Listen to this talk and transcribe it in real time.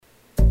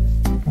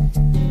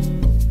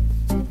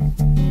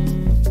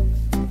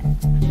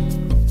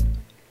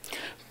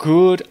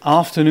good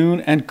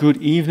afternoon and good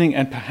evening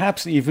and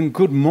perhaps even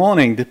good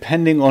morning,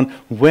 depending on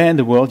where in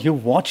the world you're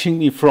watching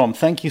me from.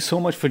 Thank you so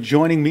much for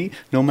joining me,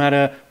 no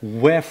matter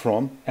where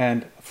from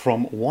and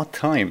from what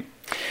time.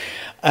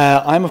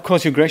 I'm, of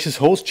course, your gracious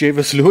host,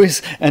 Javers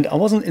Lewis, and I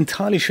wasn't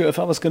entirely sure if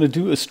I was going to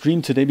do a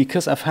stream today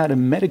because I've had a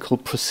medical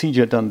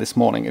procedure done this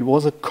morning. It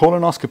was a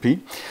colonoscopy,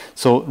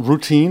 so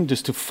routine,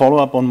 just to follow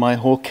up on my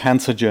whole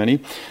cancer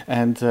journey.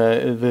 And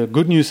the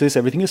good news is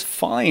everything is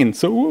fine.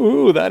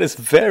 So that is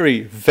very,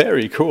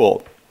 very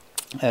cool.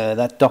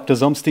 That Dr.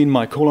 Zomstein,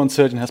 my colon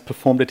surgeon, has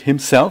performed it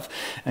himself,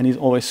 and he's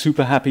always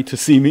super happy to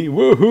see me.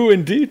 Woohoo,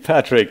 indeed,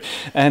 Patrick!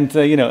 And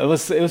it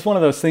was one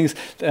of those things.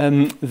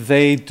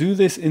 They do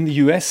this in the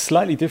US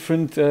slightly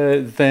different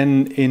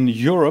than in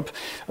Europe.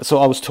 So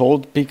I was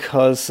told,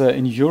 because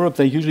in Europe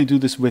they usually do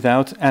this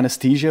without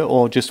anesthesia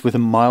or just with a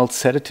mild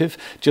sedative,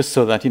 just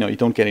so that you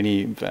don't get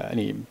any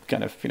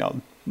kind of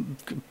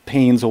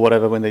pains or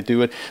whatever when they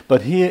do it.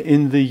 But here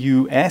in the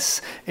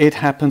US, it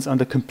happens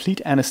under complete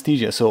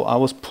anesthesia. So I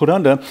was put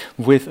under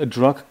with a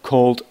drug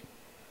called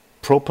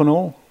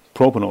Propanol,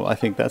 I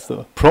think that's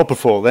the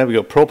Propofol. There we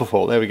go.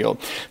 Propofol. There we go.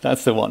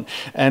 That's the one.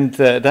 And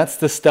that's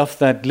the stuff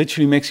that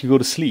literally makes you go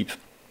to sleep.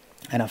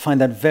 And I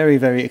find that very,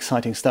 very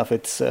exciting stuff.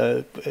 It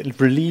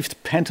relieved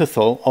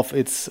pentothal of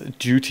its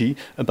duty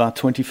about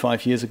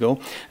 25 years ago.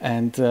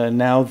 And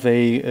now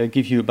they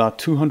give you about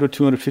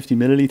 250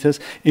 milliliters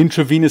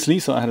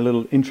intravenously. So I had a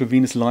little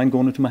intravenous line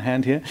going into my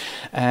hand here.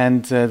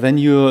 And then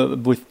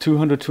with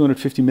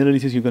 250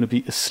 milliliters, you're going to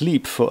be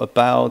asleep for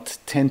about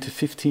 10 to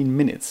 15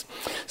 minutes.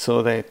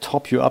 So they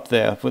top you up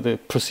there. Where the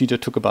procedure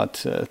took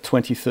about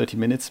 20, 30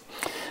 minutes.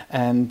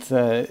 And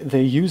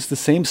they use the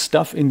same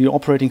stuff in the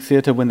operating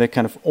theater when they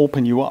kind of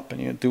open you up, and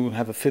you do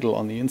have a fiddle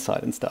on the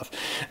inside and stuff.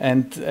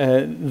 And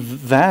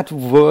that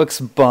works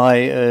by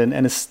an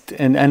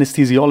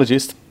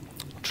anesthesiologist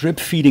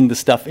drip feeding the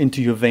stuff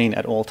into your vein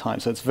at all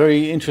times. So it's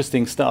very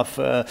interesting stuff,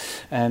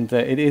 and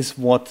it is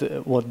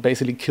what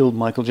basically killed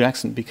Michael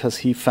Jackson, because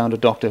he found a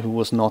doctor who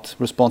was not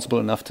responsible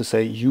enough to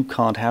say you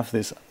can't have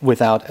this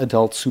without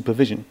adult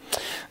supervision.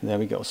 There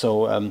we go.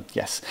 So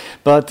yes,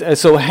 but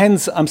so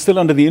hence I'm still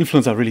under the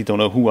influence. I really don't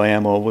know who I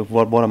am or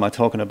what am I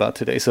talking about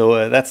today.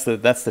 So that's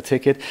the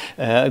ticket.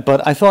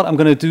 But I thought I'm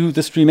going to do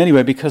the stream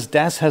anyway because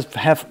DAS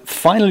have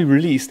finally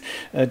released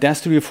DAS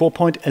Studio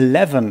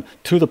 4.11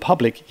 to the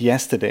public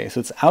yesterday. So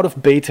it's out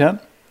of beta.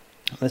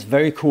 That's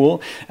very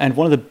cool. And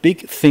one of the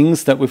big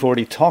things that we've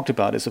already talked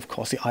about is, of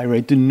course, the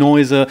iRay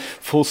denoiser,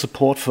 full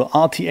support for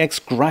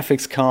RTX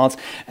graphics cards,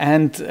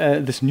 and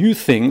this new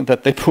thing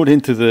that they put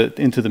into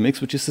the mix,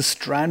 which is the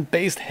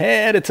strand-based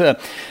hair editor.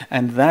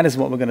 And that is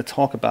what we're going to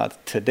talk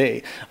about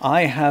today.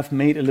 I have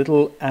made a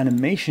little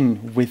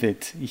animation with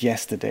it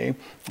yesterday.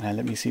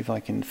 Let me see if I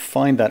can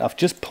find that. I've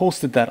just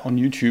posted that on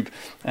YouTube,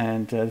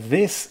 and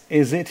this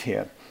is it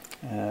here.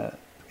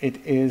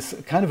 It is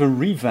kind of a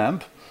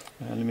revamp.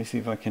 Let me see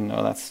if I can.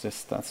 Oh, that's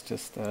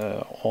just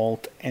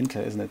Alt Enter,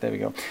 isn't it? There we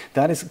go.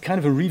 That is kind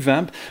of a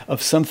revamp of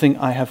something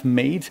I have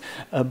made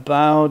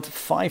about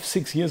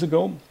 5-6 years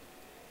ago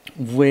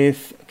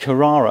with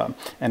Carrara,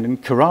 and then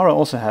Carrara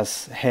also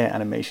has hair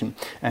animation,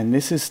 and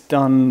this is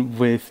done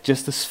with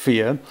just a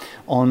sphere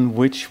on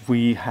which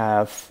we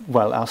have,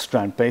 well, our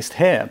strand-based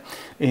hair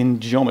in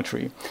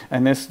geometry.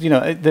 And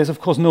there's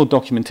of course no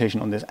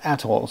documentation on this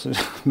at all. So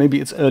maybe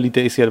it's early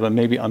days yet, but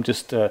maybe I'm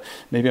just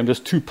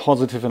too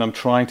positive, and I'm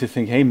trying to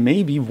think, hey,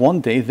 maybe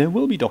one day there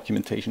will be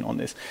documentation on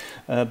this,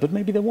 but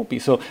maybe there won't be.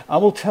 So I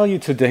will tell you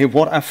today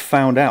what I've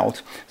found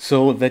out,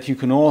 so that you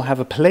can all have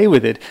a play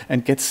with it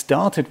and get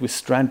started with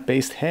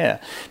strand-based hair.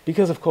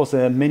 Because of course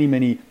there are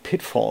many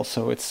pitfalls,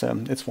 so it's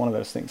one of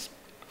those things.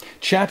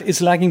 Chat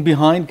is lagging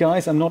behind,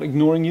 guys. I'm not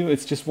ignoring you.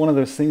 It's just one of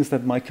those things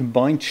that my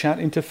combined chat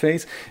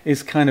interface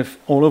is kind of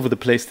all over the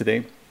place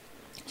today.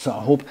 So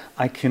I hope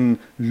I can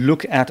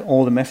look at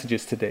all the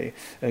messages today.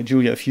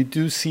 Julia, if you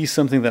do see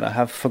something that I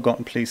have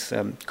forgotten, please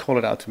call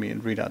it out to me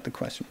and read out the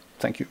question.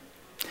 Thank you.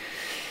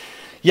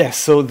 Yes,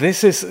 so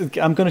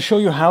I'm going to show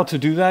you how to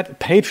do that.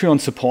 Patreon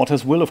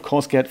supporters will, of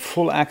course, get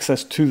full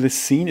access to this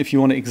scene. If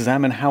you want to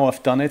examine how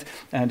I've done it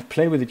and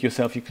play with it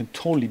yourself, you can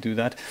totally do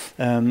that.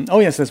 Oh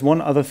yes, there's one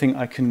other thing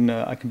I can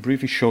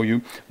briefly show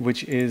you,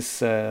 which is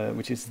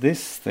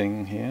this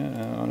thing here.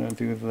 I'm going to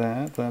do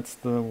that. That's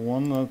the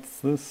one. That's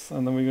this,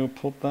 and then we go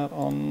put that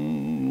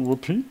on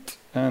repeat.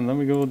 And then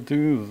we go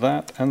do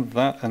that, and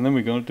then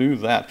we're going to do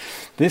that.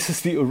 This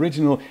is the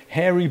original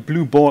hairy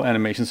blue ball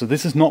animation. So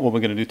this is not what we're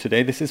going to do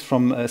today. This is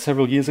from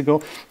several years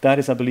ago. That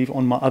is, I believe,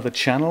 on my other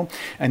channel.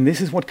 And this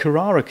is what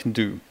Carrara can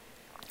do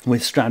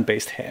with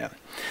strand-based hair.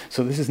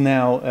 So this is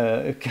now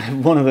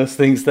one of those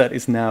things that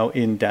is now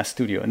in DAS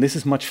Studio. And this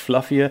is much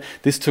fluffier.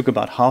 This took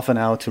about half an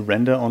hour to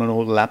render on an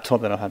old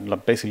laptop that I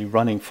had basically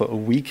running for a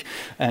week.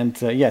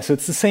 And yeah, so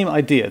it's the same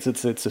idea.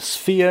 It's a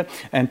sphere,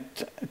 and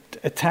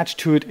attached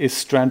to it is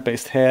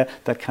strand-based hair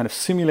that kind of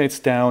simulates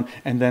down,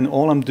 and then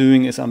all I'm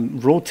doing is I'm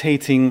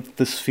rotating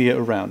the sphere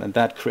around, and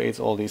that creates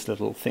all these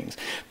little things.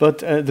 But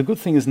the good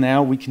thing is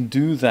now we can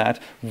do that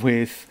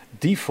with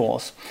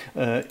D-Force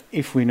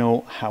if we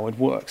know how it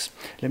works.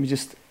 Let me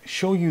just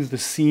show you the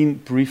scene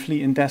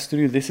briefly in DAZ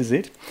Studio. This is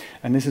it,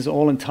 and this is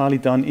all entirely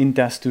done in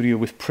DAZ Studio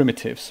with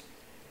primitives.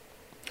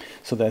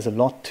 So there's a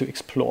lot to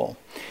explore.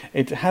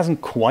 It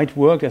hasn't quite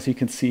worked, as you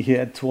can see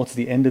here towards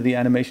the end of the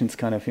animation. It's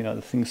kind of,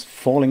 the thing's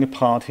falling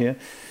apart here.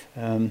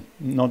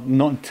 Not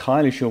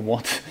entirely sure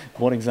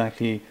what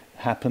exactly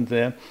happened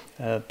there,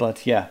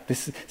 but yeah,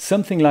 this is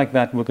something like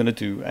that we're going to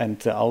do,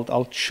 and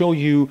I'll show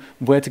you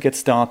where to get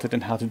started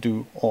and how to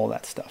do all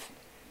that stuff.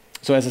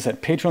 So as I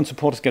said, Patreon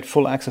supporters get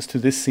full access to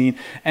this scene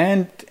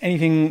and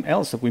anything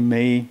else that we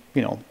may,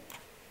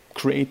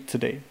 create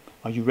today.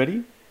 Are you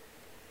ready?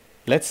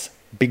 Let's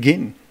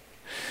begin.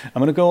 I'm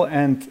going to go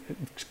and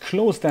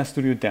close DAZ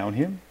Studio down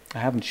here. I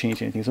haven't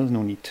changed anything, so there's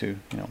no need to,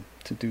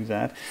 to do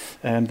that.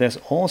 And there's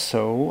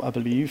also, I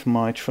believe,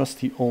 my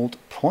trusty old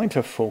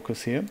pointer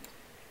focus here,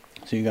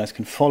 so you guys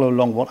can follow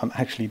along what I'm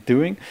actually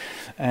doing.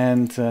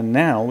 And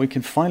now we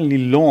can finally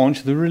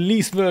launch the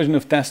release version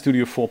of DAZ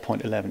Studio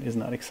 4.11. Isn't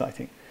that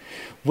exciting?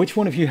 Which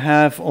one of you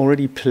have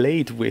already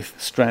played with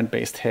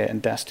strand-based hair in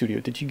DAZ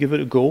Studio? Did you give it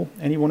a go?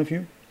 Any one of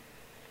you?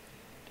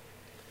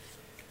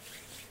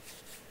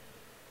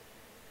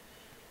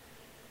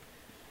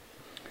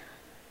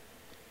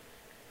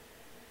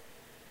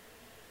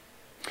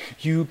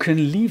 You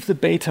can leave the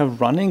beta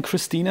running,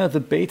 Christina. The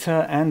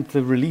beta and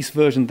the release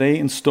version, they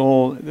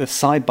install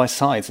side by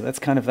side. So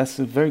that's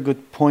a very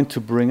good point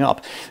to bring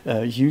up.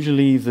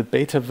 Usually the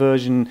beta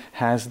version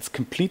has its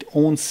complete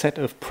own set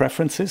of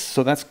preferences.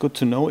 So that's good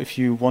to know. If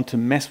you want to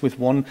mess with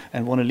one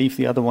and want to leave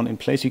the other one in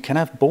place, you can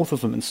have both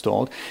of them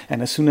installed.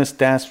 And as soon as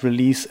DAZ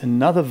release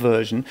another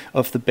version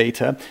of the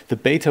beta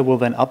will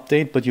then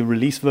update, but your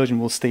release version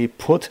will stay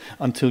put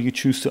until you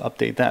choose to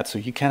update that. So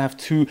you can have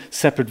two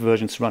separate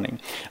versions running.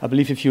 I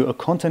believe if you're a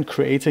content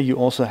creator, you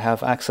also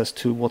have access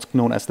to what's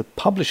known as the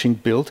publishing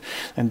build,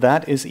 and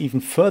that is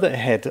even further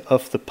ahead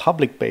of the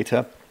public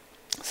beta.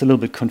 It's a little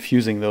bit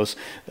confusing, those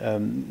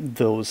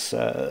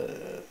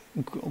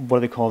what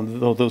do they call them?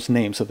 Those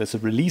names. So there's a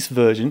release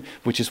version,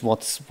 which is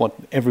what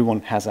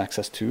everyone has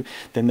access to.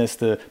 Then there's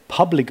the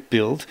public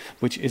build,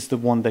 which is the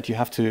one that you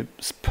have to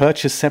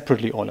purchase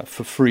separately or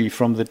for free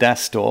from the DAZ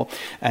store,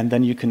 and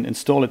then you can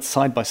install it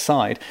side by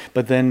side.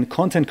 But then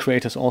content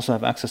creators also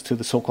have access to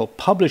the so-called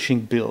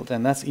publishing build,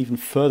 and that's even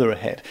further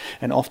ahead.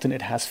 And often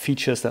it has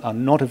features that are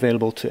not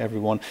available to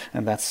everyone,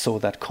 and that's so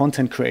that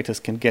content creators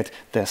can get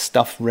their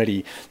stuff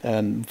ready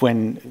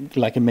when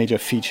like a major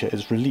feature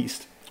is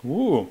released.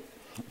 Ooh.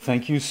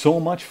 Thank you so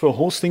much for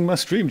hosting my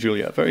stream,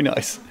 Julia. Very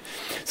nice.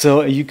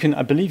 So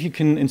I believe you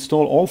can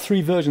install all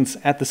three versions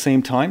at the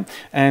same time,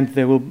 and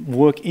they will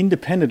work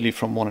independently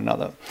from one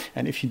another.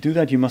 And if you do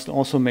that, you must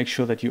also make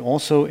sure that you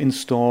also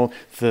install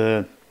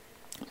the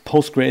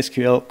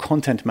PostgreSQL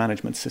content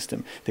management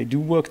system. They do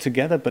work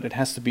together, but it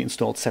has to be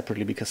installed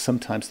separately because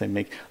sometimes they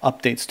make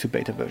updates to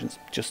beta versions.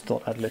 Just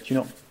thought I'd let you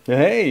know.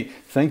 Hey,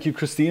 thank you,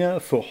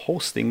 Christina, for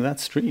hosting that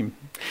stream.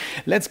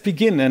 Let's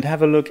begin and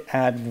have a look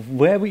at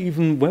where we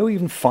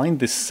even find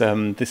this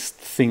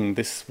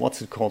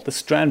what's it called, the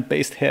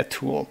strand-based hair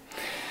tool,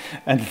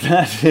 and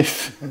that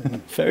is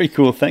very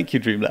cool. Thank you,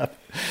 Dreamlab.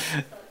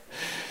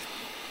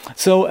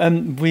 So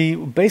we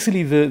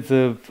basically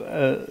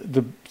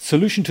the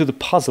solution to the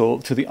puzzle,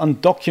 to the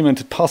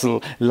undocumented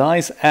puzzle,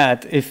 lies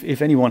at,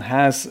 if anyone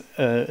has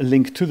a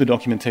link to the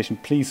documentation,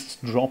 please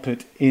drop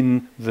it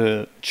in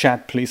the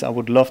chat, please. I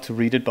would love to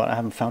read it, but I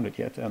haven't found it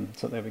yet.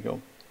 So there we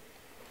go.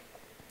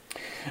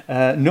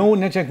 No,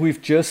 Nejak,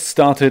 we've just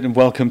started, and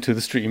welcome to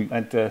the stream.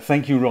 And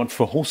thank you, Rod,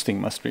 for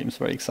hosting my streams.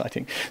 Very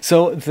exciting.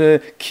 So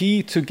the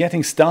key to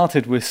getting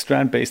started with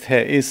strand-based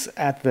hair is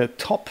at the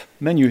top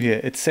menu here.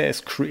 It says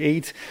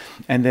create,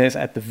 and there's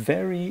at the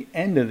very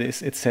end of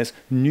this, it says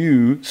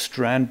new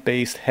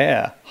strand-based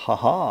hair.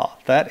 Haha,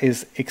 that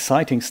is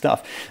exciting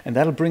stuff. And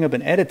that'll bring up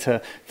an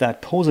editor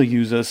that Poser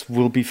users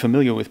will be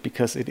familiar with,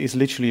 because it is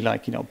literally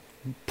like,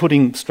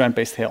 putting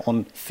strand-based hair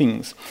on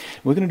things.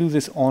 We're going to do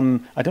this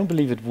on, I don't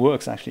believe it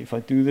works actually. If I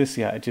do this,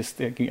 yeah,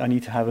 I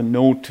need to have a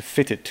node to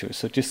fit it to.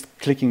 So just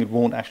clicking it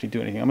won't actually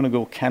do anything. I'm going to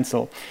go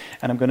cancel,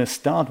 and I'm going to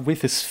start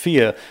with a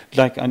sphere,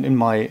 like in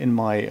my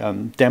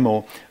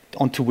demo,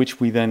 onto which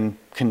we then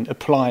can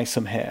apply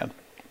some hair.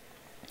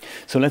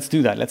 So let's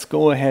do that. Let's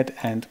go ahead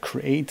and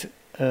create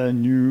a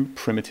new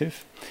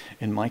primitive.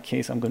 In my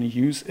case, I'm going to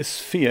use a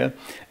sphere,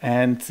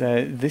 and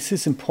this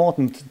is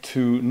important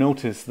to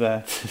notice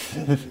that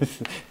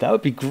that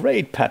would be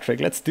great, Patrick.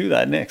 Let's do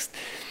that next.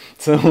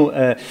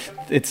 So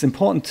it's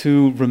important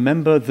to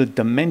remember the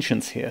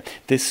dimensions here.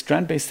 This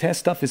strand-based hair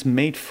stuff is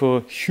made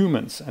for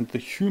humans, and the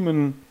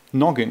human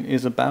noggin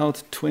is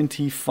about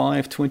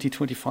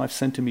 25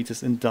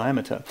 centimeters in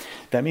diameter.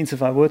 That means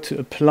if I were to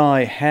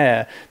apply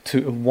hair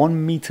to a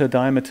 1 meter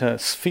diameter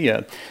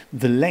sphere,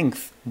 the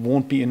length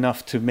won't be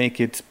enough to make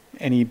it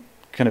any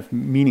kind of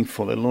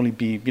meaningful. It'll only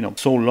be,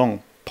 so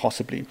long,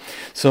 possibly.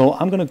 So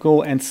I'm going to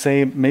go and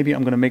say, maybe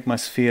I'm going to make my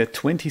sphere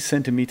 20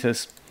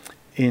 centimeters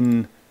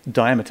in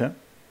diameter,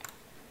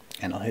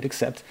 and I'll hit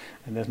accept.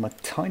 And there's my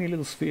tiny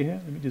little sphere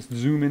here. Let me just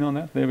zoom in on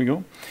that. There we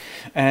go.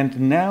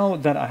 And now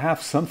that I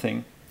have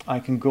something, I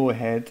can go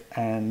ahead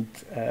and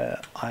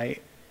I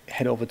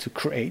head over to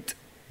create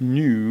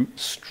new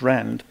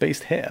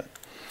strand-based hair.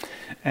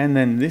 And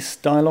then this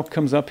dialog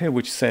comes up here,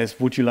 which says,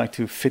 would you like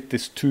to fit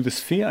this to the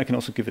sphere? I can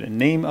also give it a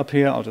name up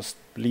here. I'll just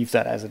leave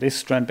that as it is,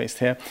 strand-based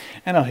hair,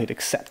 and I'll hit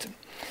accept.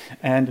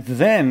 And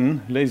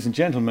then, ladies and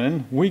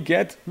gentlemen, we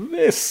get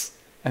this.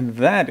 And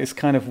that is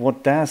kind of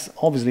what Daz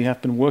obviously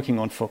have been working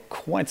on for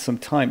quite some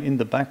time in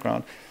the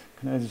background.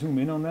 Can I zoom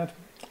in on that,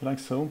 like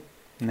so?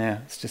 Nah,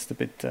 it's just a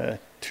bit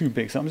too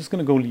big, so I'm just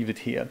going to go leave it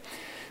here.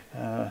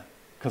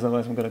 Because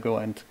otherwise I'm going to go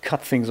and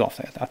cut things off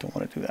there. I don't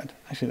want to do that.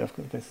 Actually,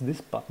 there's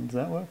this button. Does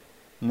that work?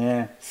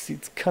 Nah, see,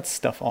 it cuts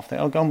stuff off there.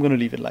 I'm going to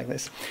leave it like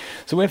this.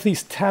 So we have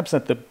these tabs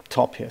at the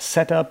top here: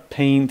 Setup,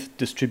 Paint,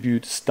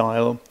 Distribute,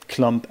 Style,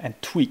 Clump, and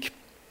Tweak.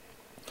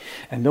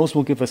 And those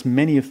will give us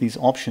many of these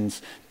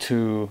options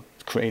to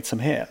create some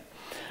hair.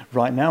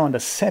 Right now under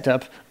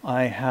Setup,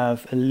 I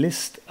have a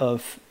list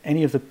of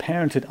any of the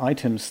parented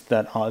items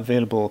that are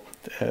available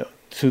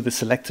to the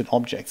selected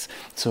objects.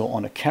 So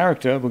on a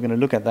character, we're going to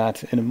look at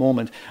that in a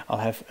moment, I'll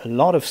have a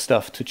lot of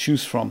stuff to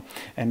choose from,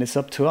 and it's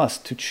up to us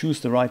to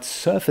choose the right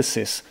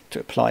surfaces to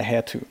apply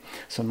hair to.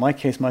 So in my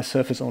case, my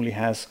surface only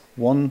has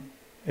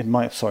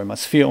my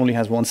sphere only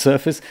has one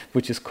surface,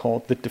 which is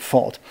called the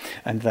default,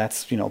 and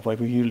that's where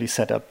we usually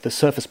set up the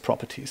surface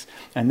properties.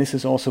 And this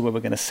is also where we're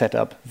going to set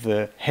up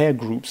the hair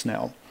groups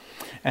now.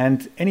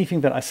 And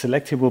anything that I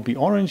select here will be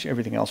orange,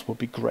 everything else will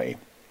be gray.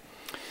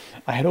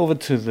 I head over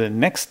to the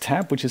next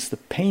tab, which is the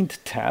Paint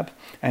tab,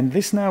 and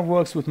this now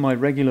works with my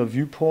regular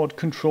viewport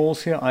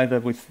controls here, either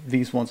with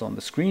these ones on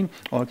the screen,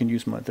 or I can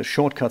use the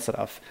shortcuts that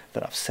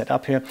I've set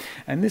up here.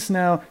 And this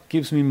now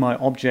gives me my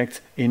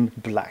object in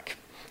black.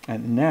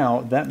 And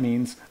now that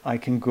means I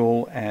can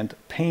go and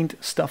paint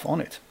stuff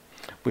on it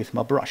with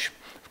my brush.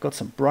 I've got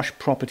some brush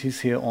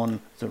properties here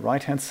on the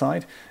right hand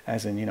side,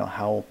 as in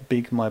how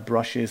big my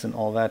brush is and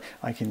all that.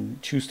 I can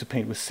choose to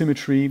paint with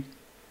symmetry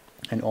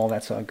and all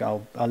that, so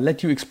I'll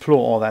let you explore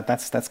all that.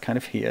 That's kind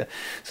of here.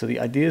 So the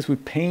idea is we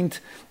paint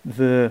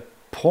the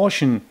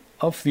portion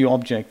of the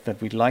object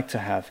that we'd like to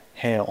have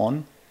hair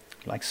on,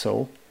 like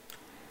so.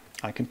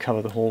 I can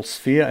cover the whole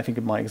sphere. I think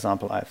in my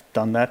example I've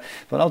done that,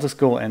 but I'll just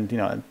go and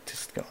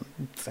just go.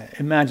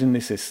 Imagine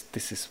this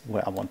is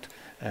where I want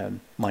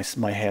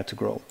my hair to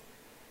grow.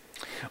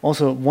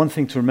 Also, one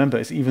thing to remember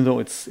is even though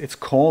it's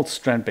called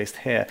strand-based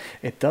hair,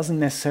 it doesn't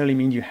necessarily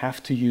mean you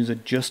have to use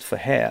it just for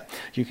hair.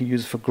 You can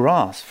use it for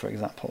grass, for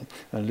example.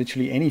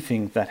 Literally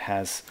anything that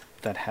has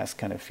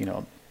kind of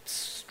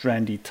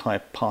strandy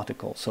type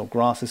particles. So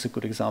grass is a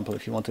good example.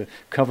 If you want to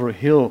cover a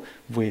hill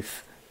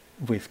with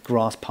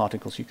grass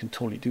particles, you can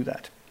totally do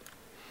that.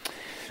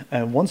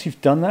 Once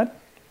you've done that,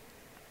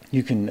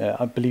 you can,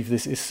 I believe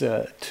this is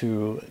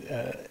to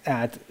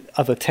add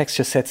other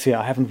texture sets here.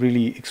 I haven't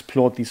really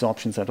explored these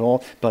options at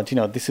all, but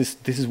this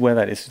is where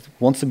that is.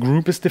 Once the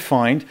group is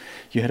defined,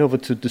 you head over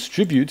to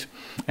Distribute,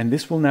 and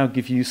this will now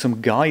give you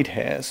some guide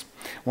hairs.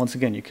 Once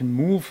again, you can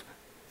move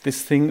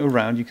this thing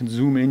around, you can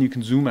zoom in, you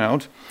can zoom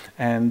out,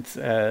 and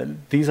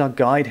these are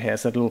guide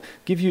hairs that will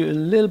give you a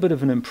little bit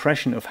of an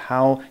impression of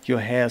how your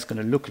hair is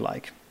going to look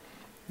like,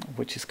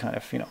 which is kind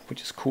of,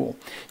 which is cool.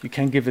 You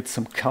can give it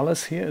some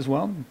colors here as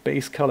well,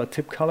 base color,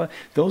 tip color.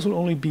 Those will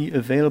only be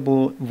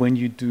available when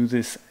you do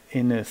this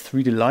in a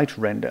 3D Light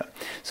render.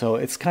 So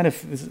it's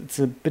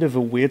a bit of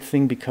a weird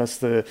thing because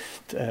the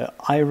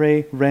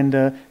Iray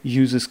render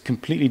uses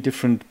completely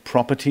different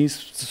properties,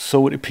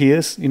 so it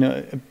appears.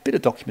 A bit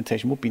of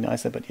documentation would be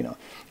nicer, but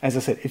as I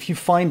said, if you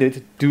find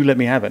it, do let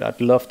me have it.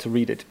 I'd love to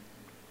read it.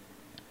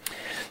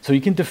 So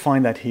you can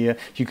define that here.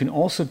 You can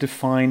also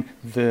define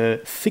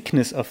the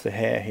thickness of the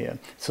hair here.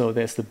 So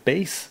there's the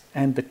base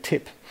and the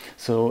tip.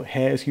 So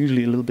hair is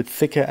usually a little bit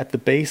thicker at the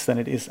base than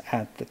it is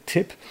at the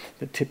tip.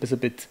 The tip is a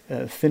bit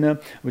thinner,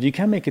 but you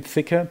can make it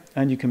thicker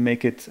and you can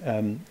make it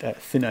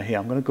thinner here.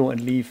 I'm going to go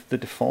and leave the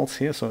defaults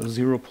here. So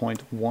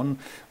 0.1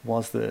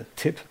 was the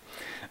tip.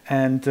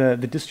 And the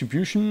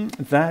distribution,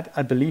 that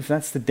I believe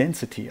that's the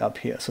density up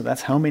here. So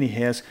that's how many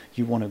hairs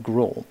you want to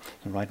grow.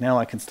 And right now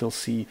I can still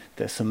see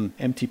there's some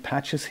empty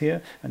patches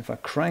here. And if I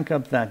crank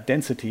up that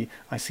density,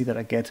 I see that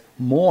I get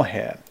more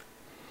hair.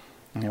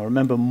 Now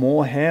remember,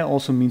 more hair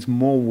also means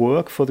more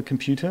work for the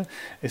computer,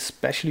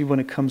 especially when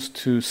it comes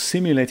to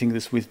simulating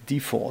this with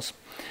D-Force.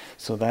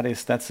 So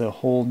that's a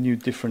whole new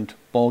different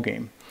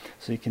ballgame.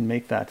 So you can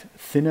make that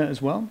thinner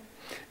as well.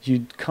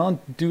 You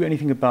can't do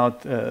anything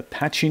about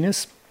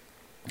patchiness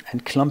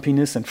and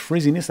clumpiness and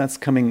frizziness. That's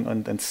coming,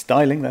 and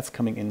styling, that's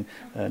coming in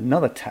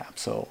another tab.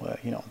 So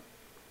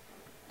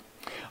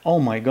oh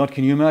my God,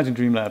 can you imagine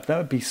Dreamlab? That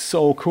would be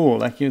so cool.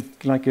 Like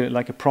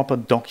a proper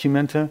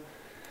documenter.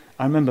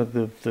 I remember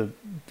the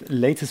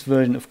latest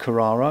version of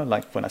Carrara,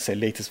 like when I say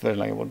latest version,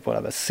 like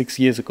whatever, 6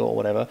 years ago or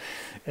whatever,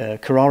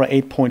 Carrara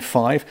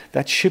 8.5,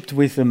 that shipped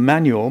with a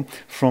manual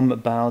from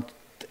about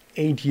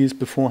 8 years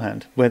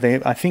beforehand, where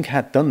they, I think,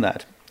 had done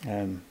that.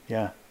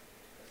 Yeah.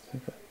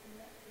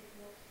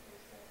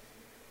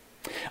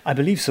 I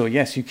believe so,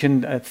 yes. You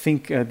can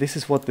think this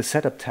is what the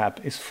setup tab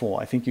is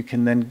for. I think you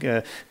can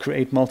then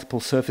create multiple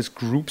surface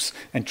groups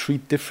and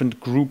treat different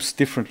groups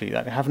differently.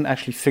 I haven't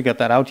actually figured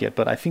that out yet,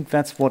 but I think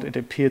that's what it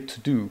appeared to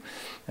do.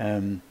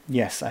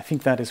 Yes, I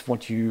think that is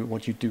what you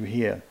do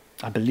here,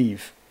 I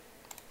believe.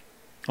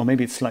 Or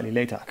maybe it's slightly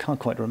later, I can't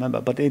quite remember,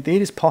 but it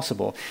is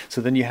possible. So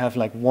then you have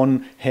like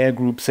one hair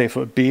group, say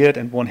for a beard,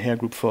 and one hair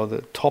group for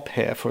the top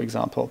hair, for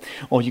example.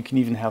 Or you can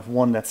even have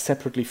one that's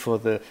separately for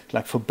the,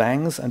 like for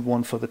bangs, and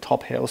one for the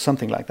top hair, or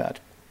something like that.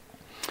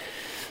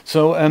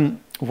 So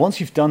once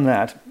you've done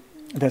that,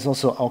 there's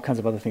also all kinds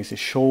of other things to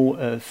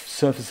show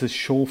surfaces,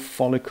 show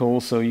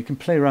follicles, so you can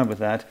play around with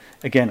that.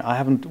 Again, I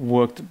haven't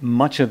worked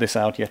much of this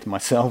out yet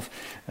myself,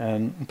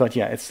 but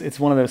yeah, it's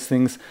one of those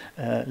things.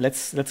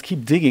 Let's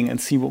keep digging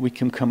and see what we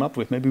can come up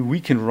with. Maybe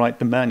we can write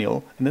the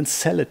manual and then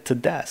sell it to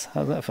DAS.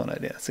 How's that for an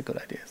idea? That's a good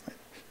idea, isn't it?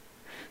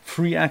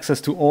 Free access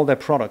to all their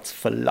products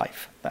for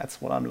life. That's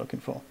what I'm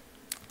looking for.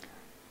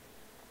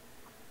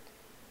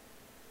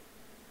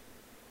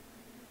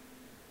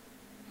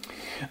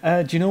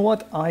 Do you know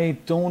what? I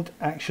don't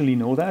actually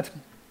know that.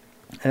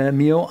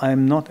 Mio,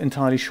 I'm not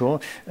entirely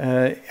sure.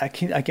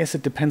 I guess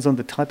it depends on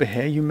the type of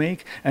hair you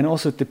make, and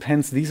also it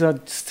depends. These are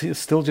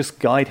still just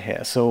guide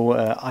hair, so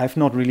I've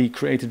not really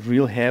created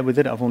real hair with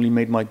it. I've only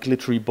made my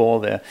glittery ball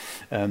there.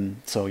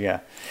 So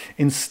yeah,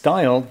 in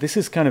style, this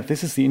is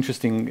the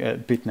interesting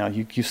bit now.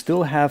 You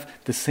still have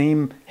the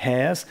same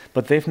hairs,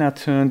 but they've now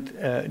turned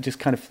just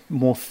kind of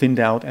more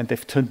thinned out, and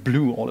they've turned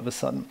blue all of a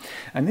sudden.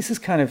 And this is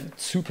kind of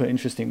super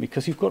interesting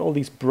because you've got all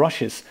these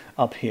brushes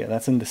up here.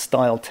 That's in the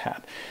style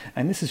tab,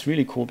 and this is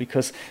really cool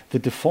because the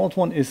default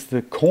one is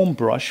the comb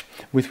brush,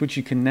 with which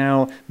you can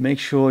now make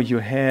sure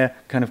your hair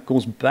kind of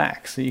goes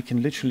back. So you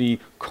can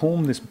literally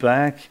comb this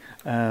back,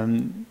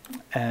 and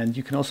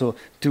you can also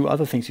do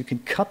other things. You can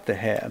cut the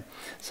hair,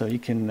 so you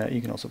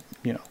can also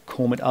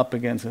comb it up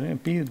again. So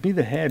be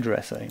the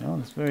hairdresser.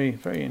 It's very,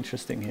 very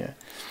interesting here.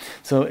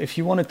 So if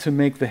you wanted to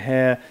make the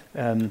hair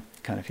kind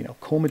of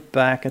comb it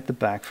back at the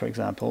back, for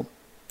example,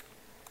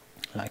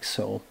 like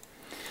so.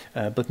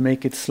 But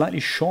make it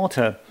slightly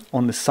shorter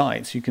on the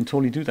sides. You can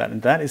totally do that,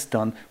 and that is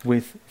done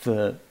with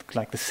the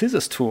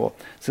scissors tool.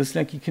 So it's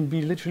like you can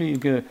be literally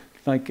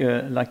like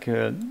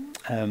a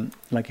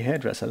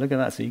hairdresser. Look at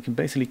that. So you can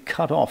basically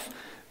cut off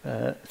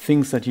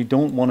things that you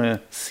don't want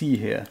to see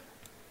here.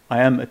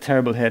 I am a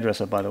terrible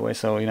hairdresser, by the way.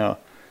 So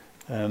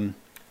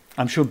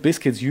I'm sure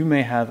Biscuits, you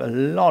may have a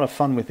lot of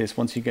fun with this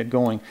once you get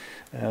going.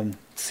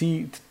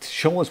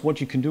 Show us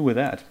what you can do with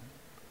that.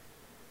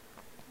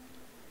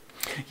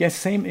 Yes,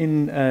 same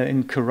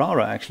in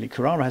Carrara, actually.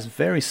 Carrara has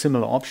very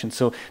similar options.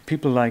 So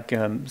people like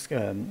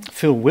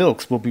Phil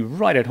Wilkes will be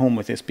right at home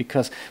with this,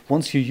 because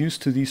once you're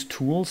used to these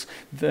tools,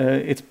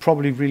 it's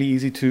probably really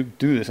easy to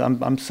do this.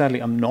 Sadly,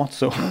 I'm not,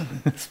 so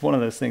it's one of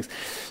those things.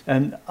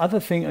 And another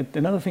thing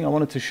I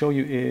wanted to show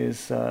you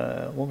is,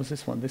 what was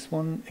this one? This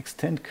one,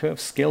 extend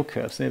curves, scale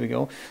curves. There we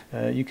go.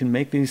 You can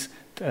make these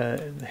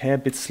hair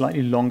bits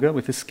slightly longer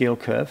with the scale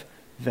curve.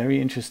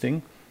 Very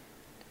interesting.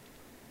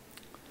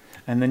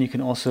 And then you can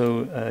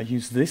also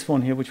use this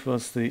one here, which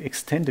was the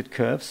extended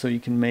curve. So you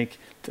can make,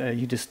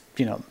 you just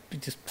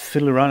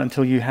fiddle around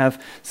until you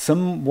have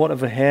somewhat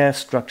of a hair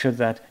structure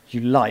that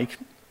you like.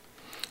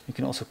 You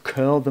can also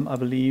curl them, I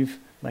believe,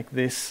 like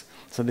this.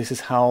 So this is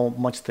how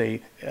much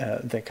they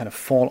kind of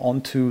fall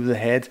onto the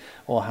head,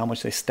 or how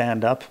much they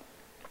stand up.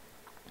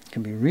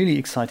 Can be really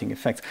exciting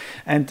effects,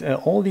 and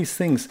all these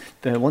things.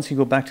 Once you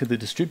go back to the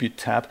distribute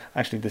tab,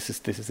 actually this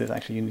is it.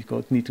 Actually, you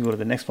need to go to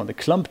the next one, the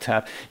clump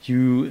tab.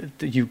 You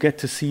get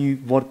to see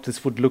what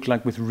this would look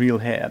like with real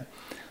hair.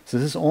 So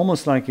this is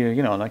almost like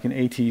like an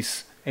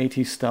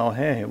 80s style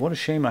hair here. What a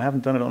shame I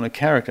haven't done it on a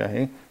character.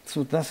 Hey,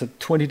 so that's a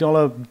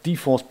 $20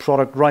 D-Force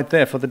product right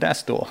there for the DAS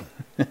store.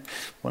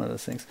 One of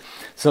those things.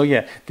 So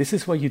yeah, this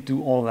is where you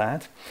do all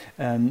that.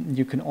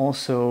 You can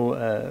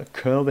also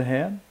curl the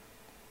hair,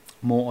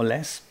 more or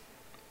less.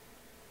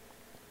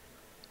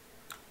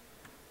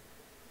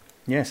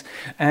 Yes,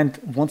 and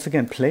once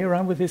again, play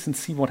around with this and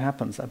see what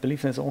happens. I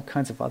believe there's all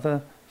kinds of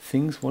other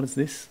things. What is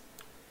this?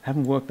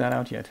 Haven't worked that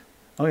out yet.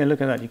 Oh yeah,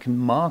 look at that. You can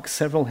mark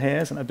several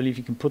hairs, and I believe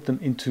you can put them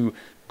into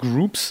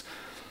groups.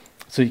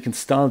 So you can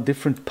style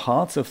different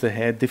parts of the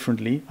hair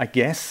differently, I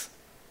guess.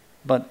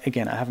 But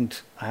again, I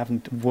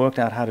haven't worked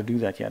out how to do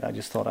that yet. I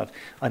just thought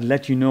I'd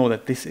let you know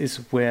that this is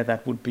where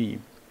that would be.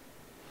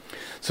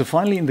 So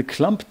finally, in the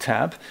clump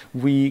tab,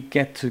 we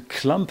get to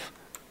clump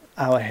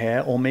our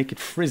hair or make it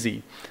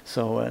frizzy.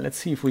 So let's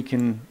see if we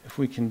can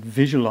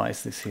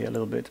visualize this here a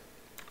little bit.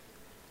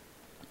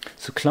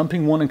 So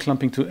clumping 1 and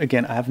clumping 2,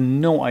 again, I have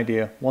no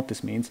idea what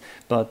this means,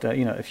 but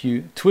if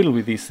you twiddle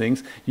with these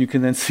things, you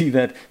can then see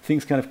that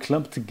things kind of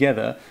clump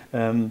together.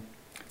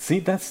 See,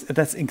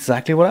 that's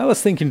exactly what I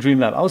was thinking,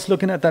 Dreamlab. I was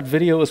looking at that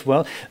video as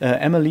well.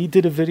 Emily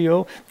did a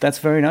video. That's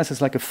very nice.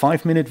 It's like a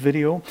 5-minute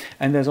video.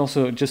 And there's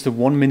also just a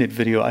 1-minute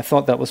video. I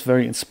thought that was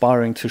very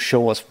inspiring to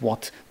show us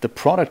what the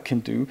product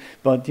can do.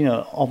 But, you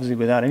know, obviously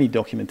without any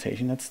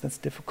documentation, that's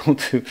difficult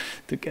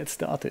to get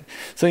started.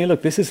 So, yeah,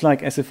 look, this is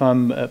like as if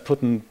I'm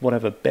putting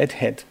whatever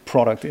bedhead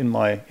product in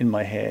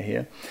my hair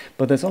here.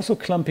 But there's also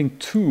clumping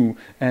 2.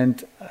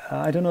 And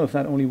I don't know if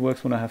that only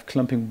works when I have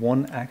clumping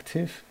 1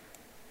 active.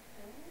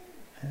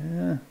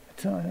 I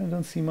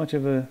don't see much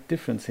of a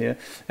difference here.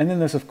 And then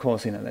there's, of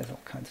course, you know, there's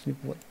all kinds of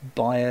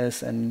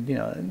bias and, you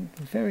know,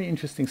 very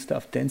interesting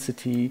stuff.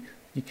 Density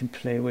you can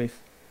play with.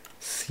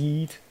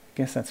 Seed, I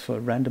guess that's for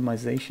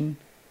randomization.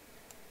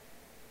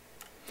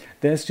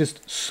 There's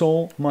just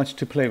so much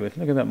to play with.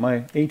 Look at that,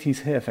 my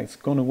 80s hair effect's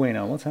gone away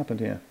now. What's happened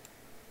here?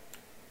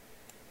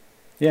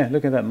 Yeah,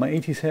 look at that. My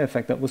 80s hair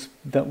effect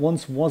that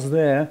once was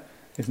there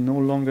is no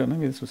longer.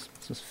 Maybe this was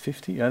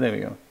 50. Yeah, there we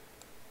go.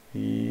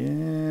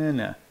 Yeah,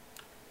 nah.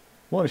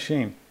 What a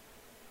shame.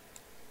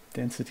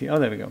 Density. Oh,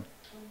 there we go.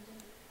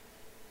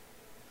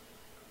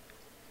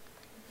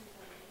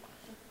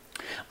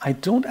 I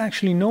don't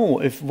actually know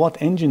what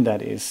engine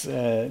that is.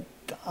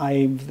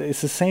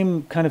 It's the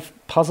same kind of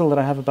puzzle that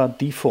I have about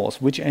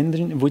D-Force. Which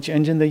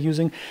engine they're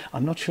using?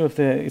 I'm not sure if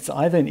it's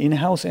either an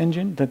in-house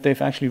engine that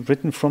they've actually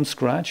written from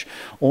scratch,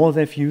 or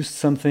they've used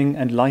something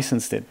and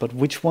licensed it. But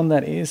which one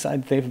that is,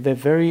 they're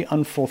very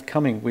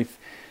unforthcoming with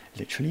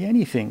literally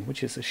anything,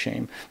 which is a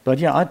shame. But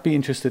yeah, I'd be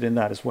interested in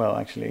that as well,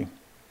 actually.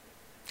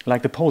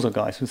 Like the poser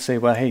guys who say,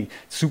 well, hey,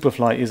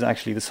 Superfly is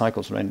actually the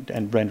Cycles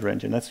and render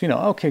engine. That's, you know,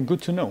 okay,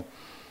 good to know.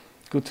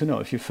 Good to know.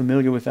 If you're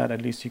familiar with that,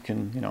 at least you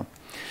can, you know.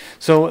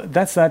 So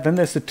that's that. Then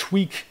there's the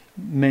tweak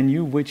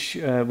menu, which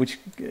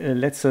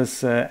lets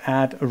us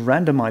add a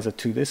randomizer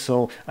to this.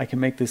 So I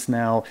can make this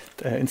now,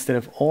 instead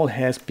of all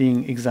hairs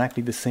being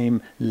exactly the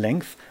same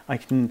length, I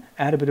can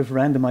add a bit of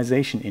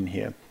randomization in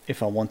here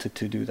if I wanted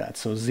to do that.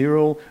 So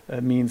 0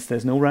 means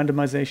there's no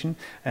randomization,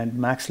 and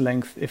max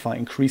length, if I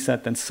increase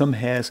that, then some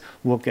hairs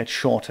will get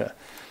shorter.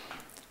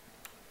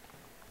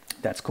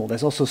 That's cool.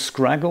 There's also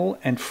scraggle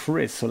and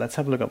frizz. So let's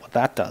have a look at what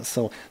that does.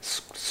 So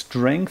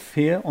strength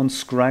here on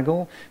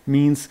scraggle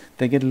means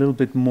they get a little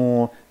bit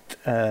more,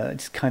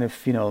 it's kind of,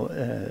 you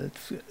know,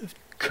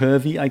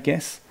 curvy, I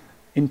guess,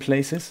 in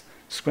places.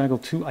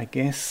 Scraggle 2, I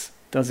guess,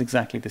 does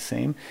exactly the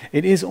same.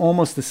 It is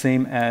almost the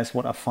same as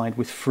what I find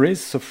with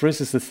frizz. So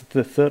frizz is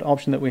the third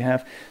option that we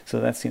have.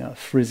 So that's, you know,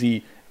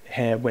 frizzy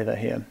hair weather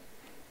here,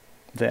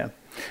 there.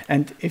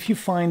 And if you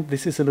find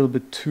this is a little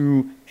bit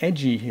too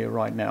edgy here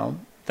right now,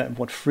 that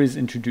what frizz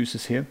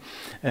introduces here,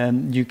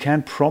 you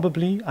can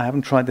probably, I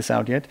haven't tried this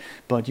out yet,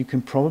 but you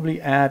can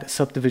probably add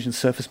subdivision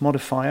surface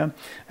modifier,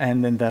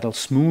 and then that'll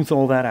smooth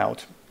all that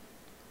out.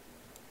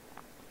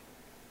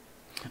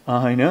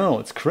 I know,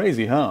 it's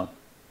crazy, huh?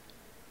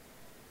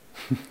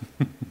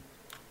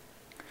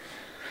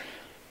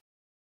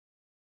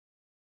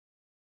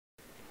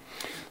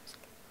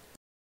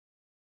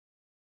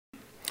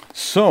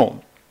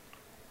 So,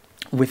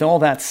 with all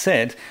that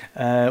said,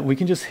 we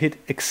can just hit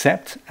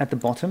accept at the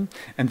bottom,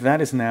 and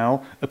that is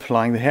now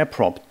applying the hair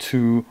prop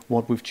to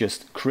what we've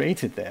just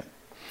created there.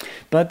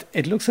 But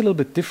it looks a little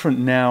bit different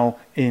now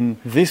in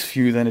this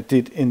view than it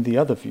did in the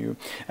other view.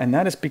 And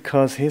that is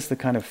because here's the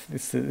kind of,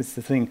 it's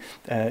the thing,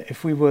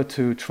 if we were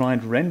to try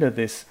and render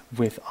this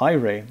with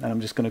iRay, and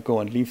I'm just going to go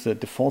and leave the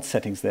default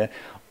settings there,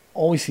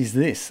 all we see is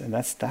this, and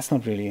that's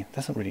not really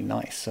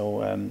nice.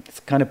 So it's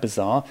kind of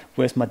bizarre.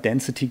 Where's my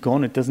density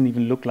gone? It doesn't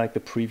even look like the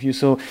preview.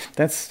 So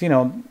that's, you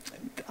know,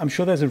 I'm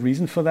sure there's a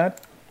reason for that.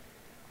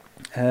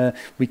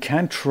 We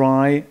can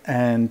try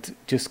and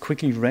just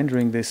quickly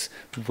rendering this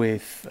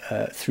with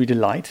 3D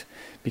Light,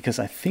 because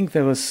I think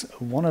there was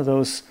one of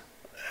those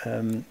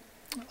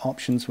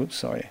options,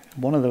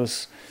 one of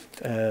those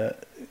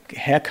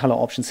hair color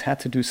options had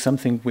to do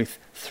something with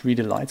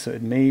 3D Light. So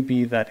it may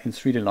be that in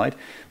 3D Light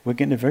we're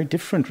getting a very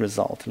different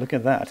result. Look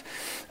at that.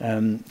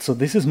 So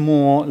this is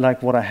more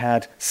like what I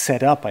had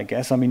set up, I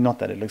guess. I mean, not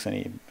that it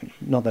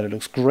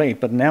looks great,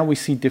 but now we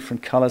see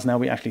different colors. Now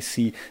we actually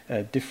see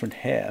different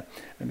hair.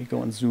 Let me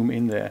go and zoom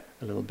in there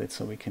a little bit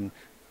so we can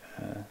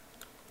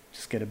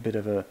just get a bit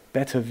of a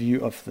better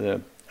view of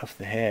the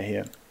hair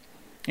here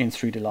in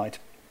 3D Light.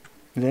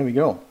 There we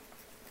go.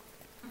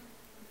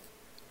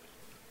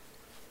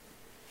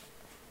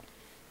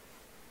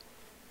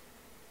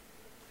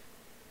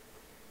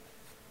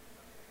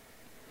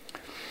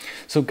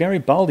 So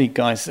Garibaldi,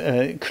 guys,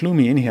 clue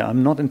me in here.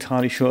 I'm not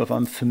entirely sure if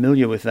I'm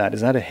familiar with that.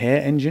 Is that a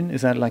hair engine?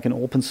 Is that like an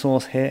open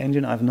source hair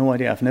engine? I have no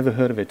idea. I've never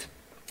heard of it.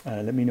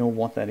 Let me know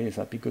what that is.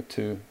 That'd be good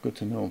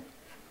to know.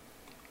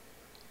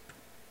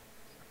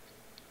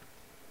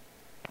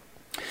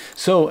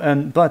 So,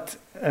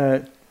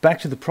 back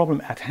to the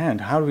problem at hand.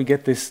 How do we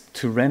get this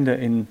to render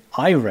in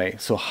iRay?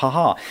 So,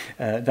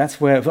 that's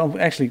where. Well,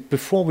 actually,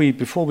 before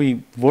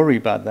we worry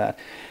about that,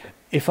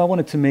 if I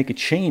wanted to make a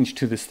change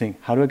to this thing,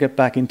 how do I get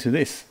back into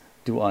this?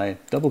 Do I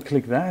double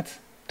click that?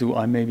 Do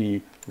I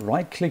maybe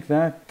right click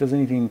that. Does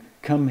anything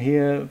come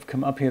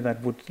up here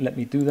that would let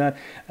me do that?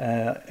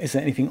 Is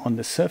there anything on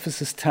the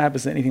surfaces tab?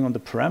 Is there anything on the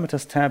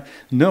parameters tab?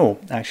 No,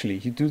 actually,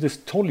 you do this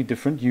totally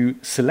different. You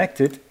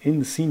select it in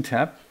the scene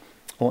tab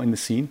or in the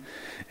scene,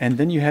 and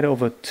then you head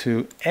over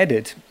to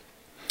edit.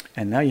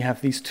 And now you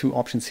have these two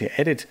options here,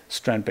 edit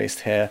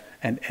strand-based hair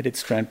and edit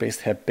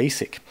strand-based hair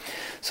basic.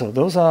 So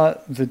those are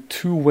the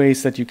two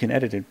ways that you can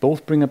edit it.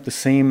 Both bring up the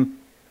same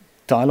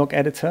dialog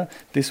editor.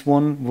 This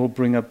one will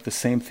bring up the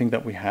same thing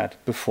that we had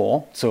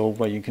before. So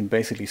where you can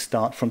basically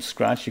start from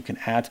scratch, you can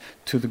add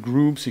to the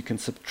groups, you can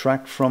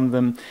subtract from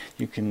them,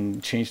 you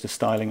can change the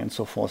styling and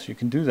so forth. You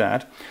can do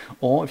that.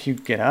 Or if you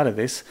get out of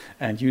this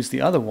and use the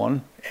other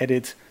one,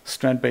 edit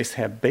strand-based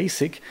hair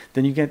basic,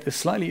 then you get a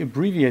slightly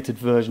abbreviated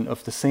version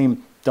of the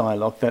same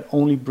dialog that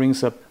only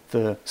brings up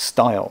the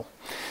style.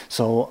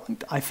 So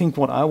I think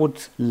what I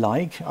would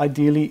like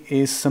ideally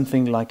is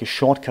something like a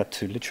shortcut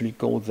to literally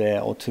go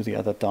there or to the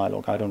other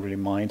dialog. I don't really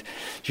mind.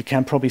 You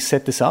can probably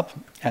set this up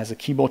as a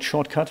keyboard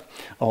shortcut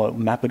or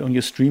map it on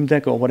your Stream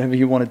Deck or whatever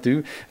you want to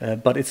do,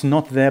 but it's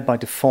not there by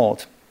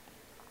default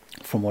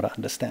from what I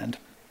understand.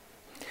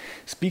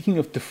 Speaking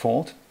of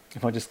default,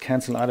 if I just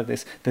cancel out of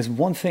this, there's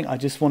one thing I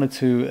just wanted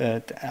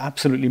to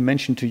absolutely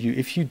mention to you.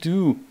 If you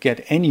do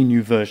get any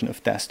new version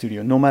of DAZ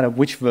Studio, no matter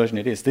which version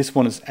it is, this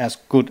one is as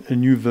good a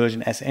new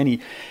version as any,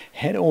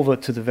 head over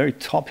to the very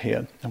top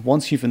here. And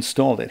once you've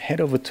installed it, head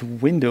over to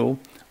Window,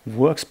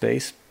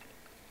 Workspace,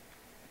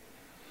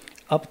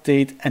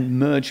 Update and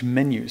Merge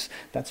menus.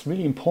 That's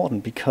really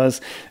important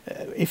because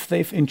if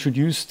they've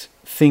introduced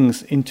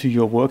things into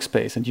your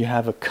workspace and you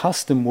have a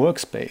custom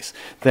workspace,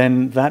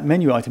 then that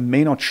menu item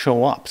may not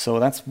show up. So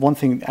that's one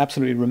thing,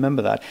 absolutely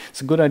remember that.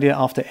 It's a good idea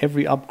after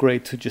every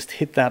upgrade to just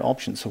hit that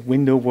option. So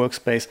Window,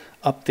 Workspace,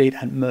 Update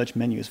and Merge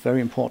menu is very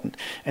important.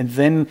 And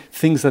then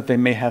things that they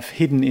may have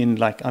hidden in,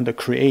 like under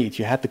Create,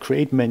 you had the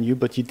Create menu,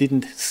 but you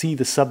didn't see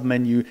the sub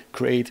menu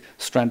Create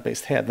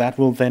strand-based hair. That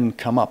will then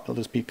come up. It'll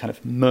just be kind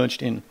of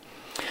merged in.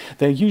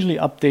 They're usually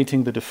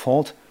updating the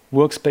default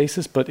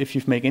workspaces, but if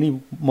you make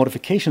any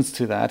modifications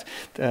to that,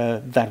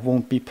 that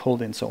won't be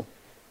pulled in. So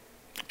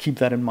keep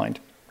that in mind.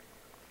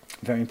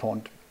 Very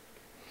important.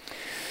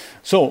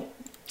 So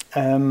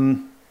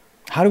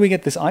how do we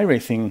get this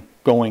iRay thing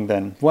going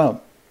then?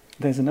 Well,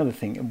 there's another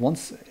thing.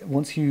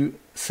 Once you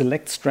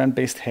select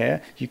strand-based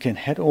hair, you can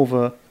head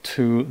over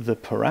to the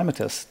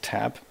parameters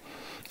tab.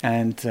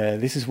 And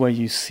this is where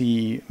you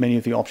see many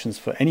of the options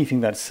for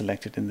anything that's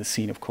selected in the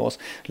scene, of course,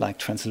 like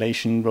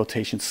translation,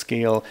 rotation,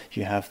 scale.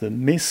 You have the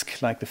MISC,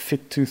 like the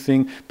fit to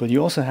thing, but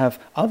you also have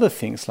other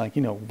things like,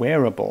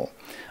 wearable,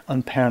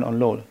 unparent,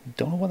 unload.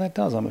 Don't know what that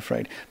does, I'm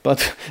afraid.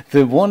 But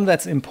the one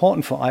that's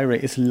important for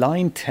iRay is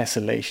line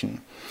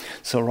tessellation.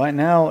 So right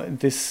now,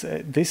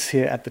 this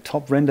here at the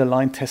top render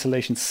line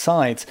tessellation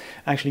sides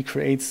actually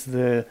creates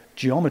the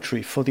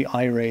geometry for the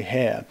iRay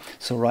hair.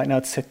 So right now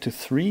it's set to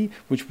 3,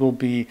 which will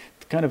be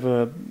kind of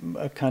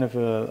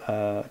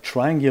a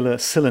triangular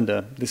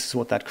cylinder. This is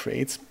what that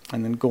creates,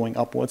 and then going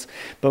upwards.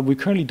 But we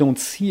currently don't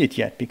see it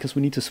yet because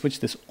we need to switch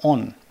this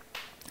on.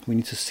 We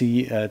need to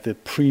see the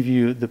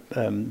preview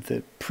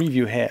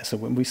hair. So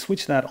when we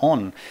switch that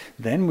on,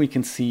 then we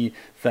can see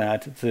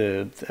that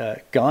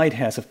the guide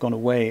hairs have gone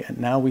away, and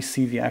now we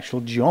see the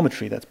actual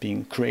geometry that's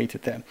being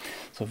created there.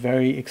 So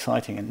very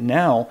exciting. And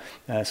now,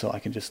 so I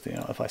can just,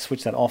 if I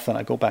switch that off, then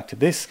I go back to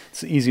this.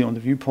 It's easier on the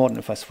viewport, and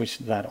if I switch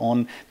that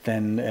on,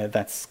 then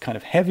that's kind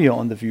of heavier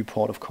on the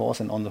viewport, of course,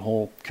 and on the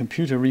whole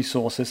computer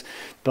resources.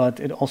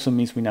 But it also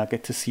means we now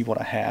get to see what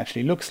a hair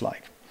actually looks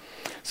like.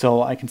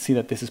 So I can see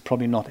that this is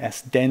probably not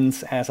as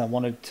dense as I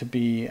want it to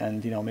be,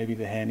 and maybe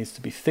the hair needs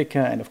to be thicker,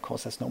 and of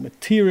course there's no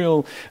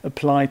material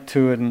applied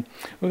to it, and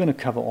we're going to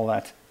cover all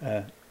that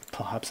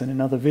perhaps in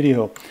another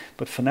video.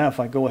 But for now,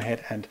 if I go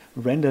ahead and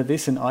render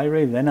this in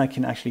iRay, then I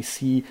can actually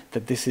see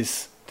that this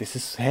is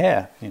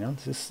hair.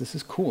 This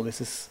is cool.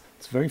 It's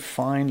very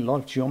fine, a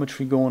lot of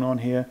geometry going on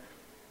here.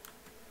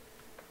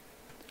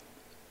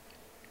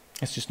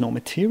 There's just no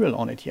material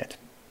on it yet.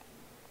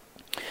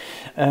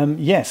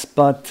 Yes,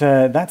 but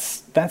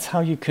that's how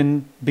you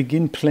can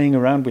begin playing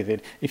around with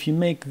it. If you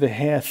make the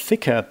hair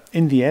thicker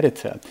in the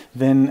editor,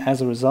 then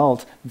as a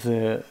result,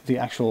 the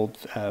actual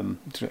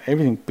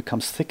everything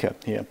becomes thicker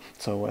here.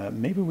 So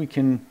maybe we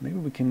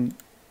can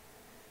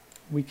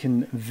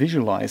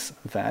visualize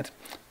that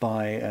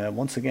by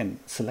once again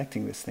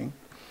selecting this thing.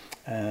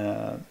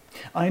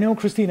 I know,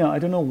 Christina, I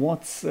don't know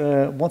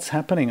what's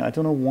happening. I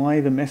don't know why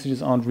the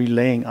messages aren't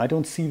relaying. I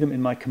don't see them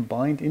in my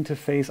combined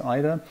interface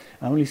either.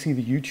 I only see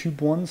the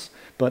YouTube ones,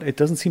 but it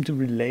doesn't seem to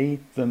relay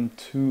them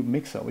to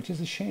Mixer, which is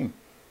a shame.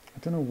 I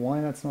don't know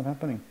why that's not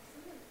happening.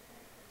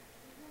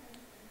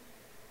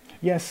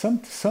 Yeah,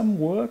 some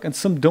work and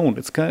some don't.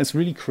 It's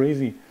really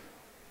crazy.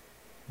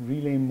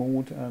 Relay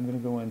mode. I'm gonna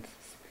go and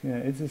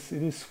it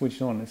is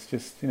switched on. It's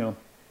just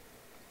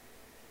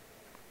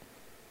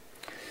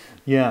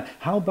Yeah.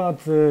 How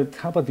about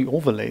the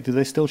overlay? Do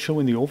they still show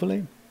in the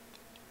overlay?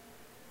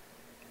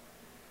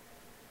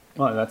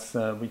 Well, that's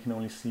we can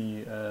only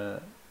see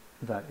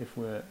that if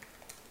we're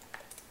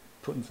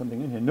putting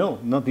something in here. No,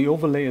 not the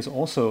overlay is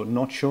also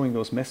not showing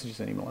those messages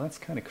anymore. That's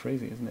kind of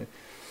crazy, isn't it?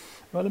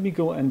 Well, let me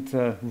go and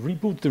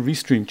reboot the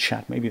Restream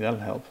chat. Maybe that'll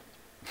help.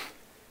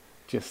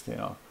 Just,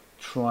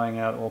 trying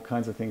out all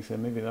kinds of things here.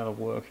 Maybe that'll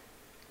work.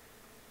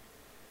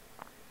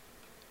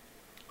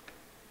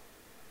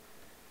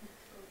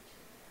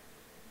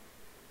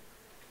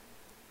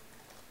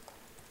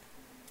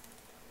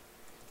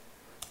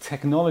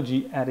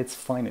 Technology at its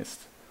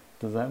finest.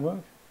 Does that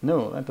work?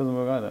 No, that doesn't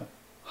work either.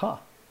 Ha!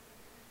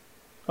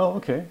 Oh,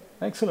 okay.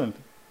 Excellent.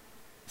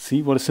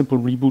 See what a simple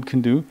reboot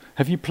can do?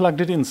 Have you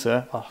plugged it in,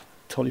 sir? Oh,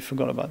 totally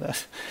forgot about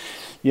that.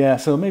 Yeah,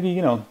 so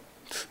maybe,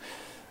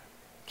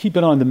 keep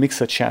an eye on the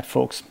Mixer chat,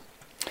 folks.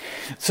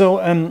 So,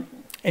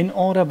 in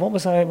order, what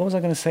was I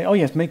going to say? Oh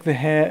yes, make the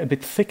hair a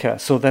bit thicker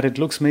so that it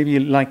looks maybe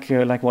like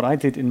what I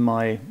did in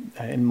my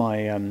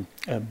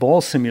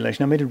ball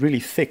simulation. I made it really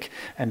thick,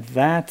 and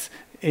that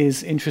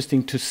is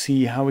interesting to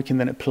see how we can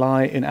then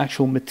apply an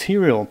actual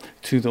material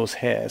to those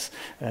hairs.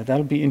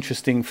 That'll be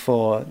interesting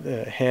for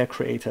hair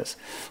creators.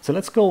 So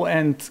let's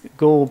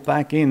go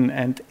back in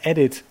and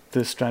edit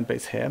the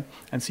strand-based hair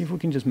and see if we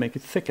can just make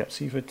it thicker.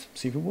 See if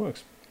it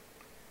works.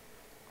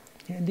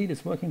 Yeah, indeed,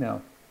 it's working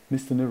now.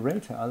 Mr.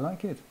 Narrator, I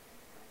like it.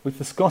 With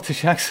the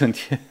Scottish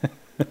accent.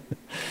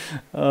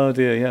 Oh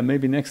dear, yeah,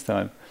 maybe next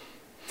time.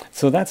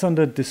 So that's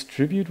under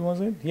distribute, was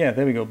it? Yeah,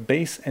 there we go.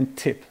 Base and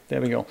tip.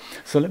 There we go.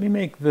 So let me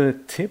make the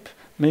tip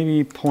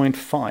maybe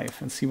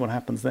 0.5 and see what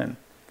happens then.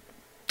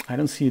 I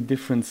don't see a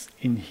difference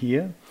in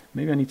here.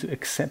 Maybe I need to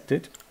accept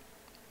it.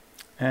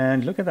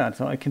 And look at that.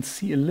 So I can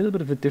see a little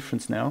bit of a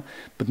difference now,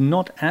 but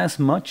not as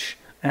much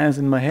as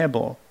in my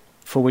hairball,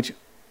 for which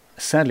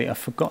sadly I've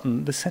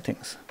forgotten the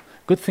settings.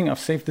 Good thing I've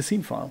saved the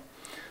scene file.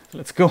 So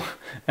let's go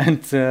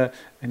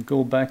and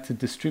go back to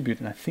distribute.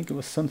 And I think it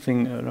was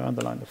something around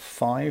the line of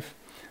 5.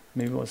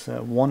 Maybe it was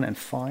 1 and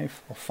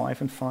 5, or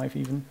 5 and 5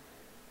 even.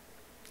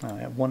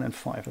 Yeah, 1 and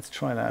 5. Let's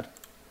try that.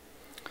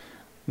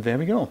 There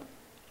we go.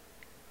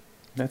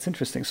 That's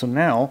interesting. So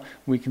now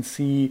we can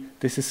see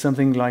this is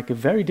something like a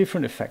very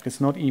different effect.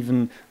 It's not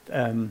even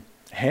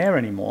hair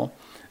anymore,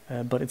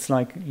 but it's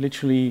like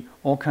literally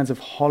all kinds of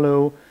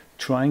hollow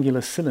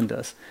triangular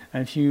cylinders.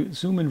 And if you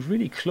zoom in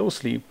really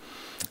closely,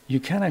 you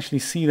can actually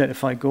see that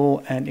if I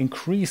go and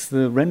increase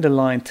the render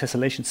line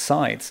tessellation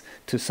size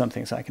to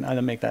something, so I can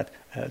either make that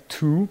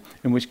 2,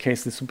 in which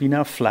case this will be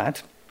now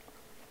flat.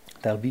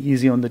 That'll be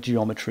easy on the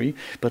geometry,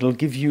 but they'll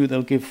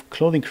give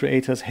clothing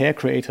creators, hair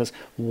creators,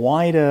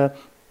 wider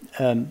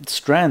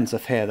strands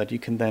of hair that you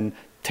can then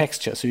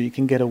texture, so you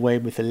can get away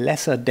with a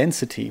lesser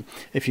density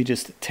if you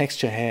just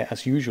texture hair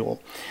as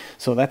usual.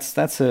 So that's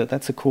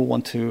a cool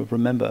one to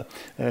remember.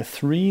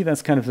 3,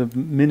 that's kind of the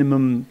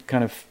minimum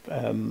kind of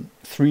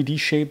 3D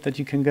shape that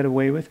you can get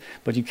away with,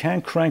 but you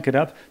can crank it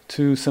up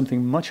to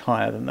something much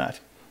higher than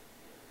that.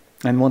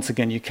 And once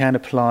again, you can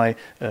apply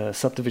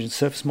subdivision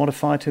surface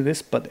modifier to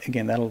this, but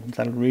again, that'll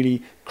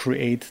really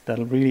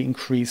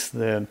increase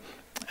the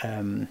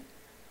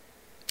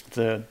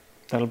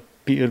that'll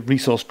be a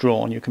resource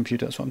draw on your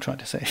computer. That's what I'm trying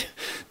to say.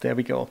 There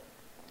we go.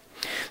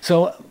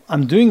 So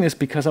I'm doing this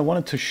because I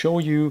wanted to show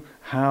you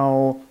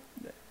how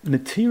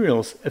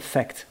materials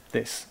affect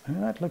this.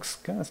 And that looks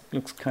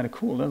kind of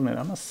cool, doesn't it?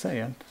 I must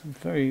say, I'm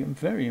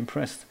very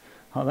impressed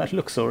how that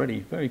looks already.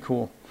 Very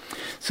cool.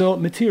 So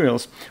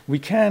materials, we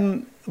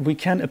can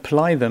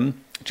apply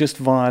them just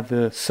via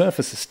the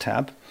Surfaces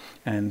tab,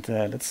 and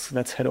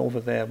let's head over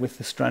there with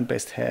the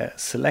strand-based hair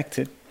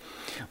selected.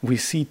 We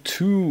see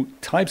 2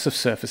 types of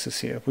surfaces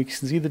here. We can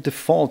see the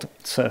default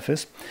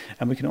surface,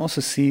 and we can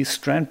also see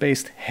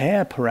strand-based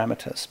hair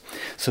parameters.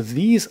 So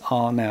these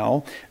are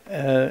now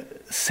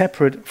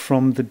separate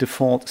from the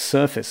default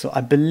surface. So I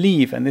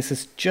believe, and this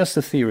is just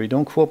a theory,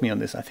 don't quote me on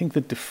this, I think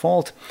the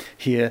default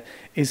here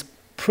is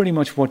pretty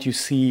much what you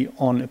see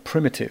on a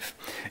primitive.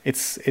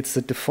 It's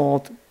the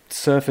default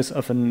surface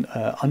of an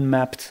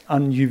unmapped,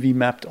 un-UV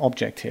mapped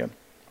object here.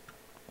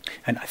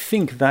 And I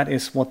think that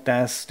is what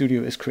DAZ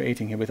Studio is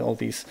creating here with all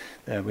these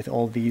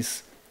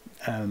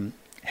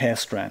hair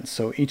strands.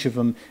 So each of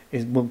them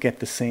will get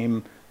the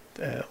same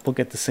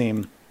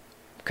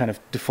kind of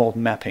default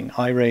mapping.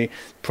 Iray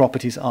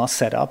properties are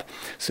set up.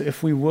 So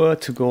if we were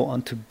to go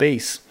onto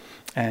base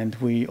and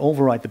we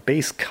override the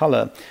base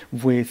color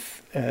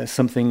with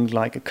something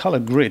like a color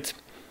grid,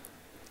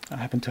 I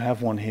happen to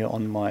have one here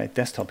on my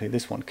desktop here,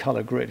 this one,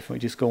 color grid. If we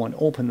just go and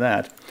open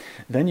that,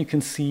 then you can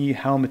see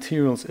how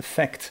materials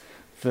affect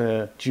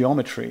the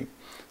geometry.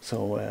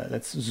 So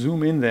let's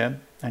zoom in there,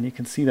 and you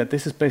can see that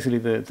this is basically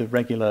the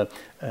regular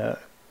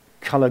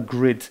color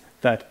grid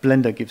that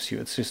Blender gives you.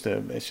 It's just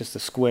a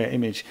square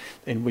image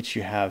in which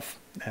you have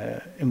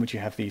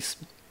these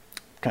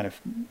kind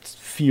of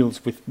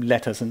fields with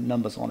letters and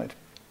numbers on it.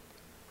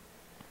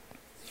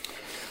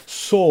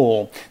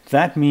 So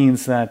that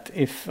means that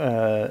if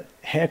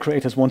hair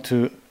creators want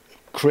to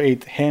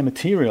create hair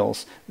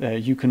materials,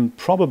 you can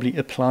probably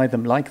apply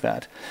them like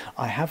that.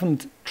 I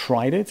haven't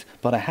tried it,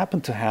 but I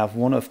happen to have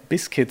one of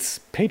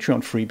Biscuit's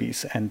Patreon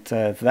freebies, and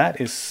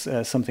that is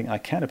something I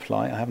can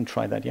apply. I haven't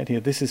tried that yet. Here,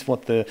 this is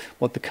what the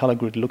color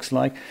grid looks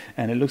like,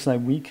 and it looks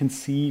like we can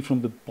see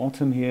from the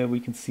bottom here, we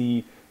can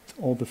see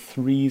all the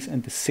 3s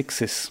and the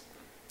 6s.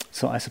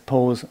 So I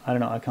suppose, I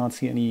don't know, I can't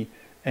see any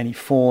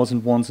 4s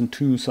and 1s and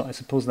 2s, so I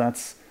suppose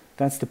that's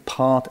the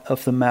part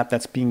of the map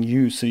that's being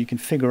used, so you can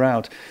figure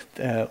out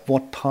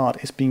what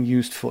part is being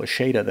used for a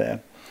shader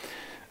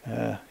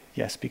there.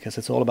 Yes, because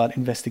it's all about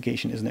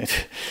investigation, isn't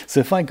it? So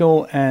if I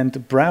go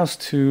and browse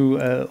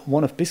to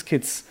one of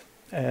Biscuit's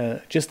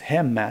just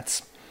hair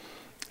mats,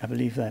 I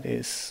believe that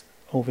is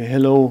over.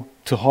 Hello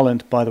to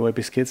Holland, by the way,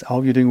 Biscuits. I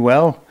hope you're doing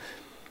well.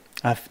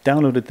 I've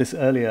downloaded this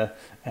earlier,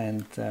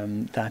 and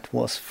that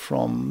was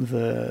from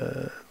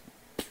the...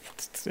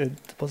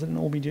 was it an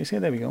OBJC?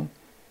 There we go.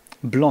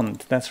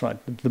 Blonde, that's right,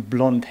 the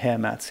blonde hair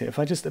mats here. If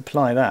I just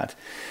apply that,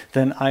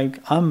 then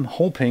I'm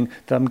hoping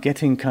that I'm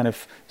getting kind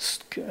of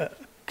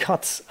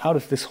cuts out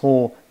of this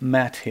whole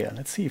mat here.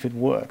 Let's see if it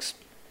works.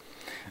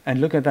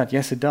 And look at that.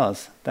 Yes, it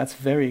does. That's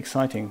very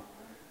exciting.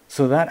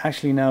 So that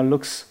actually now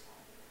looks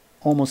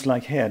almost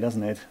like hair,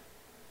 doesn't it?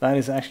 That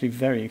is actually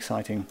very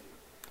exciting.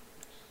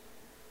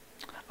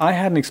 I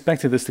hadn't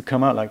expected this to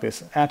come out like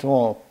this at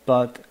all,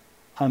 but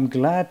I'm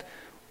glad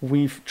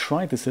we've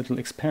tried this little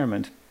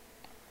experiment.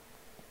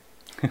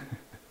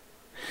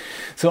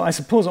 So I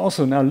suppose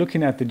also now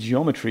looking at the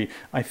geometry,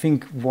 I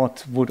think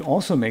what would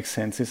also make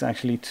sense is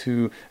actually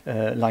to,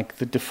 like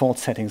the default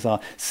settings are,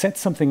 set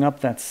something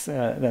up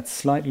that's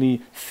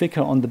slightly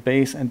thicker on the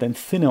base and then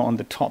thinner on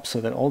the top,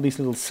 so that all these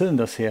little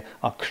cylinders here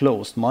are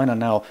closed. Mine are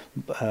now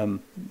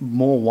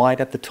more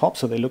wide at the top,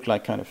 so they look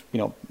like kind of,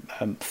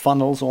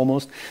 funnels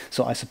almost.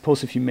 So I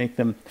suppose if you make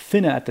them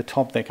thinner at the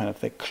top, they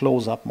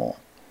close up more.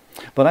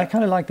 But I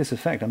kind of like this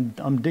effect.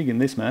 I'm digging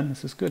this, man.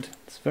 This is good.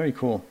 It's very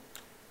cool.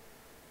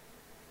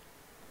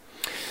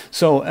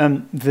 So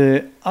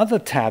the other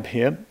tab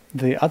here,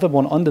 the other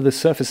one under the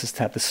surfaces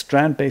tab, the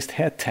strand-based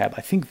hair tab,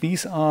 I think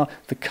these are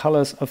the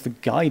colors of the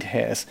guide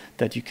hairs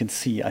that you can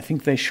see. I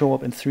think they show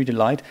up in 3D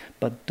Light,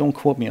 but don't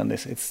quote me on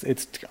this.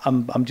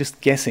 I'm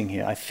just guessing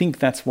here. I think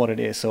that's what it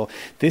is. So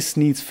this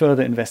needs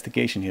further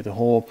investigation here. The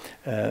whole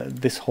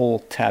this whole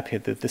tab here,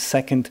 the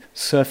second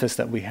surface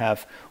that we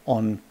have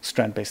on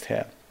strand-based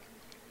hair.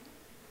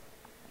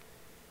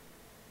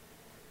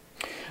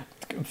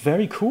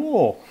 Very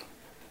cool.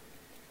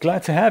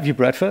 Glad to have you,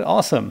 Bradford.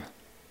 Awesome.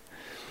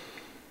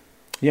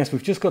 Yes,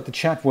 we've just got the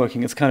chat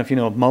working. It's kind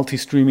of,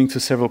 multi-streaming to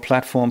several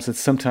platforms. It's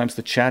sometimes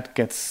the chat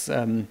gets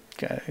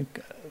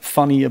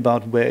funny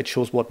about where it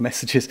shows what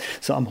messages.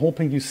 So I'm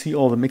hoping you see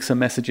all the Mixer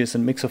messages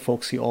and Mixer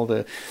folks see all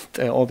the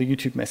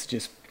YouTube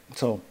messages.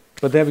 So,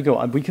 but there we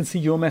go. We can see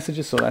your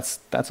messages, so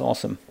that's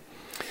awesome.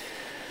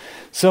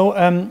 So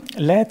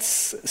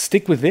let's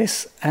stick with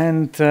this,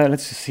 and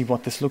let's just see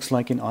what this looks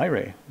like in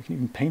Iray. We can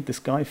even paint this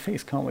guy's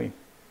face, can't we?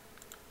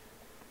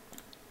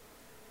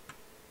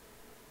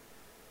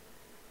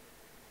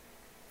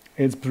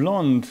 It's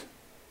blonde.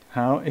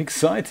 How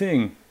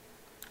exciting.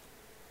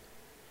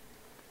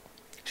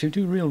 Should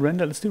we do real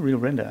render? Let's do real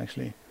render,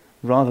 actually,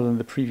 rather than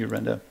the preview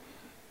render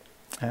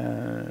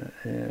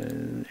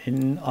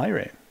in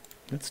Iray.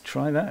 Let's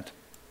try that.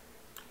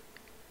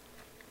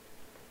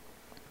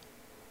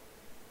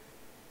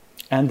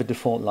 And the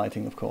default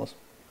lighting, of course.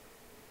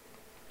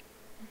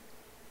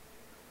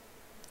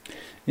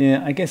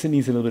 Yeah, I guess it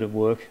needs a little bit of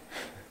work.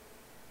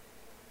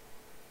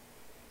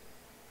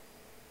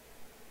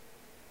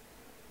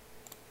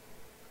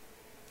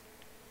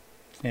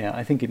 Yeah,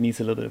 I think it needs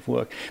a little bit of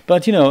work.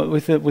 But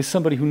with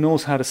somebody who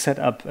knows how to set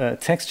up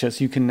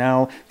textures, you can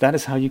now, that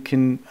is how you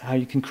can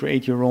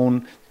create your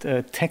own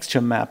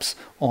texture maps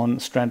on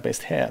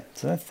strand-based hair.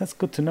 So that's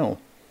good to know.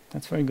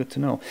 That's very good to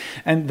know.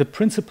 And the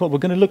principle, we're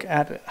going to look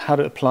at how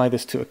to apply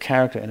this to a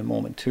character in a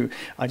moment too.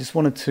 I just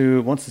wanted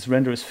to, once this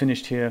render is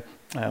finished here,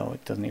 oh,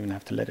 it doesn't even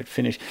have to let it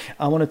finish.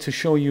 I wanted to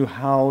show you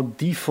how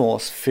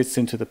deforce fits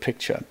into the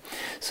picture.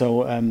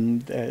 So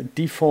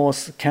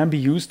deforce can be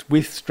used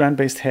with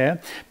strand-based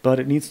hair, but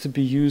it needs to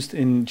be used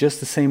in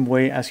just the same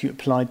way as you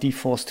apply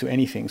deforce to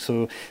anything.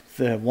 So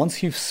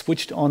once you've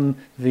switched on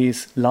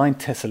these line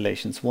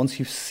tessellations, once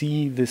you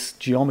see this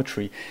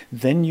geometry,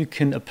 then you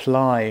can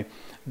apply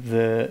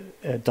the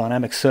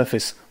dynamic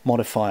surface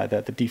modifier,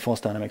 the deforce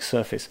dynamic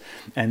surface,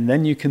 and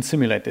then you can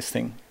simulate this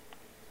thing.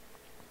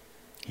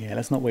 Yeah,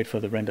 let's not wait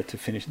for the render to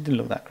finish. It didn't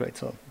look that great.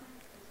 So,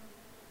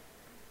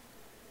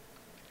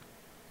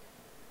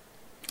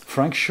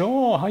 Frank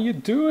Shaw, how you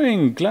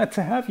doing? Glad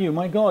to have you.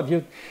 My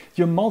God,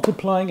 you're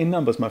multiplying in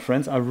numbers, my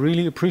friends. I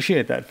really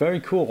appreciate that. Very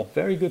cool.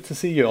 Very good to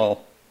see you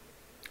all.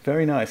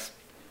 Very nice.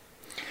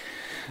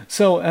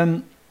 So,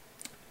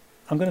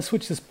 I'm going to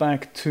switch this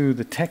back to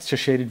the texture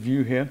shaded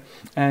view here,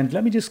 and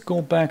let me just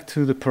go back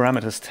to the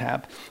parameters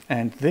tab,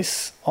 and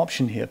this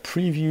option here,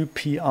 preview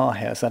PR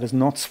hairs, that is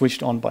not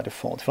switched on by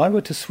default. If I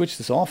were to switch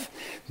this off,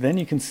 then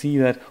you can see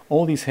that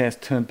all these hairs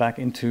turn back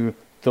into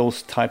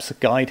those types of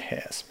guide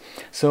hairs.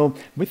 So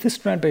with the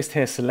strand-based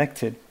hair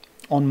selected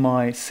on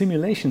my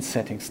simulation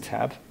settings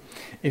tab,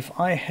 if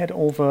I head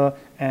over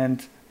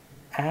and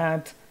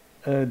add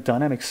a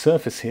dynamic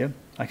surface here,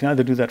 I can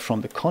either do that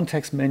from the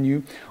context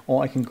menu,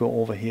 or I can go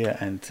over here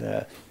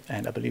and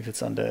I believe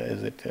it's under,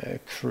 is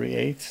it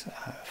create?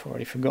 I've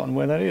already forgotten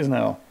where that is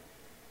now.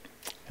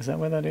 Is that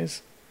where that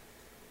is?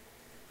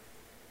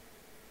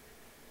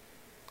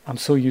 I'm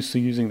so used to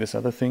using this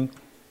other thing.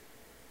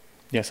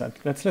 Yes,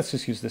 let's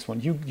just use this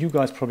one. You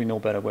guys probably know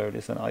better where it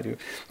is than I do.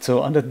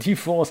 So under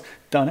D-Force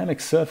Dynamic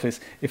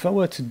Surface, if I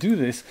were to do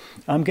this,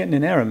 I'm getting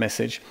an error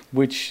message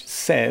which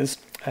says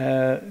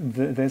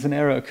there's an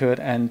error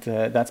occurred, and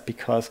that's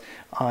because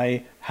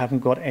I haven't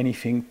got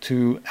anything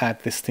to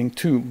add this thing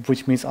to,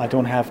 which means I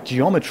don't have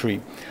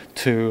geometry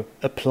to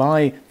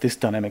apply this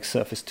dynamic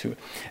surface to.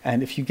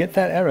 And if you get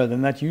that error,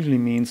 then that usually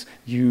means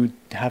you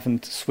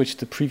haven't switched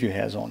the preview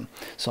hairs on.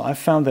 So I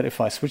found that if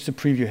I switch the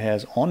preview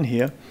hairs on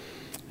here,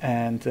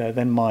 and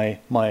then my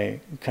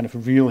kind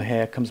of real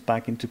hair comes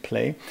back into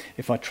play.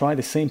 If I try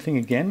the same thing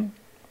again,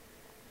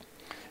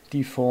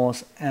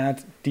 D-Force,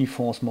 add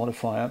D-Force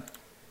modifier,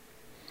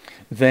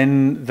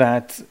 then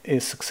that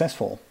is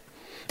successful.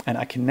 And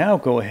I can now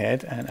go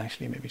ahead and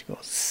actually maybe go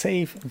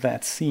save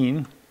that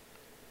scene,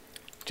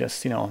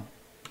 just, you know,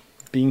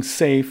 being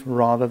safe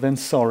rather than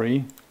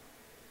sorry.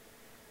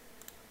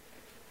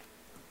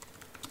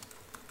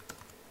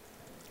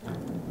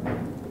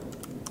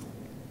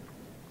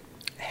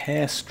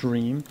 Hair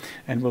stream,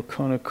 and we'll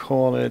kind of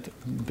call it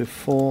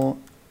before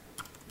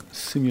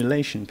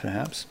simulation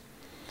perhaps,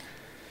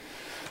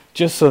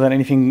 just so that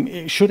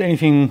anything, should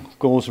anything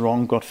goes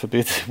wrong, God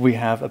forbid, we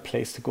have a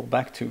place to go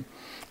back to.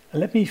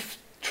 Let me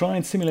try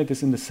and simulate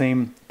this in the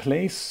same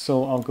place.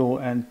 So I'll go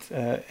and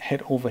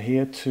head over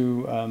here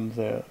to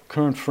the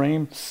current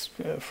frames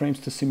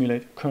to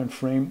simulate current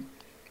frame.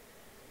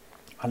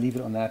 I'll leave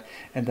it on that,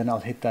 and then I'll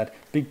hit that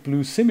big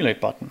blue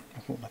simulate button.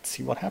 Well, let's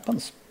see what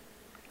happens.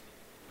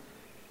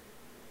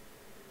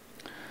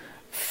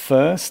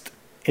 First,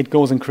 it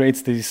goes and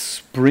creates these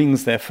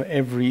springs there for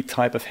every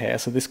type of hair.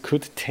 So this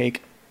could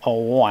take a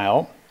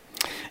while.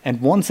 And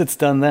once it's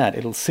done that,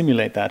 it'll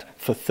simulate that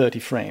for 30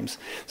 frames.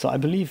 So I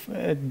believe,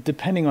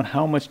 depending on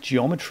how much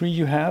geometry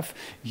you have,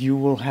 you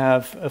will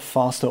have a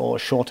faster or a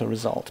shorter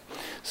result.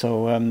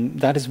 So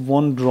that is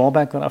one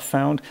drawback that I've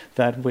found,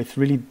 that with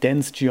really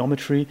dense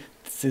geometry,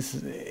 this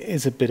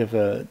is a bit of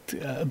a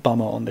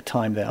bummer on the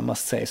time there, I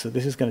must say. So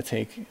this is going to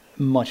take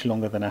much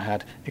longer than I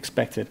had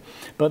expected.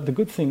 But the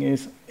good thing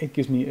is it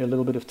gives me a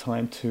little bit of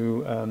time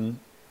to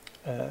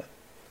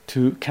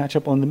catch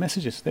up on the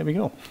messages. There we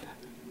go.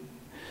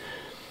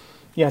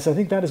 Yes, I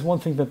think that is one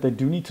thing that they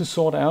do need to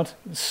sort out.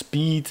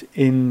 Speed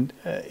in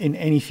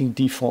anything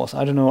D-Force.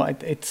 I don't know,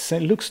 it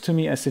looks to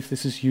me as if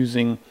this is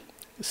using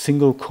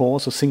single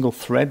cores or single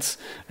threads,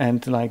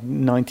 and like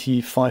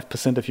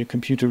 95% of your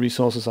computer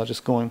resources are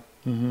just going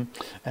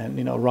and,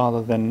 you know,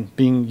 rather than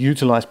being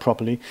utilized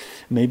properly.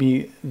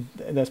 Maybe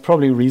there's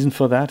probably a reason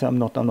for that. I'm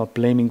not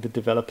blaming the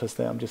developers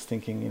there. I'm just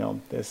thinking, you know,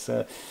 there's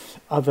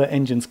other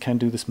engines can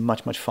do this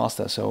much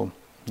faster. So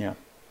yeah.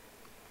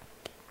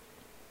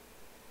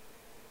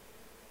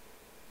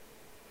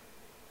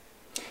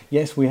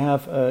 Yes, we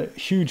have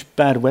huge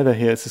bad weather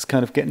here. It's just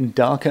kind of getting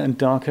darker and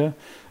darker,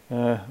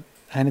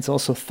 and it's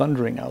also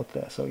thundering out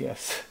there, so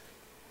yes.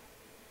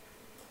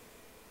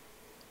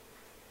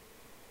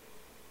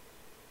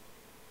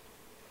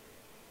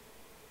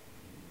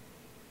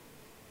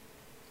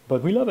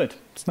 But we love it.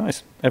 It's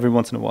nice every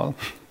once in a while.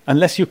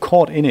 Unless you're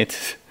caught in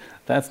it,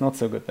 that's not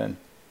so good then.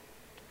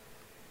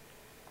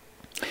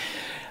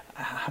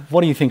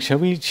 What do you think? Shall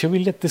we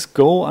let this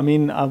go? I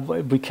mean,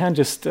 we can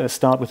just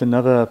start with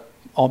another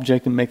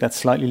object and make that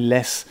slightly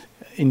less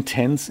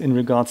intense in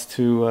regards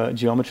to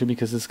geometry,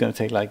 because it's going to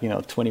take, like, you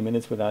know, 20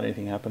 minutes without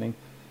anything happening.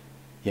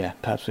 Yeah,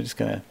 perhaps we're just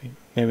gonna,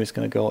 maybe it's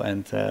gonna go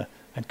and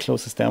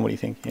close this down. What do you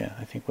think? Yeah,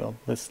 I think, well,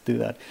 let's do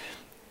that.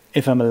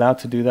 If I'm allowed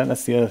to do that,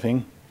 that's the other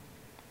thing.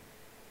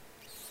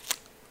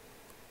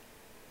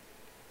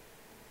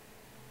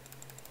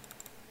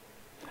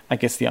 I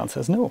guess the answer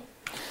is no.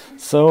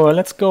 So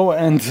let's go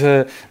and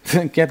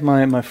get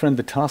my friend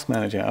the task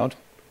manager out.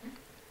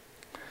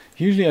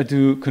 Usually I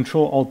do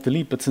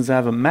Control-Alt-Delete, but since I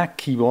have a Mac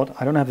keyboard,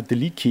 I don't have a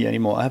delete key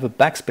anymore. I have a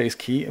backspace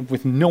key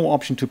with no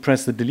option to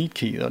press the delete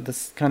key.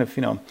 That's kind of,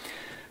 you know,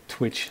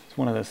 Twitch. It's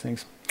one of those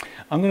things.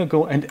 I'm going to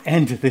go and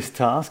end this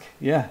task.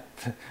 Yeah,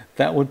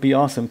 that would be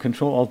awesome.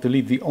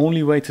 Control-Alt-Delete, the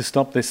only way to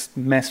stop this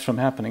mess from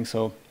happening.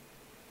 So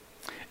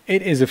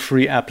it is a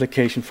free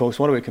application, folks.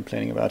 What are we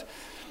complaining about?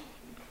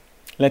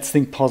 Let's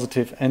think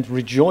positive and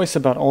rejoice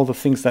about all the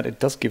things that it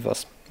does give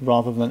us,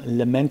 rather than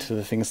lament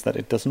the things that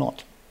it does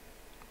not.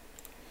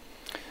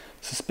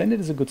 Suspended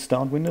is a good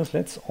start, Windows.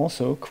 Let's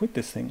also quit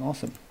this thing.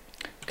 Awesome.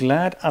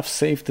 Glad I've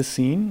saved the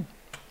scene.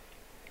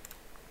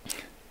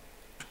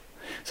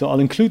 So I'll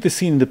include the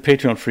scene in the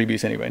Patreon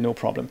freebies anyway, no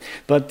problem.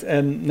 But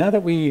now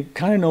that we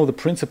kind of know the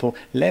principle,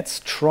 let's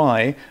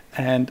try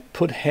and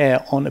put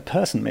hair on a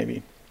person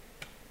maybe.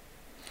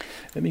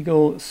 Let me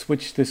go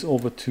switch this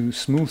over to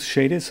smooth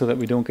shaded so that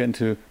we don't get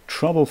into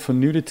trouble for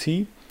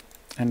nudity,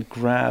 and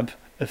grab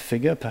a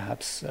figure,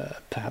 perhaps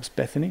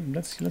Bethany.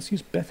 Let's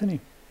use Bethany.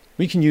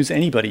 We can use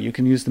anybody. You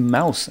can use the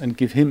mouse and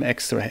give him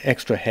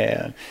extra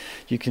hair.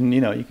 You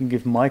can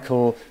give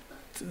Michael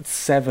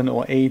 7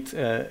 or 8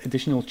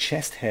 additional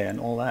chest hair and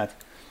all that.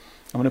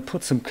 I'm going to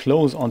put some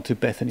clothes onto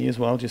Bethany as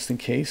well, just in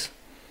case.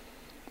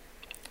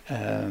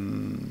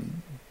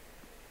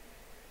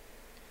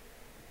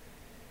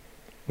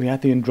 We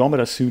had the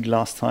Andromeda suit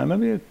last time.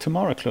 Maybe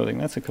Tamara clothing.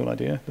 That's a cool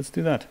idea. Let's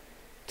do that.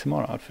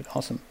 Tamara outfit.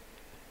 Awesome.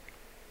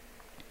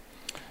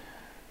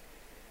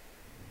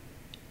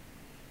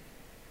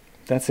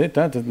 That's it.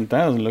 That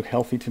doesn't look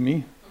healthy to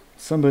me.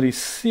 Somebody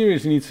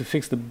seriously needs to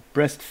fix the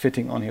breast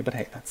fitting on here. But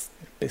hey, that's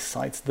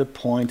besides the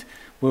point.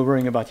 We're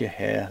worrying about your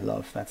hair,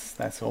 love.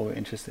 That's all we're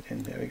interested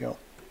in. There we go.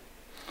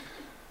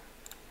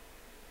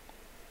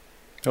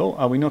 Oh,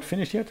 are we not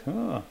finished yet?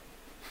 Oh.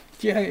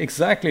 Yeah,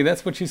 exactly.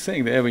 That's what she's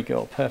saying. There we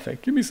go.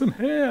 Perfect. Give me some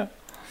hair.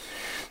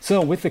 So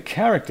with the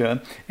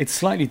character, it's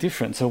slightly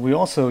different. So we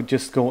also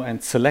just go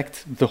and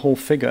select the whole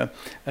figure.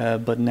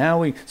 But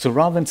now so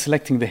rather than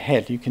selecting the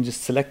head, you can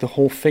just select the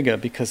whole figure,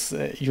 because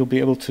you'll be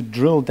able to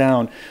drill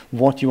down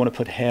what you want to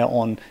put hair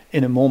on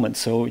in a moment.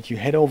 So you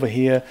head over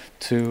here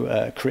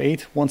to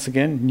create, once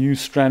again, new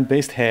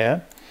strand-based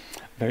hair.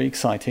 Very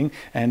exciting.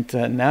 And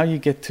now you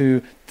get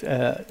to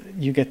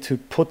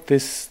put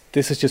this.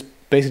 This is just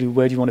basically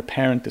where do you want to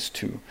parent this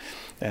to.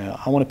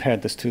 I want to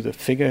parent this to the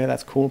figure.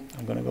 That's cool.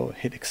 I'm going to go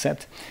hit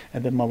accept,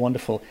 and then my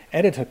wonderful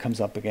editor comes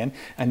up again,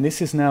 and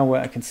this is now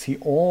where I can see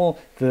all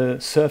the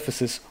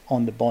surfaces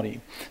on the body.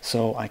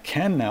 So I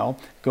can now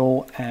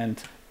go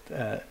and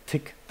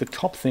tick the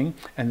top thing,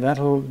 and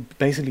that'll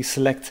basically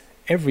select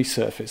every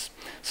surface.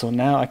 So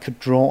now I could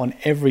draw on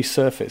every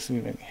surface,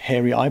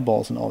 hairy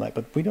eyeballs and all that,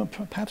 but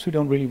perhaps we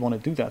don't really want to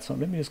do that. So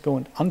let me just go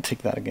and untick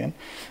that again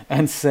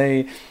and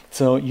say,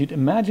 so you'd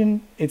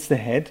imagine it's the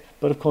head,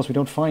 but of course we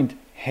don't find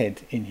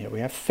head in here. We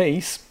have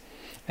face,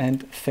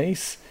 and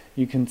face,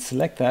 you can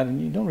select that,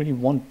 and you don't really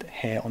want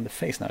hair on the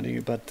face now, do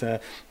you?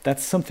 But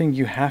that's something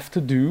you have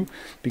to do,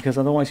 because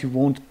otherwise you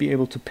won't be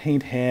able to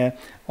paint hair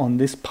on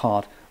this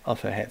part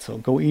of her head. So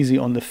go easy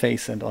on the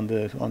face and on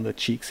the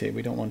cheeks here.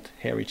 We don't want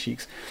hairy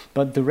cheeks,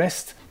 but the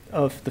rest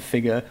of the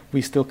figure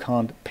we still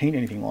can't paint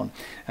anything on,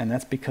 and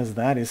that's because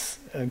that is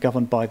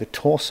governed by the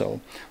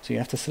torso. So you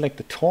have to select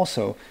the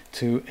torso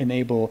to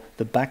enable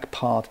the back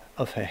part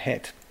of her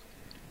head.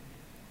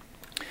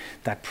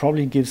 That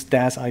probably gives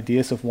Daz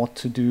ideas of what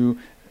to do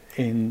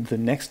in the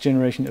next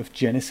generation of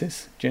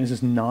Genesis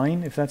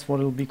 9, if that's what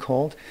it'll be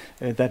called.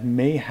 That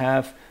may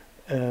have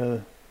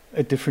a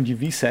different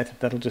UV set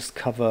that'll just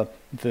cover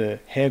the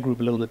hair group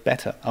a little bit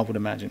better, I would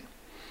imagine,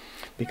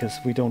 because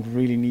we don't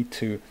really need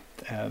to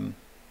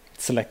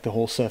select the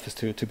whole surface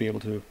to be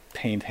able to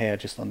paint hair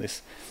just on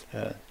this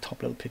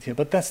top little bit here.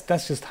 But that's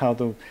just how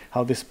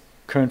this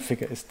current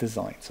figure is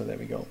designed. So there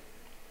we go.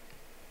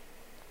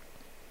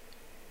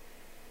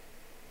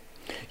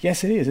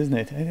 Yes, it is, isn't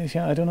it? It is,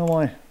 yeah, I don't know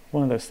why.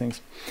 One of those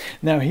things.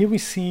 Now here we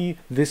see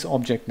this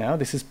object now.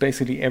 This is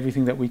basically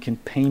everything that we can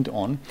paint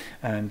on,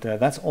 and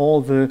that's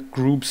all the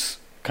groups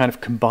kind of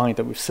combined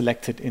that we've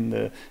selected in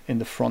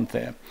the front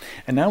there.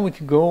 And now we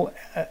can go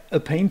a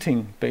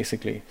painting,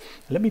 basically.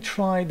 Let me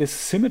try this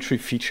symmetry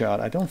feature out.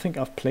 I don't think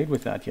I've played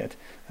with that yet.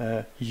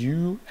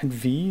 U and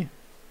V.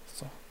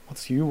 So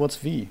what's U? What's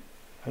V?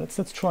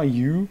 Let's try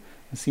U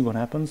and see what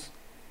happens.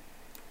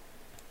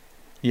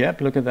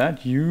 Yep, look at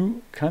that.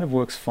 U kind of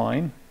works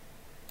fine.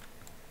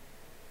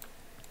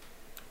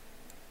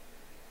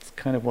 It's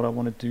kind of what I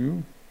want to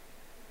do.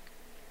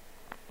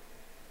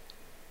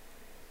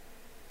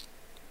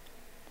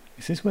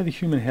 Is this where the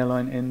human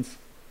hairline ends?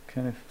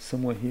 Kind of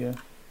somewhere here.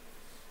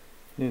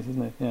 It is,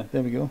 isn't it? Yeah,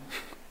 there we go.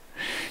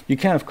 You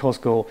can, of course,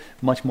 go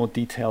much more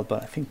detailed,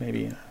 but I think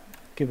maybe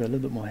give it a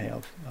little bit more hair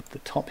up the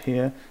top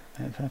here,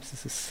 and perhaps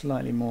this is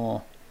slightly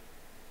more,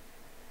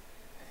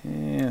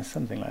 yeah,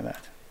 something like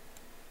that.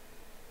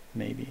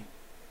 Maybe.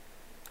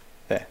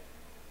 There.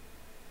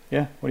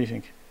 Yeah, what do you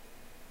think?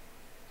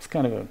 It's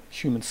kind of a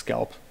human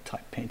scalp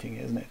type painting,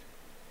 isn't it?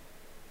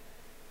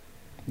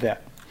 There.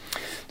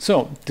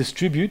 So,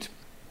 distribute.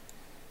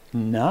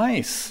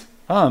 Nice.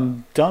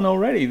 I'm done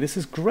already. This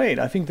is great.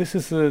 I think this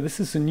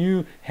is a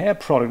new hair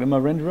product in my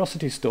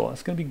Renderosity store.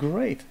 It's going to be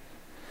great.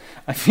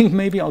 I think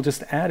maybe I'll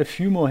just add a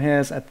few more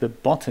hairs at the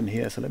bottom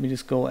here. So let me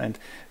just go and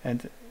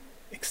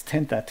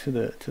extend that to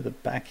the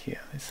back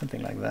here. It's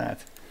something like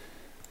that.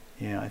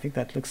 Yeah, I think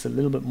that looks a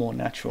little bit more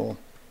natural.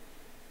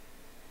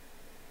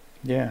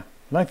 Yeah,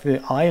 I like the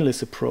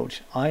eyeless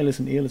approach, eyeless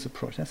and earless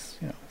approach. That's,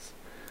 you know, it's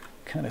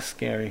kind of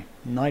scary.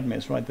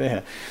 Nightmares right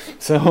there.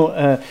 So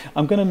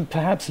I'm going to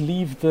perhaps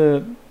leave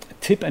the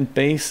tip and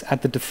base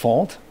at the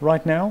default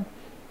right now,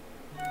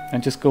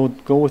 and just go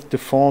with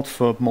default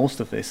for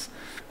most of this.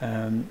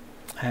 And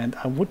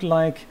I would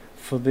like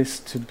for this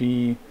to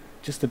be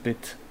just a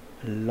bit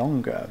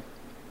longer,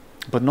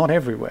 but not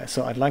everywhere.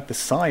 So I'd like the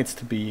sides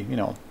to be, you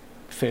know,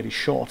 fairly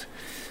short,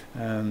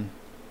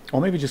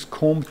 or maybe just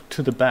comb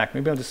to the back.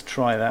 Maybe I'll just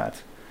try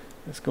that.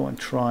 let's go and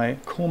try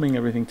combing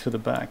everything to the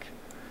back.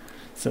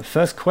 So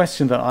first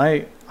question that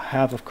I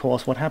have, of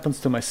course, what happens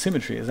to my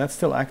symmetry? Is that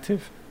still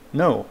active?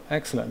 No.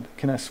 Excellent.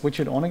 Can I switch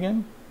it on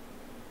again?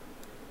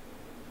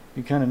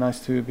 Be kind of nice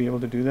to be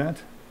able to do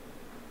that.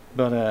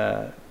 But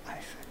I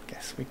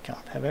guess we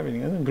can't have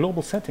everything. It's in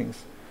global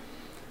settings.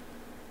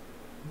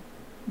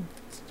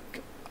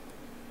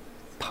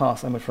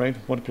 Pass, I'm afraid,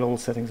 what global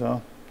settings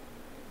are.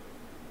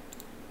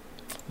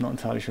 Not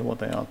entirely sure what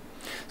they are.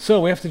 So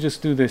we have to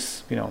just do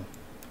this, you know,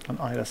 on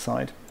either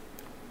side.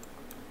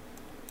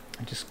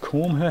 And just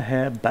comb her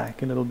hair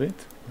back a little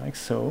bit, like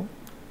so.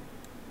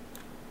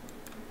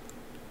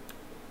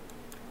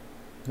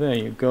 There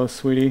you go,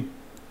 sweetie.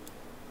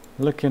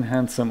 Looking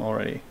handsome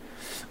already.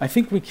 I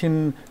think we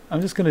can,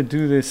 I'm just going to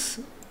do this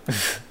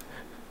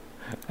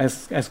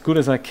as good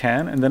as I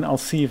can, and then I'll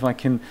see if I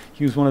can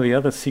use one of the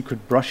other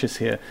secret brushes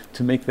here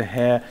to make the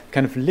hair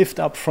kind of lift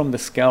up from the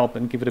scalp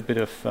and give it a bit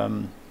of,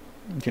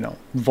 you know,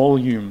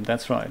 volume.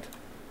 That's right.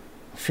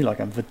 I feel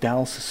like I'm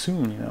Vidal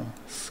Sassoon, you know.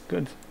 It's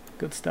good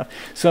stuff.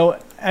 So,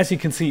 as you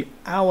can see,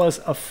 hours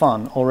of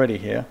fun already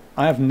here.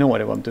 I have no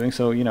idea what I'm doing,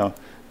 so, you know,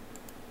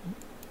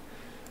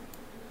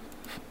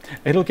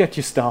 it'll get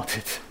you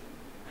started.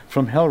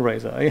 From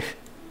Hellraiser,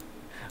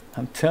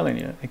 I'm telling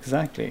you,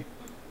 exactly.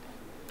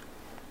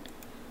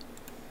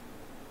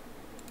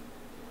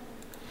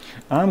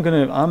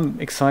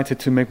 I'm excited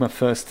to make my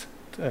first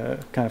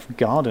kind of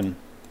garden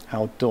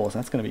outdoors.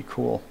 That's gonna be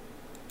cool.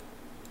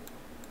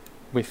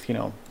 With, you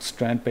know,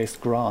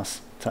 strand-based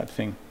grass type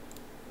thing.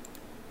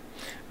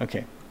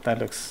 Okay, that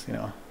looks, you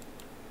know.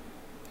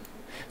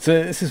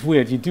 So this is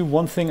weird. You do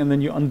one thing and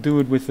then you undo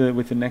it with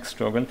the next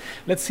stroke. And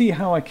let's see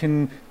how I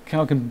can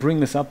bring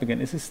this up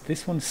again. Is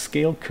this one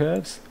scale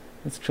curves?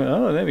 Let's try.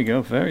 Oh, there we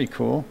go. Very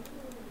cool.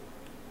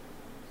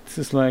 This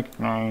is like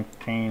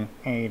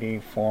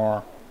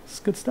 1984. It's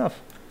good stuff.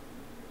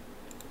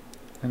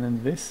 And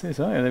then this is,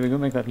 oh yeah, there we go.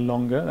 Make that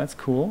longer. That's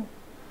cool.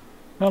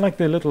 I like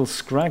the little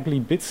scraggly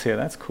bits here.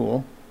 That's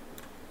cool.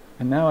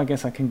 And now I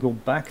guess I can go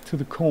back to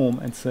the comb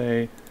and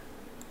say,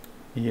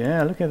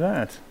 yeah, look at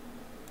that.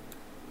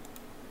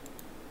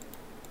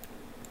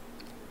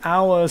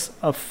 Hours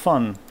of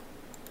fun.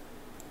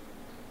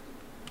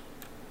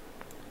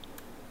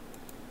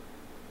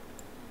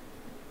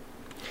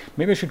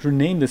 Maybe I should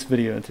rename this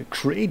video to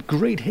Create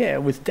Great Hair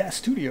with DAZ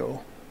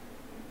Studio.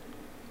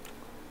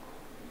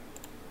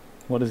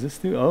 What does this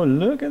do? Oh,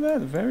 look at that.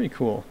 Very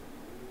cool.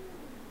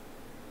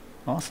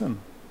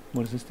 Awesome.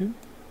 What does this do?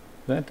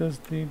 That does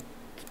the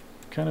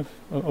kind of...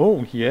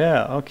 Oh,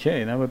 yeah.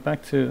 Okay, now we're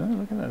back to... Oh,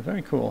 look at that.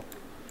 Very cool.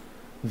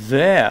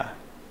 There.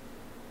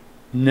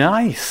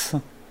 Nice.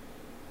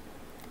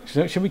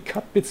 Shall we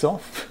cut bits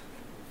off?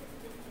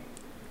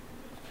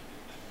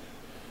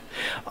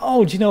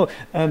 Oh, do you know,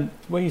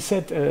 where you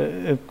said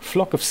a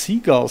flock of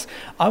seagulls,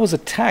 I was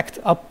attacked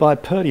up by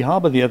Purdy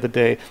Harbor the other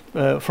day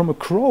from a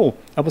crow.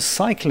 I was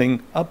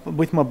cycling up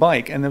with my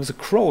bike and there was a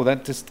crow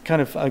that just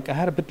kind of, I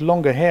had a bit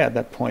longer hair at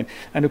that point,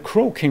 and a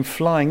crow came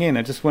flying in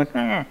and just went,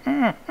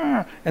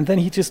 and then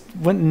he just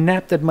went and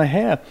napped at my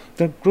hair.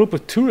 The group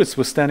of tourists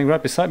was standing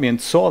right beside me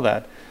and saw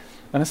that.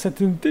 And I said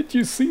to them, did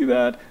you see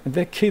that? And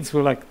their kids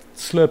were like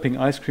slurping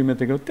ice cream and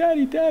they go,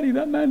 Daddy, Daddy,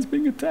 that man's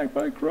being attacked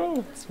by a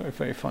crow. It's very,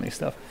 very funny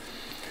stuff.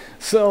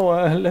 So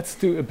let's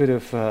do a bit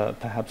of,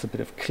 perhaps a bit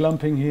of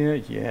clumping here.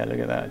 Yeah, look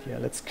at that. Yeah,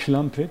 let's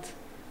clump it.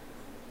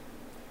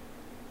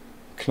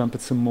 Clump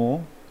it some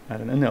more. I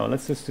don't know. No,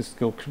 let's just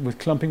go with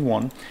clumping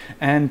one.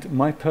 And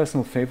my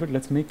personal favorite,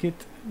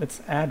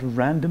 let's add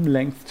random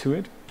length to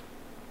it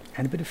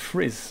and a bit of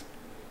frizz.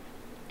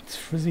 It's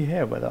frizzy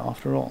hair weather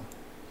after all.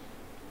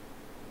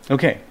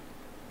 Okay.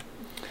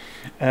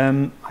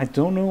 I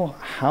don't know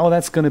how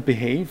that's going to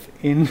behave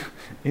in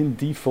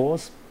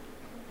D-Force.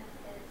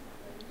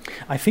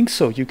 I think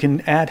so. You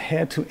can add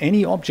hair to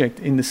any object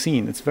in the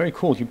scene. It's very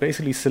cool. You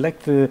basically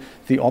select the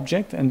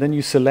object and then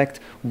you select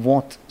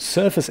what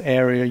surface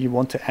area you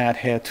want to add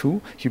hair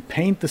to. You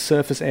paint the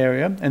surface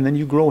area and then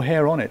you grow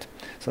hair on it.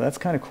 So that's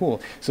kind of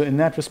cool. So in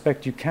that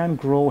respect, you can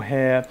grow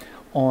hair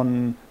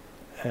on...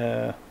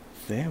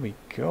 there we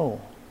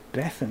go.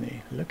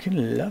 Bethany,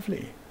 looking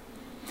lovely.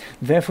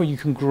 Therefore, you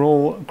can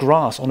grow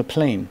grass on a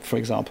plane, for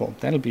example.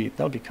 That'll be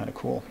kind of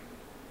cool.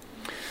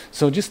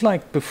 So just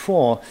like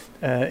before,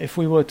 if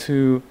we were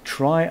to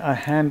try a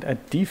hand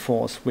at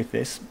D-Force with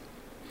this,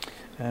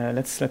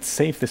 let's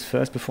save this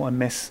first before I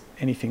mess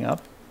anything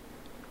up.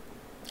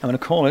 I'm going to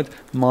call it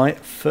my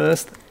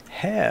first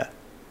hair.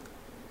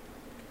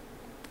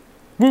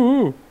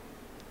 Woo!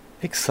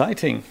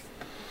 Exciting.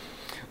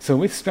 So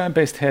with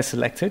strand-based hair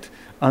selected,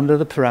 under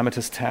the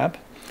parameters tab,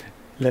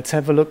 let's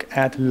have a look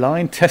at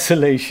line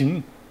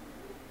tessellation.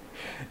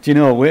 Do you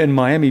know, we're in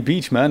Miami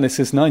Beach, man. This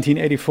is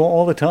 1984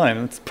 all the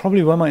time. That's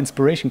probably where my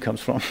inspiration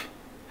comes from.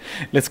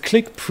 Let's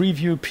click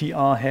Preview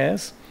PR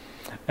Hairs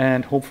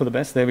and hope for the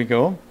best. There we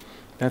go.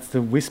 That's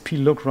the wispy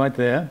look right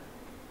there.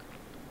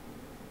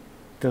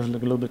 Does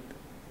look a little bit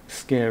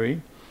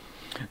scary.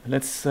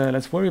 Let's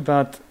worry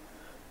about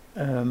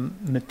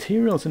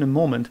materials in a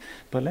moment,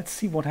 but let's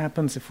see what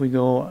happens if we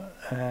go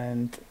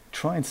and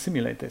try and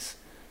simulate this.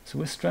 So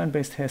with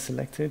strand-based hair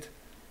selected,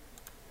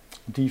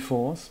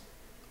 D4s.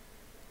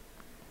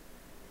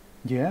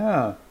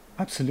 Yeah,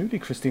 absolutely,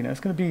 Christina. It's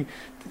going to be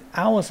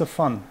hours of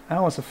fun,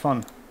 hours of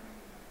fun.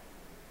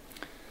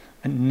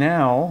 And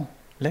now,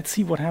 let's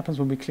see what happens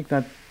when we click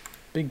that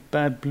big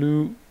bad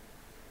blue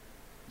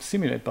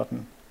simulate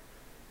button.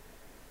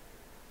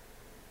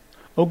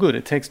 Oh good,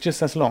 it takes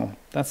just as long.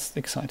 That's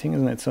exciting,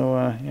 isn't it?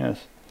 So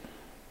yes.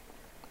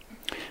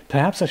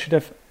 Perhaps I should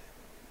have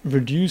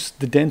reduced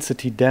the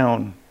density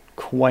down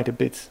quite a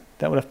bit.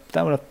 That would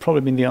have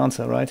probably been the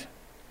answer, right?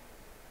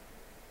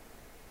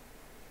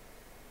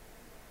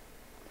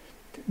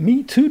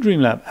 Me too,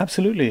 Dreamlab,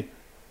 absolutely.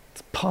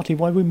 It's partly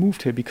why we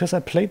moved here, because I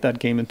played that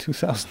game in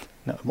 2000.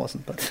 No, it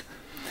wasn't, but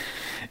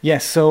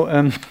yes.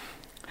 So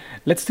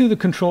let's do the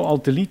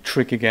Control-Alt-Delete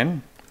trick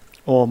again,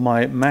 or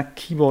my Mac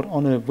keyboard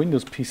on a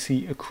Windows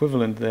PC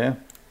equivalent there,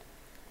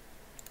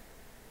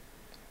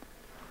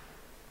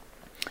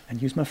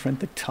 and use my friend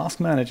the Task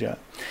Manager.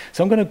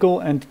 So I'm going to go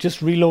and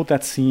just reload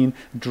that scene,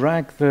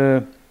 drag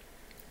the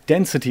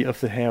density of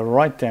the hair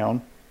right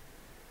down.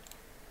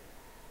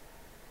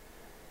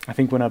 I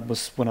think when I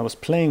was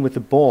playing with the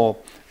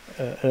ball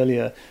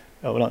earlier,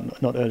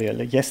 not earlier,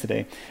 like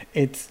yesterday,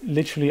 it's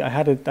literally I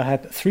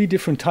had 3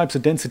 different types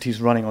of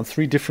densities running on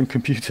 3 different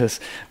computers,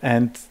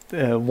 and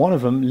one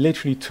of them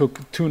literally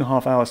took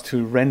 2.5 hours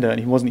to render, and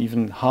he wasn't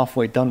even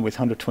halfway done with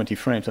 120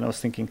 frames. And I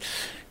was thinking,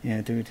 yeah,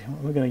 dude,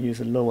 we're going to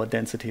use a lower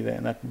density there,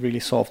 and that really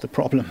solved the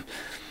problem.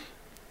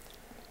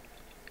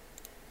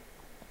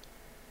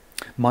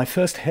 My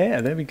first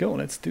hair, there we go.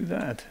 Let's do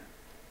that.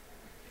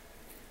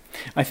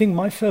 I think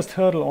my first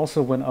hurdle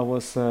also when I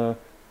was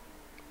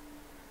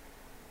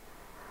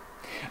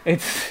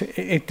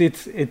it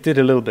did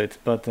a little bit,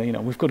 but you know,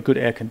 we've got good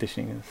air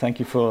conditioning. Thank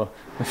you for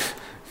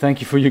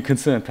thank you for your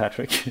concern,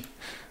 Patrick.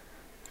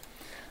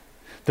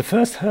 The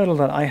first hurdle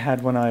that I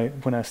had when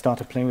I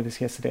started playing with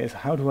this yesterday is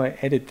how do I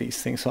edit these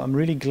things? So I'm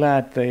really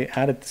glad they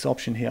added this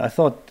option here. I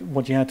thought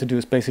what you had to do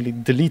is basically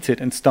delete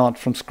it and start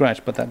from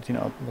scratch, but that, you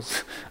know,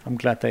 I'm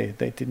glad they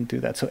didn't do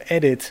that. So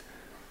edit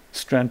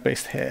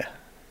strand-based hair.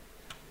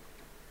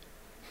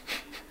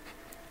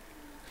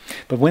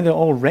 But when they're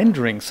all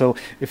rendering, so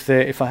if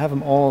I have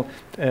them all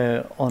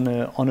on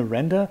a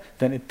render,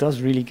 then it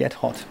does really get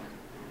hot.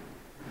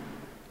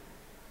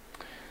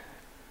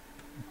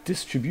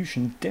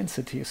 Distribution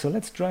density. So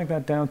let's drag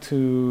that down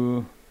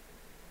to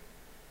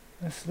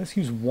let's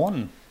use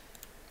 1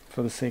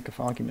 for the sake of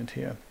argument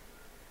here.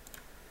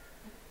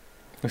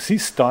 You see,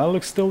 style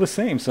looks still the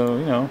same, so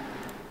you know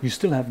you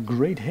still have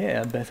great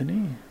hair,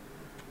 Bethany.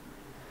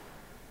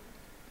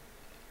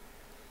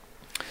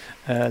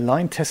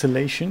 Line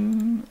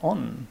tessellation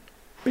on.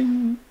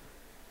 Bing.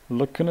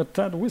 Looking at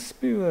that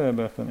wispy there,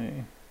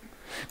 Bethany.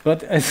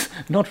 But it's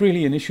not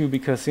really an issue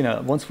because, you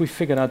know, once we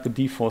figured out the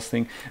D-force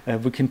thing,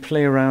 we can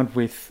play around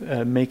with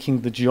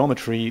making the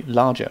geometry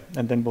larger,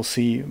 and then we'll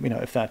see, you know,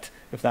 if that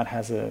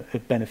has a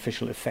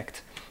beneficial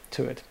effect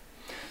to it.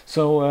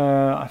 So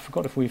I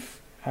forgot if we've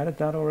added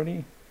that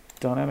already.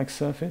 Dynamic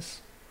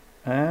surface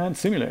and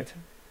simulate.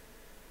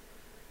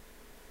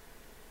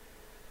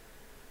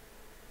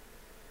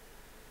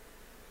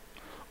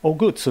 Oh,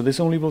 good. So this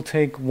only will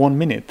take 1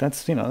 minute.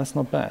 That's, you know, that's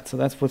not bad. So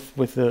that's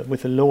with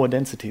a lower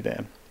density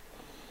there.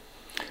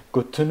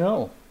 Good to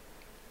know.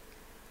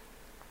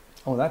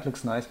 Oh, that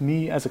looks nice.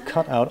 Me as a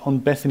cutout on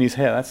Bethany's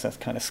hair. That's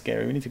kind of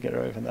scary. We need to get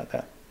her over that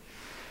there.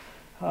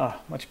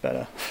 Ah, much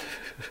better.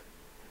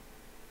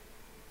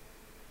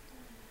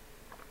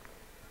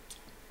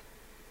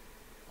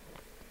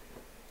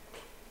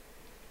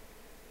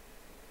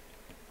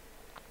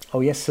 Oh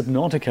yes,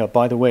 Subnautica,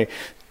 by the way.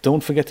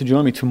 Don't forget to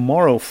join me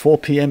tomorrow, 4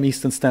 p.m.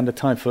 Eastern Standard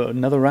Time, for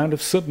another round of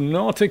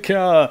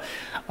Subnautica.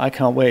 I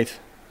can't wait.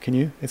 Can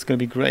you? It's going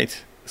to be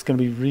great. It's going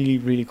to be really,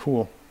 really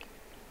cool.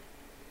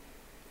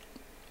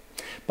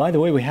 By the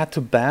way, we had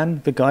to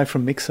ban the guy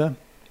from Mixer.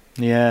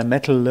 Yeah,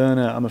 Metal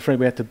Learner. I'm afraid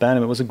we had to ban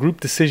him. It was a group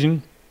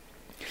decision.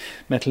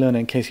 Metal Learner,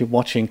 in case you're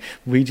watching,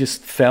 we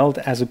just felt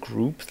as a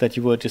group that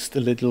you were just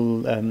a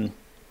little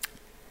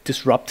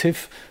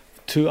disruptive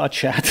to our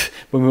chat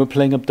when we were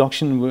playing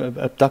Abduction,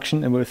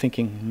 and we were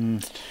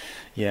thinking,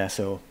 yeah,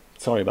 so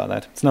sorry about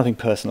that. It's nothing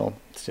personal.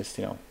 It's just,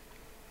 you know.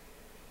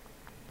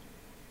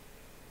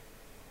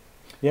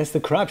 Yes,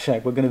 the Crab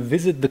Shack. We're going to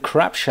visit the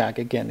Crab Shack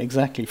again,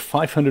 exactly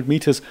 500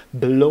 meters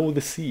below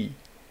the sea.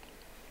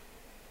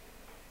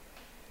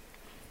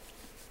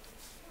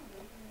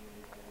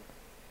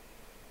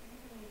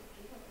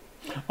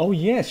 Oh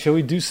yes, shall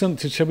we do some?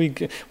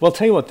 Well,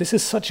 tell you what, this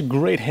is such a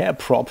great hair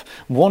prop.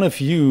 One of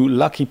you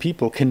lucky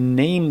people can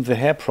name the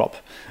hair prop,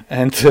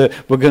 and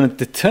we're going to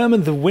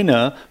determine the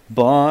winner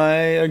by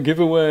a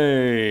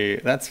giveaway.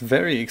 That's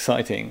very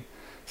exciting.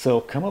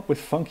 So come up with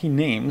funky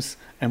names,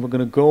 and we're going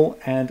to go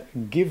and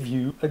give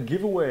you a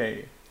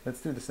giveaway.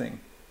 Let's do this thing.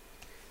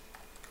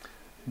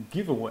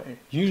 Giveaway.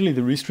 Usually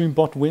the Restream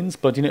bot wins,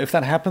 but you know, if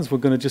that happens, we're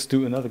going to just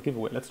do another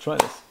giveaway. Let's try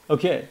this.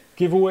 Okay,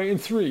 giveaway in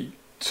 3,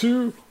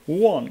 2,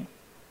 1.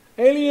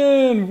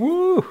 Alien!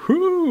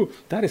 Woohoo!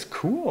 That is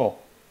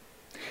cool.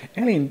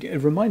 Alien,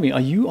 remind me,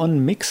 are you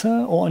on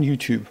Mixer or on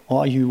YouTube, or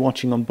are you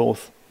watching on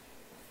both?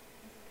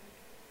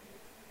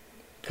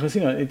 Because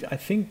I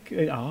think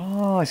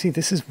I see.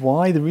 This is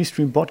why the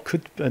Restream bot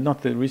could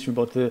not the Restream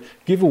bot, the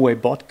giveaway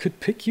bot could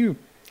pick you.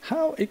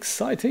 How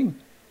exciting!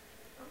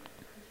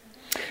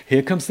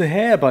 Here comes the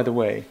hair, by the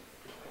way.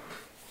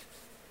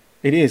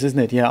 It is, isn't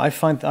it? Yeah, I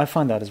find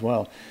that as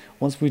well.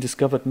 Once we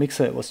discovered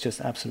Mixer, it was just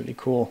absolutely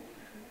cool.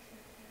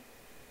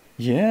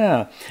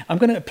 Yeah, I'm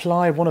going to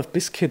apply one of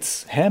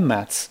Biscuit's hair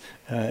mats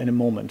in a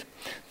moment.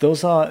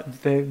 Those are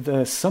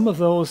some of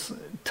those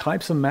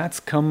types of mats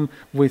come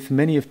with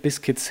many of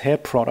Biscuit's hair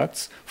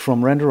products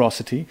from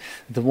Renderosity.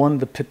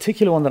 The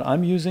particular one that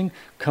I'm using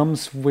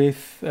comes from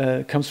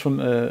a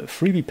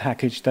freebie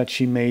package that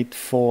she made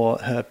for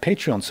her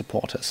Patreon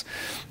supporters.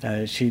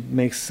 She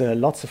makes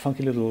lots of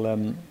funky little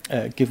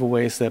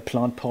giveaways,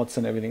 plant pots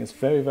and everything. It's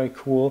very, very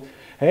cool.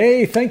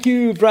 Hey, thank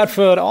you,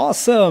 Bradford.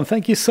 Awesome.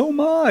 Thank you so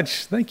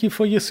much. Thank you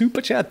for your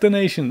super chat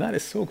donation. That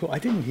is so cool. I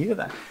didn't hear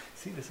that.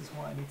 See, this is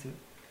why I need to...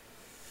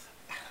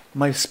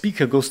 My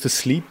speaker goes to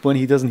sleep when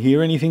he doesn't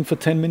hear anything for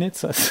 10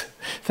 minutes.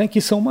 Thank you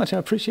so much. I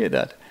appreciate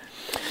that.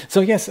 So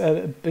yes,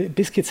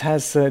 Biscuits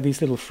has these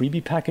little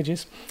freebie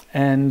packages,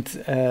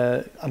 and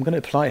I'm going to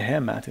apply a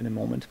hair mat in a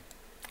moment.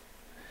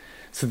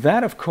 So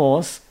that, of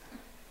course,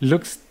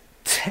 looks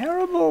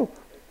terrible.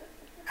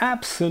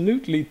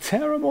 Absolutely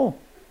terrible.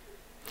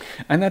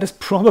 And that is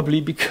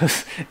probably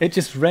because it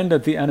just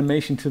rendered the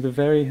animation to the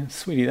very...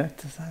 Sweetie,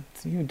 that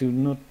you do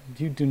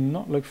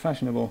not look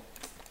fashionable.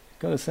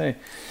 Gotta say,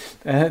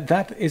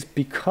 that is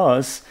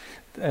because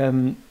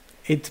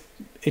it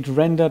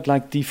rendered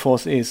like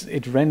D-Force is.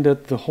 It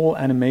rendered the whole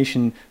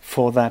animation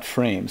for that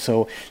frame.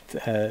 So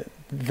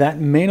that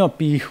may not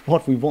be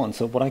what we want.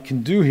 So what I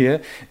can do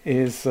here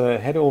is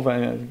head over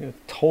and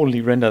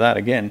totally render that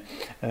again.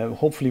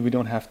 Hopefully we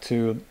don't have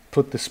to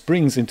put the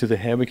springs into the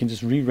hair. We can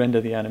just re-render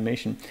the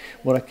animation.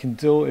 What I can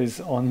do is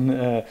on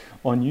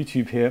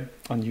YouTube here,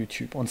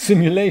 on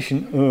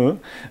simulation,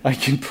 I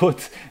can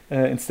put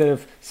instead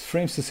of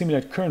frames to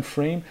simulate current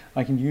frame,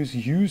 I can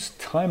use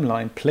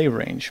timeline play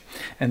range,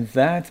 and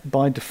that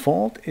by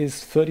default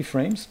is 30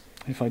 frames.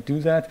 If I do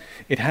that,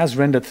 it has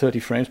rendered 30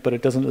 frames, but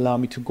it doesn't allow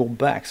me to go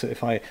back. So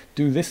if I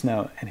do this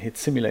now and hit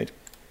simulate,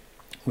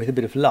 with a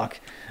bit of luck,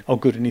 oh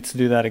good, it needs to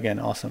do that again.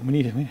 Awesome. We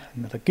need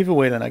another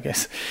giveaway then, I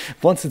guess.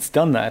 Once it's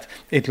done that,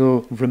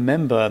 it'll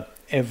remember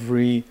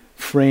every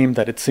frame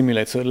that it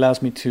simulates. So it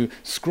allows me to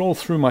scroll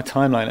through my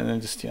timeline and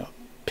then just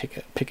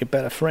pick a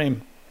better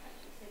frame.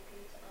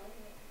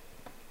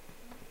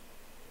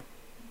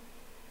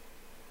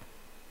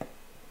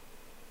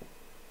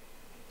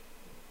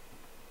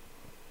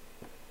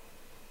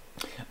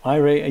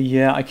 Iray,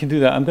 yeah, I can do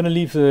that. I'm going to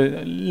leave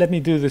let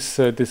me do this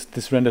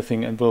this render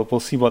thing, and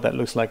we'll see what that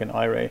looks like in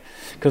Iray.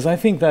 Because I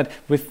think that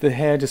with the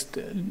hair just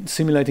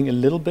simulating a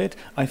little bit,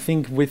 I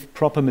think with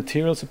proper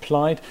materials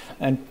applied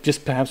and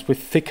just perhaps with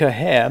thicker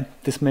hair,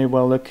 this may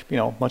well look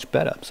much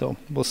better. So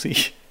we'll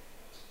see.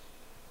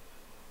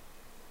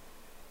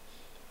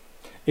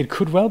 It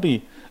could well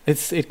be.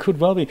 It could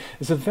well be.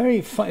 It's a very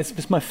fun.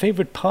 It's my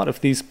favorite part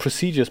of these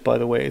procedures, by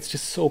the way. It's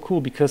just so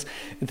cool because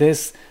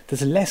there's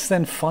less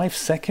than 5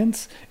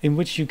 seconds in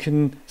which you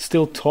can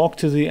still talk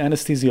to the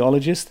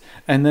anesthesiologist,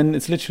 and then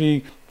it's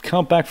literally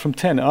count back from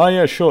 10. Oh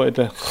yeah, sure.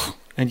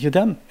 And you're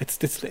done. It's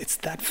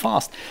that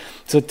fast.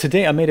 So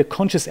today I made a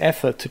conscious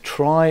effort to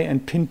try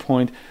and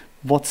pinpoint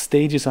what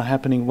stages are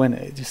happening when.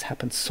 It just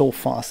happens so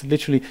fast. It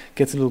literally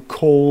gets a little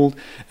cold,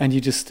 and you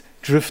just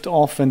drift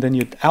off, and then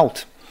you're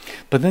out.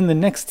 But then the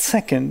next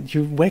second,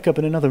 you wake up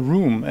in another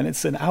room, and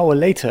it's an hour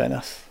later, and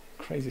that's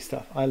crazy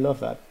stuff. I love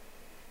that.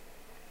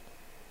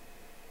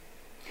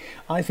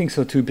 I think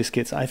so too,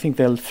 Biscuits. I think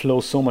they'll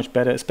flow so much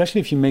better, especially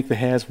if you make the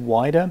hairs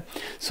wider.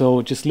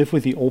 So just live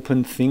with the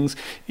open things.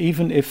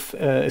 Even if,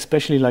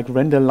 especially like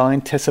render line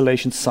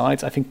tessellation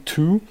sides, I think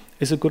 2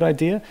 is a good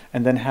idea,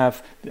 and then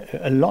have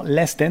a lot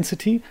less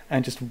density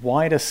and just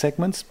wider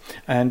segments,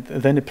 and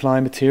then apply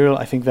material.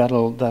 I think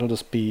that'll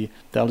just be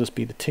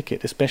the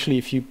ticket, especially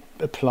if you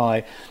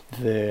apply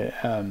the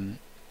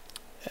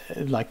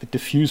like the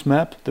diffuse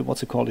map,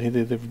 what's it called here,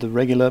 the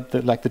regular,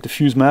 like the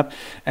diffuse map,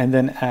 and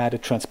then add a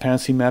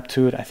transparency map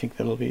to it. I think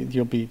it'll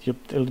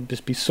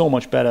just be so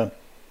much better.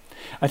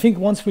 I think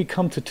once we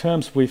come to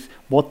terms with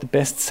what the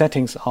best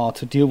settings are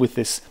to deal with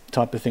this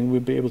type of thing,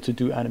 we'll be able to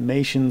do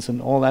animations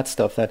and all that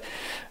stuff that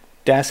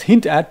DAS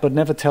hint at but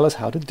never tell us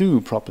how to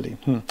do properly.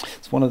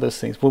 It's one of those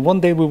things. Well, one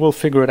day we will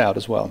figure it out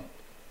as well.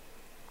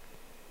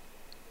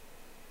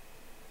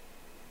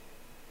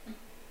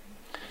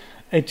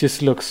 It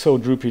just looks so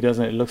droopy,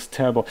 doesn't it? It looks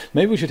terrible.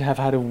 Maybe we should have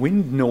had a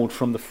wind node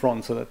from the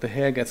front so that the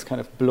hair gets kind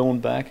of blown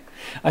back.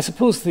 I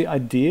suppose the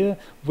idea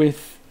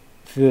with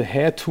the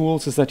hair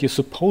tools is that you're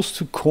supposed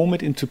to comb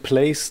it into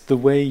place the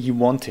way you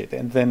want it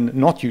and then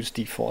not use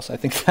D-Force. I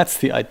think that's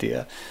the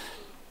idea.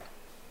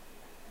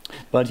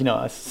 But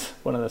it's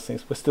one of those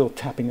things. We're still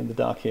tapping in the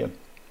dark here.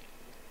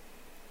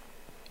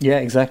 Yeah,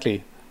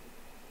 exactly.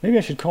 Maybe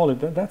I should call it,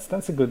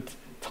 that's a good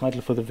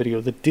title for the video,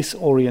 The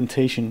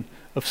Disorientation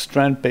of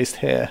Strand-Based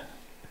Hair.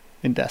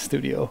 in DAZ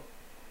Studio.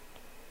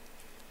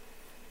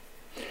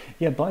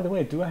 Yeah, by the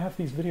way, do I have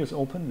these videos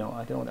open? No,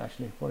 I don't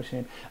actually. What a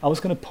shame. I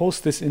was going to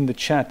post this in the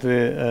chat,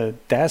 the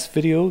DAZ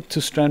video to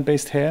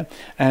strand-based hair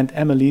and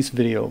Emily's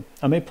video.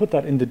 I may put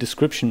that in the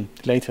description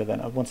later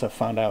then, once I've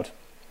found out.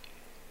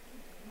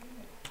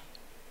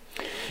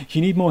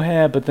 You need more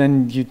hair, but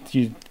then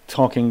you're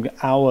talking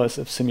hours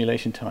of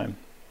simulation time.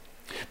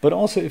 But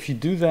also if you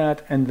do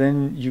that and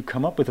then you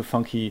come up with a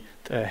funky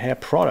hair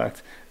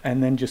product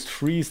and then just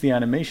freeze the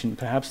animation,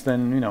 perhaps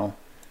then, you know,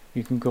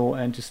 you can go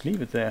and just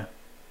leave it there.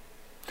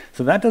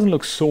 So that doesn't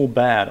look so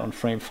bad on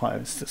frame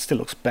 5. It still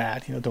looks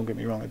bad, you know, don't get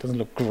me wrong, it doesn't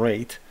look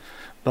great,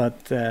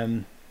 but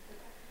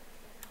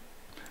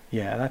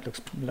yeah, that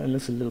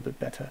looks a little bit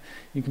better.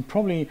 You can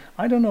probably,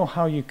 I don't know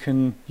how you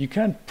can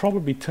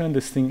probably turn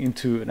this thing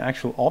into an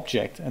actual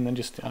object and then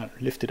just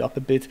lift it up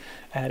a bit,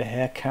 add a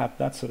hair cap,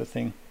 that sort of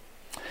thing.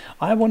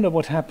 I wonder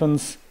what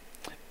happens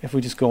if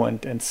we just go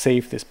and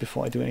save this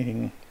before I do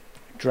anything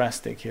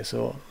drastic here.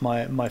 So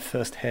my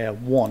first hair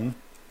 1,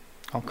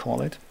 I'll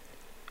call it.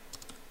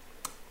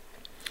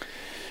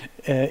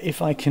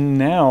 If I can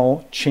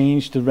now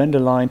change the render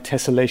line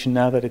tessellation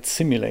now that it's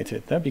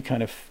simulated, that'd be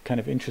kind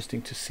of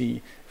interesting to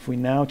see. If we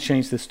now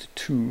change this to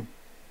 2,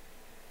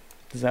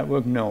 does that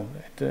work? No,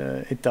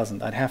 it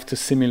doesn't. I'd have to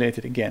simulate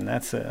it again.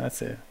 That's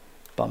a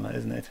bummer,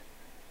 isn't it?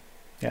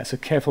 Yeah, so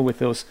careful with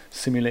those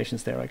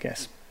simulations there, I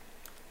guess.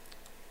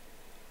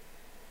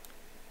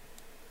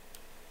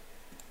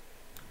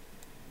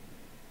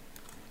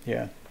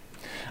 Yeah,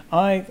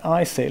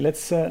 I say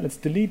let's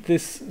delete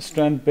this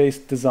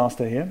strand-based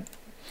disaster here.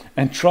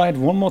 And try it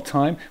one more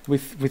time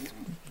with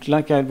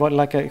like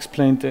I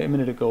explained a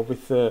minute ago,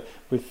 with a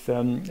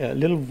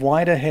little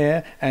wider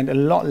hair and a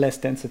lot less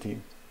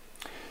density.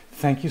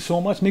 Thank you so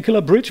much,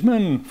 Nicola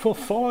Bridgman, for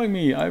following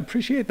me. I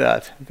appreciate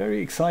that.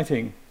 Very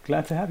exciting.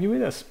 Glad to have you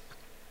with us.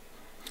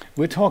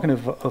 We're talking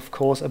of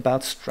course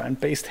about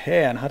strand-based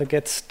hair and how to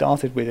get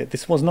started with it.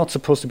 This was not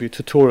supposed to be a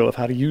tutorial of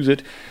how to use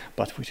it,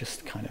 but we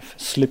just kind of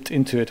slipped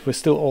into it. We're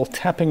still all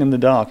tapping in the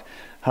dark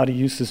how to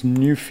use this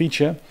new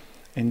feature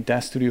in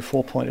DAZ Studio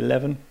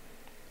 4.11,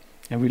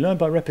 and we learn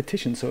by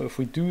repetition. So if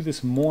we do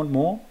this more and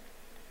more,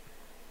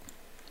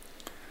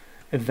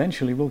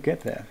 eventually we'll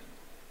get there.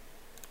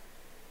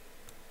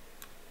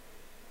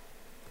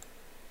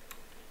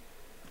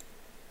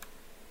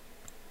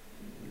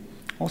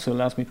 Also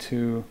allows me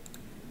to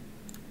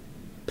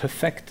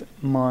perfect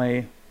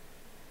my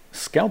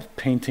scalp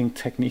painting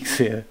techniques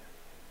here.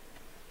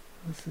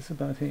 What's this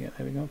about here?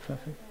 There we go,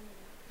 perfect.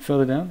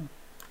 Further down.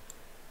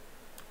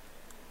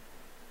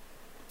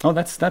 Oh,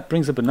 that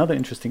brings up another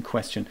interesting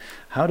question.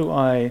 How do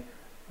I,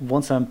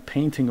 once I'm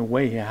painting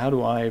away here, how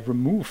do I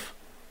remove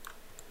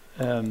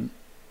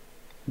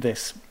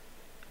this?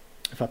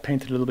 If I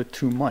paint it a little bit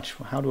too much,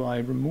 how do I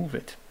remove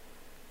it?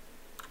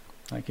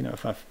 Like, you know,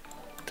 if I've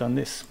done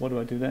this, what do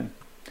I do then?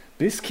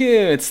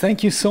 Biscuits,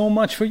 thank you so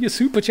much for your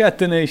super chat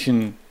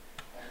donation.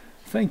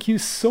 Thank you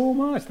so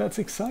much, that's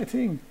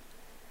exciting.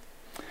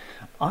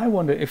 I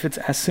wonder if it's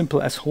as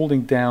simple as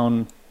holding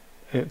down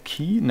a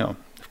key. No.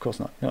 Of course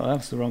not. No,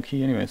 that's the wrong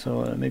key anyway.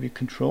 So maybe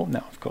Control. No,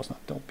 of course not.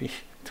 Don't be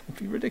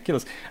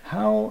ridiculous.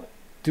 How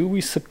do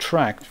we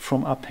subtract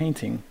from our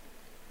painting?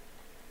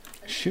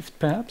 Shift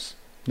perhaps?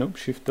 Nope,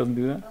 Shift doesn't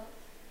do that.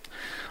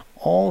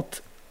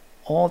 Alt.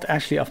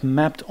 Actually, I've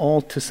mapped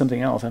Alt to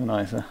something else, haven't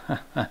I? So,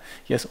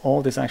 yes,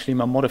 Alt is actually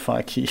my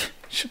modifier key.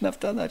 Shouldn't have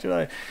done that,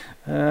 should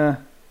I?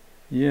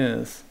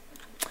 Yes.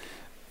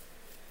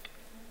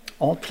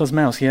 Alt plus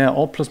mouse. Yeah,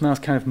 Alt plus mouse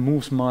kind of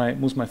moves my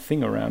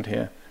thing around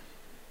here.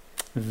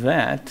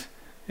 That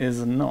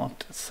is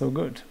not so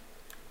good.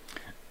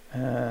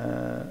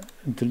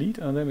 Delete.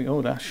 Oh, there we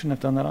go. That shouldn't have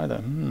done that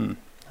either.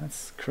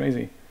 That's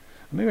crazy.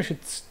 Maybe I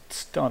should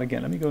start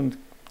again. Let me go and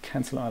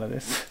cancel out of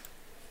this.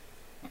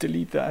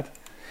 Delete that.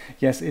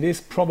 Yes, it is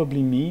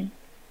probably me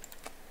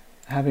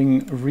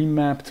having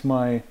remapped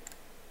my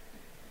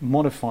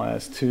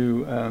modifiers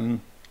to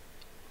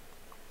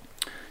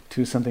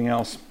something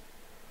else.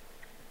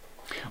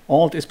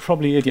 Alt is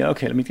probably it. Yeah.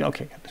 Okay. Let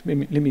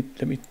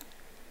me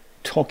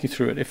talk you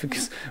through it. If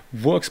it's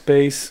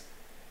workspace,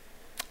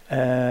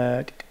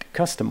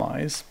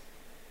 customize,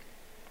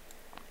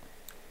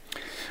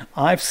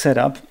 I've set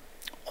up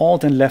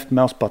Alt and left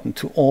mouse button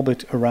to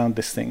orbit around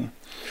this thing.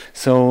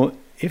 So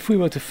if we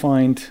were to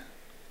find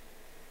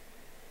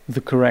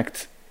the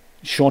correct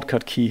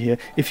shortcut key here,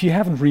 if you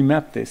haven't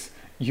remapped this,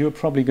 you're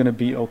probably going to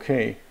be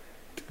okay.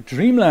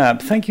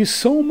 Dreamlab, thank you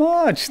so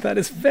much. That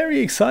is very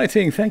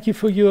exciting. Thank you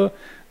for your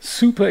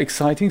super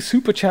exciting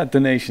super chat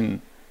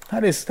donation.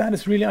 That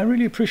is really, I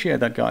really appreciate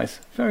that, guys.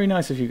 Very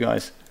nice of you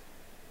guys.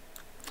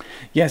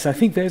 Yes, I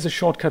think there's a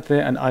shortcut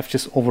there, and I've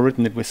just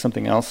overwritten it with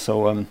something else.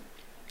 So,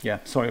 yeah,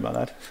 sorry about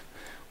that.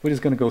 We're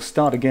just going to go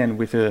start again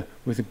with a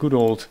good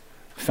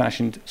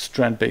old-fashioned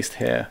strand-based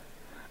hair,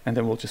 and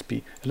then we'll just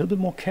be a little bit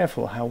more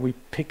careful how we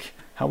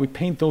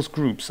paint those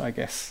groups, I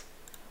guess.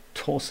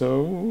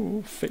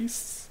 Torso,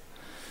 face.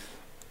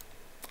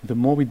 The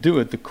more we do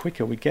it, the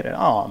quicker we get it.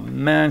 Oh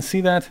man,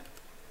 see that?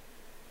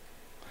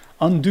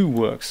 Undo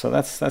works, so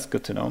that's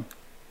good to know.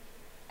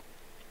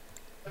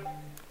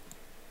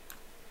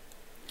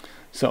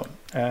 So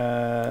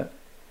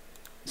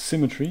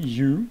symmetry,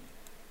 you,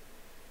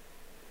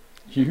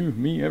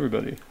 me,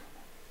 everybody.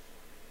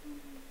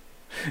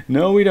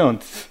 No, we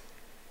don't.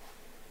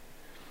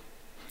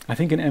 I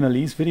think in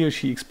Emily's video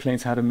she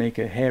explains how to make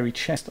a hairy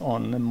chest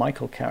on the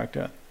Michael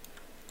character.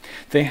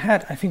 They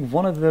had, I think,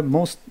 one of the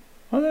most,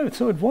 oh,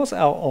 so it was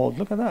our alt,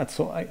 look at that.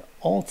 So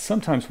alt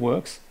sometimes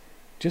works,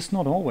 just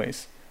not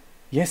always.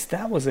 Yes,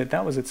 that was it.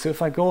 So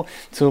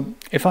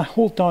if I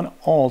hold down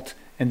alt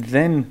and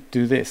then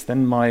do this,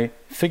 then my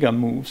figure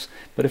moves.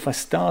 But if I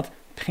start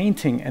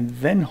painting and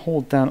then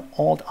hold down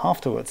alt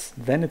afterwards,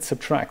 then it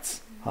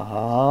subtracts.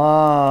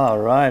 Ah,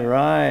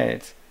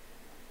 right.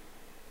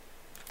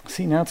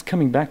 See, now it's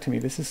coming back to me.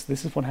 This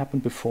is what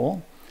happened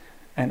before,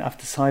 and I've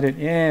decided,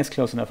 yeah, it's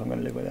close enough. I'm going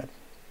to live with that.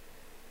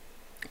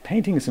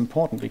 Painting is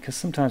important because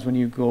sometimes when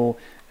you go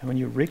and when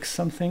you rig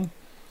something,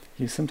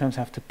 you sometimes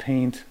have to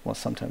paint. Well,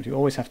 sometimes you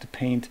always have to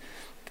paint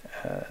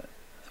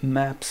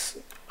maps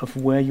of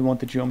where you want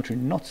the geometry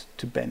not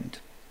to bend.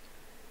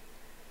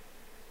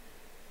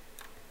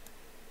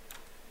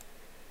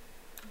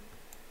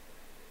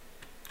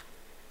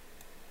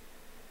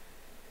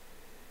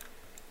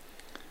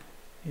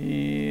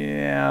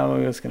 Yeah,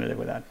 we're just going to live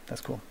with that.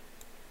 That's cool.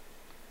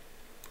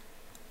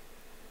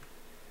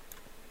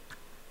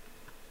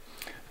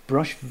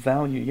 Brush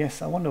value.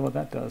 Yes, I wonder what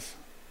that does.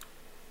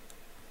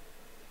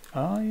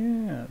 Ah,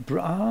 yeah.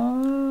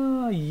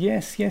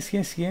 Yes.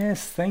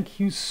 Thank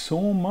you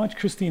so much,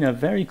 Christina.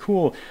 Very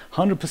cool.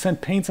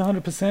 100% paints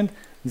 100%,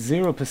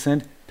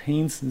 0%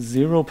 paints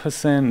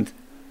 0%.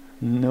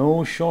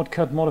 No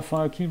shortcut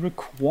modifier key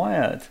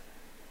required.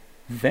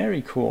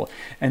 Very cool.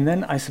 And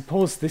then I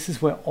suppose this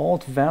is where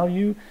alt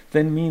value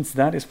then means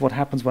that is what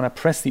happens when I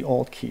press the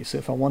alt key. So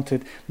if I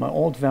wanted my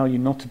alt value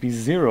not to be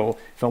 0,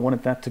 if I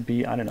wanted that to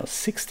be, I don't know,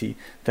 60,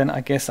 then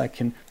I guess I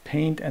can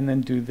paint and then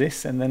do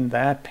this and then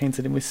that paints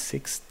it in with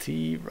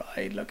 60.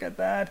 Right, look at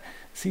that.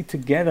 See,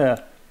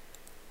 together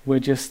we're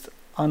just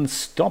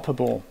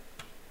unstoppable.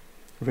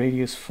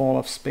 Radius, fall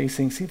off,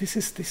 spacing. See, this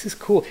is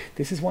cool.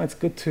 This is why it's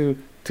good to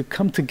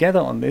come together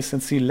on this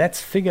and see, let's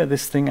figure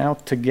this thing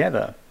out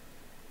together.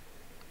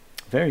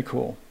 Very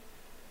cool.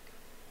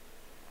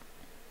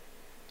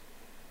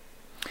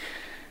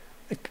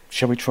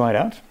 Shall we try it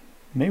out?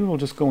 Maybe we'll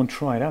just go and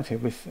try it out here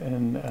with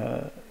an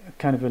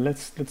kind of a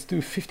let's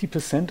do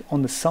 50%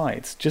 on the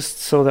sides, just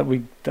so that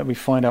we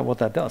find out what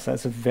that does.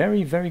 That's a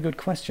very, very good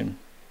question.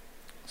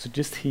 So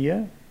just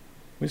here,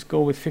 let's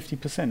go with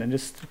 50% and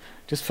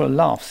just for a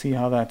laugh, see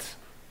how that.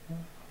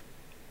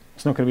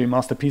 It's not going to be a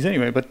masterpiece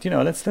anyway, but you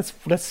know,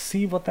 let's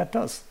see what that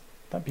does.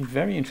 That'd be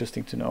very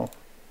interesting to know.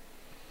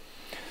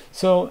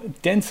 So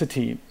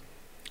density,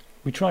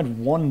 we tried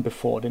 1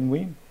 before, didn't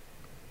we?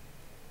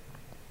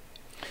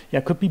 Yeah,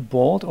 it could be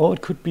bald, or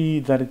it could be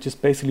that it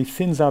just basically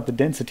thins out the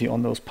density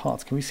on those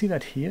parts. Can we see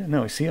that here?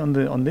 No, you see on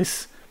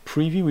this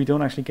preview, we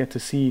don't actually get to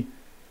see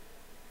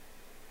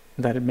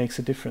that it makes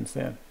a difference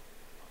there.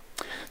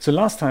 So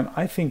last time,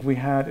 I think we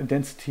had a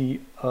density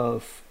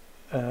of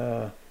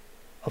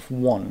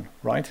 1,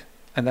 right?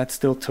 And that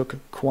still took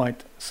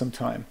quite some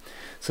time.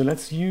 So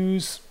let's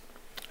use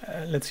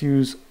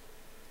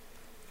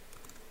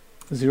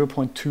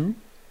 0.2.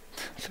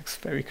 Looks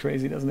very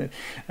crazy, doesn't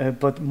it?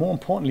 But more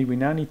importantly, we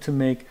now need to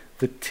make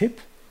the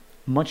tip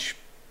much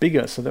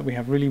bigger so that we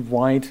have really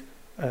wide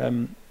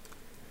kind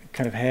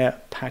of hair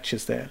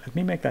patches there. Let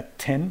me make that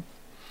 10.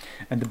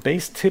 And the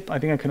base tip, I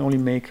think I can only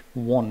make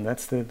 1.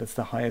 That's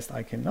the highest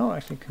I can. No,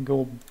 actually, can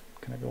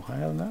I go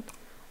higher than that?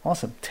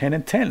 Awesome, 10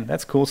 and 10.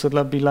 That's cool. So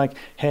it'll be like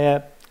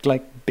hair,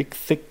 like big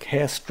thick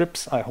hair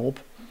strips, I hope.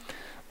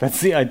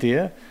 That's the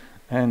idea.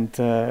 And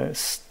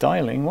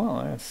styling, well,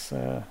 it's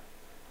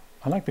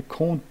I like the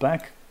combed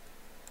back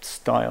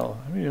style.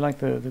 I really like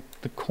the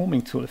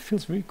combing tool. It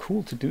feels really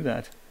cool to do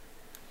that.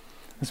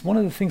 It's one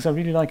of the things I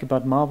really like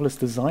about Marvelous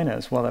Designer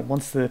as well, that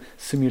once the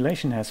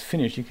simulation has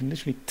finished, you can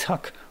literally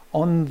tuck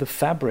on the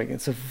fabric.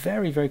 It's a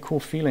very, very cool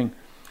feeling.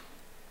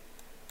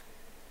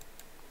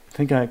 I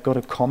think I got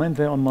a comment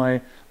there on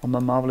my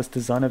Marvelous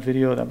Designer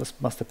video. That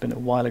must have been a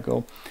while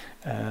ago,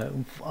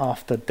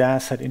 after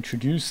Das had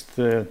introduced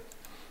the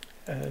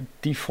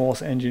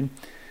D-Force engine.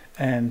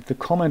 And the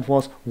comment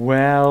was,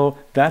 well,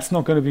 that's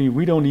not going to be,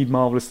 we don't need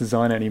Marvelous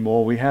Designer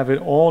anymore. We have it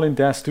all in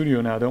DAZ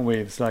Studio now, don't we?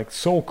 It's like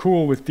so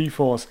cool with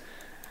D-Force.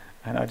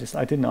 And I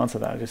didn't answer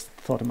that. I just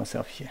thought to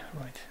myself, yeah,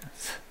 right.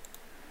 It's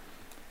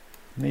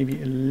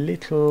maybe a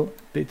little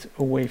bit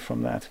away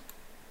from that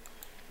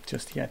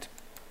just yet.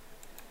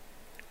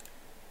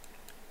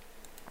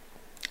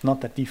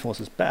 Not that D-Force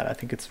is bad. I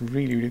think it's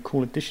really, really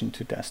cool addition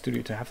to DAZ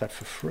Studio to have that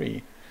for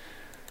free.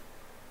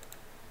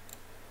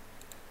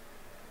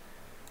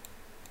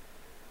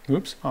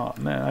 Oops, oh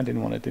man, I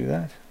didn't want to do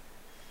that.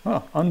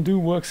 Oh, undo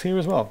works here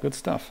as well, good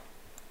stuff.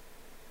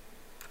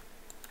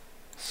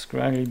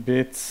 Scraggly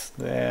bits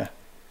there.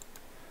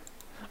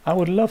 I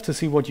would love to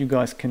see what you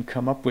guys can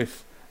come up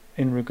with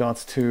in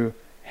regards to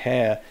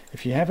hair.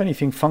 If you have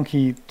anything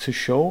funky to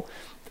show,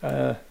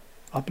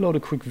 upload a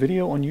quick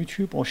video on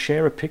YouTube or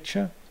share a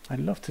picture.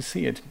 I'd love to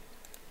see it.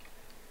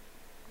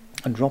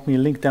 And drop me a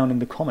link down in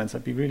the comments.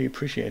 I'd be really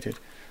appreciated.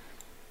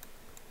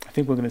 I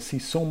think we're going to see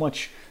so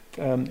much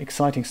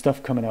exciting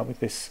stuff coming out with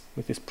this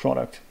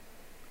product.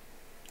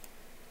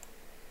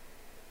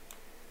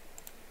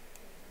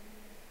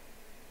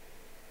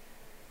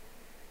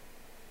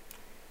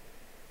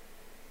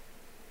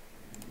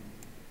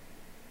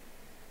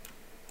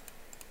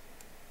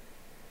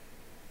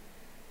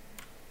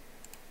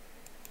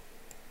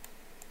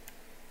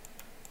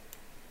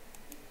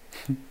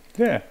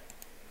 There.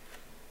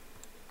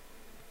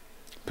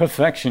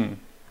 Perfection.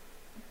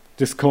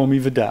 Just call me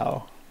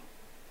Vidal.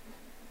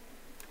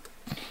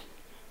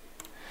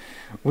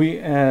 We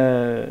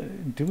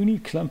do we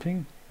need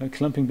clumping?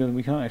 Clumping,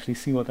 we can't actually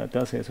see what that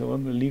does here, so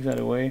I'm going to leave that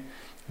away.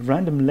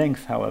 Random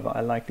length, however,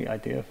 I like the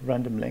idea of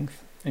random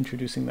length,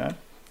 introducing that.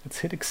 Let's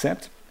hit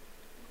accept.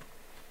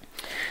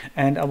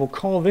 And I will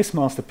call this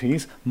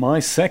masterpiece my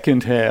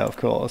second hair, of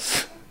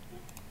course.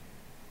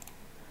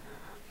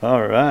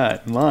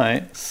 Alright,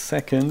 my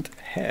second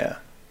hair.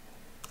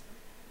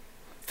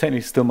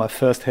 Technically still my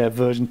first hair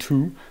version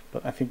 2,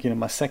 but I think, you know,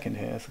 my second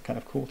hair is kind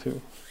of cool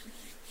too.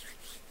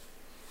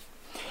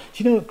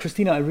 You know,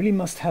 Christina, I really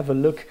must have a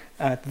look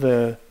at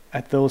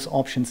those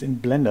options in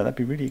Blender. That'd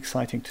be really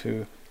exciting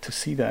to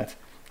see that.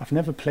 I've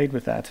never played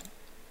with that.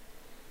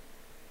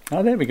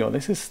 Ah, there we go.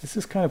 This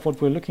is kind of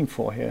what we're looking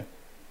for here.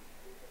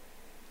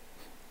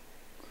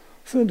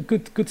 So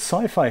good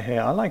sci-fi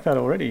hair. I like that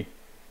already.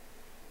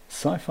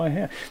 Sci-fi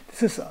hair.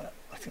 This is.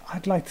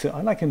 I'd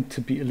like him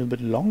to be a little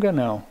bit longer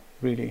now.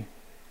 Really.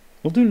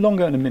 We'll do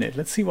longer in a minute.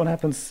 Let's see what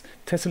happens.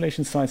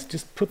 Tessellation size.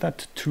 Just put that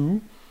to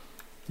 2.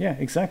 Yeah,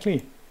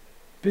 exactly.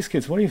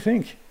 Biscuits, what do you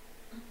think?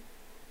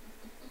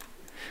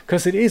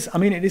 Because it is, I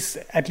mean, it is,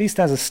 at least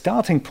as a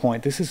starting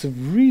point, this is a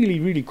really,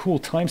 really cool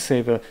time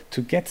saver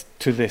to get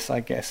to this, I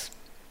guess.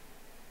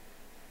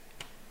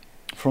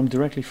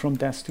 Directly from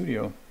DAZ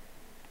Studio.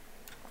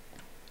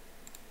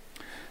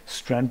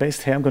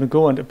 Strand-based hair, I'm going to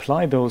go and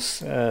apply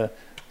those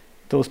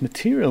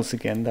materials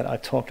again that I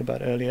talked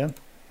about earlier.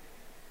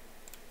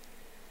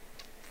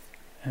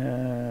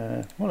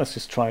 Well, let's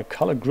just try a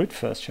color grid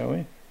first, shall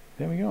we?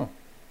 There we go.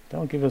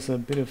 That'll give us a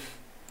bit of...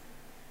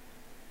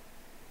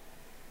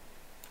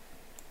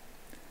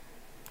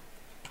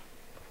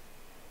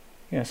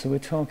 Yeah, so we're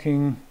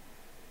talking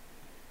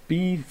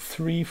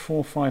B3,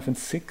 4, 5, and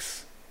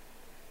 6,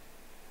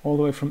 all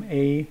the way from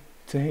A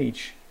to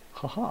H.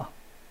 Haha.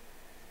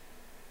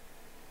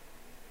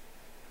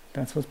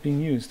 That's what's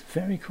being used.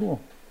 Very cool.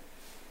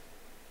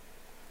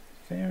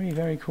 Very,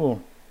 very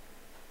cool.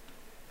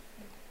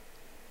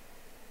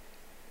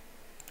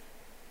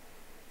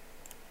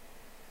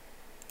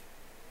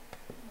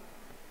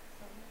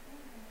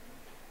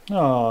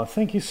 Oh,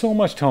 thank you so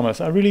much, Thomas.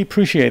 I really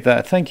appreciate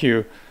that. Thank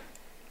you.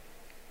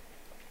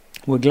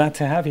 We're glad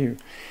to have you.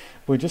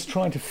 We're just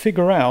trying to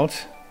figure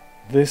out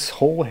this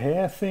whole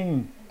hair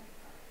thing.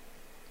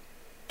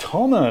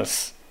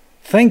 Thomas,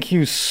 thank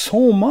you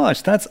so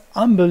much. That's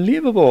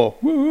unbelievable.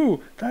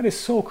 Woo-hoo. That is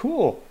so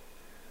cool.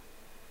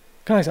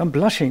 Guys, I'm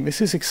blushing.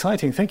 This is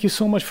exciting. Thank you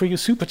so much for your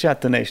super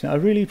chat donation. I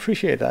really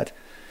appreciate that.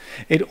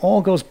 It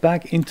all goes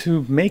back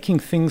into making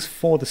things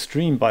for the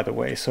stream, by the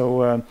way.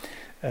 So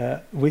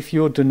with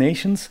your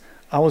donations,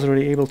 I was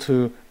already able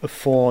to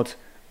afford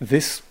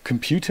this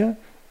computer,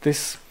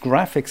 this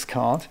graphics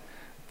card,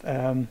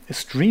 a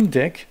Stream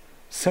Deck,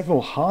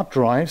 several hard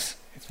drives.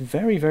 It's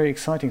very, very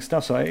exciting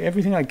stuff. So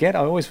everything I get, I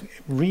always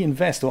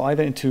reinvest, or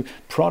either into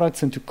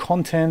products, into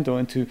content, or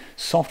into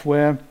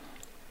software.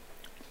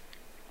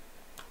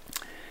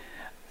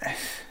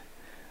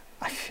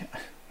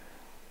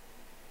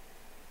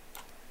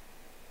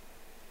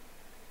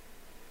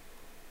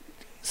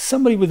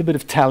 Somebody with a bit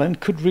of talent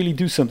could really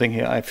do something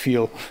here, I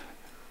feel.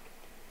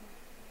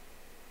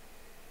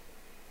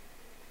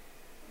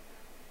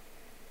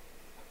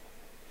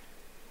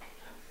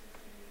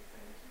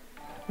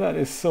 That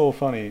is so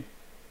funny.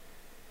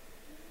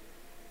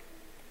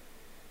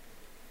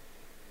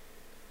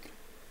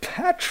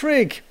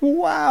 Patrick!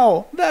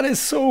 Wow! That is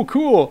so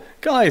cool!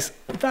 Guys,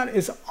 that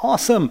is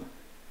awesome!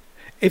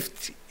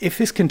 If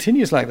this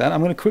continues like that,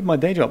 I'm going to quit my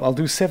day job. I'll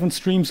do 7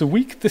 streams a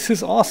week. This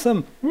is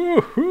awesome!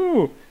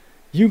 Woohoo!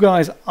 You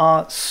guys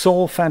are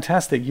so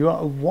fantastic. You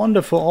are a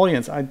wonderful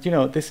audience.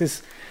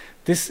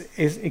 This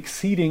is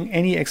exceeding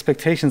any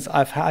expectations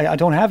I've had. I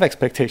don't have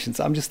expectations.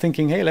 I'm just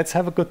thinking, hey, let's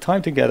have a good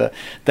time together.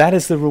 That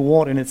is the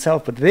reward in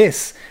itself. But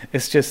this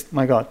is just,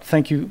 my God,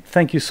 thank you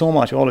so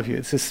much, all of you.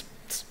 It's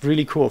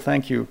really cool.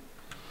 Thank you.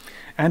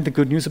 And the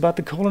good news about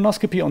the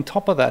colonoscopy on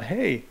top of that.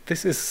 Hey,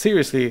 this is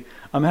seriously,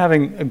 I'm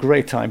having a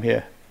great time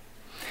here.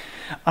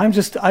 I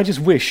just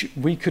wish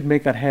we could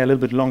make that hair a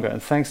little bit longer.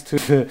 And thanks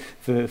to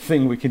the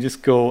thing, we can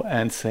just go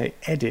and say,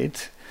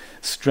 edit,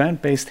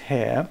 strand-based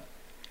hair.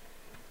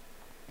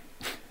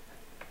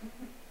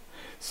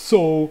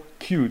 So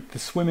cute. The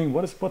swimming,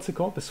 what's it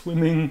called? The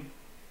swimming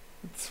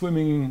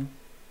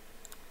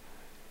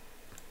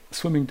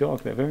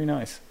dog there. Very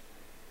nice.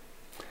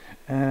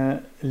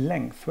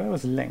 Length. Where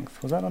was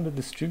length? Was that under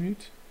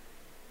distribute?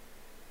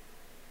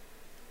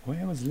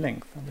 Where was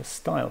length? Under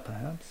style,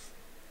 perhaps.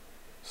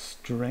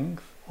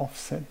 Strength.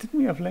 offset. Didn't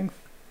we have length?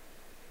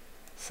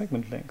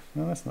 Segment length.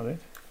 No, that's not it.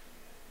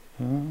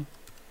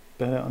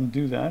 Better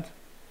undo that.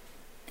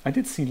 I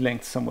did see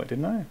length somewhere,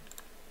 didn't I?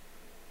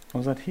 Or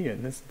was that here?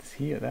 This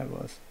here, that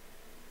was.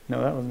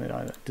 No, that wasn't it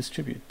either.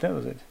 Distribute, that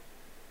was it.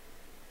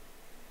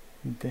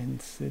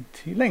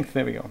 Density, length,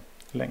 there we go.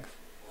 Length.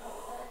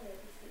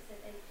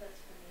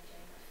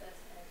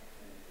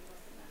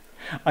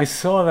 I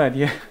saw that,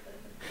 yeah.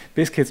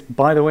 Biscuits,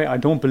 by the way, I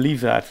don't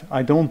believe that.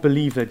 I don't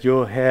believe that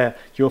your hair,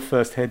 your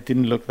first hair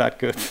didn't look that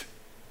good.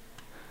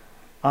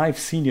 I've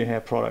seen your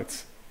hair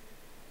products.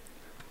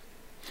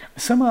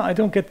 Somehow I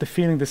don't get the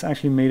feeling this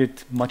actually made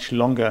it much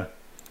longer.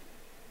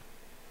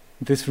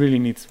 This really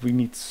needs, we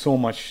need so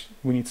much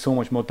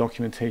more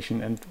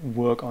documentation and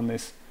work on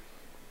this.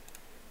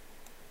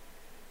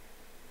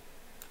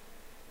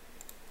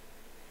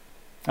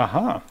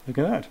 Aha, look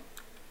at that.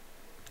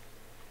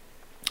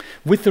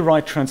 With the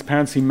right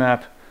transparency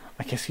map,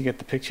 I guess you get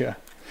the picture.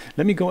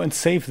 Let me go and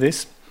save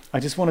this. I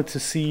just wanted to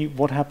see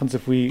what happens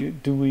if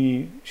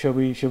shall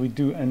we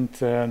do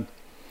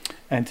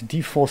and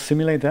deforce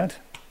simulate that?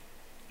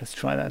 Let's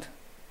try that.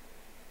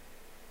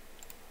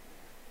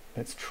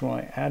 Let's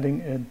try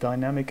adding a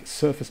dynamic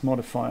surface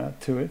modifier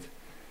to it,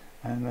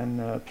 and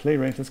then play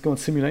range. Let's go and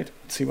simulate.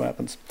 Let's see what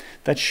happens.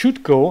 That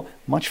should go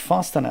much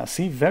faster now.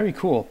 See, very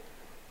cool.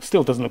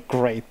 Still doesn't look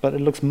great, but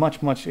it looks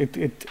much.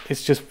 It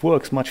just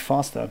works much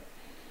faster.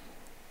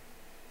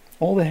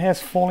 All the hair's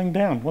falling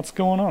down. What's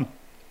going on?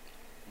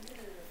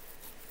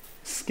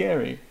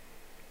 Scary.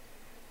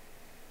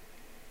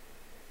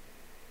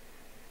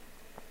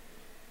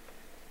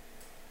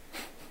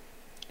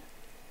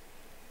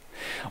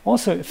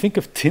 Also, think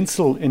of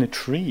tinsel in a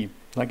tree,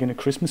 like in a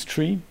Christmas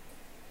tree.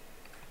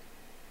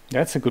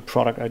 That's a good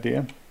product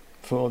idea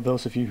for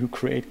those of you who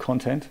create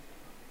content.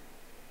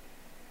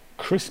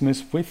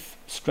 Christmas with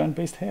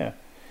strand-based hair.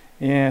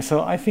 Yeah,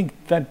 so I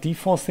think that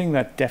deforce thing,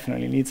 that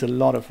definitely needs a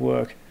lot of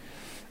work.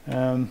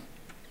 Good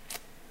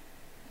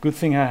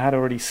thing I had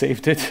already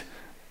saved it.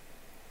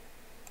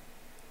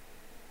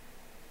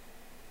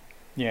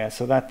 Yeah,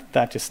 so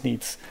that just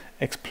needs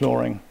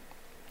exploring.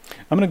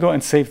 I'm going to go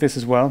and save this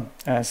as well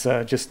as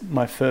just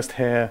my first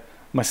hair,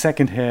 my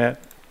second hair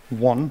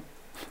 1.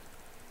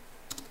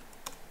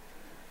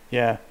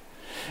 Yeah,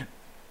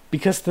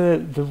 because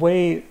the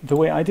way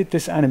I did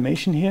this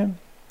animation here,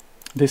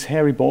 this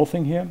hairy ball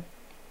thing here,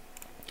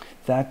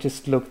 that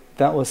just looked,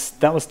 that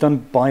was done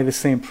by the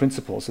same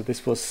principle. So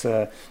this was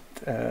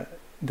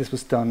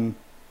done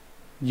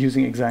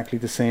using exactly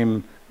the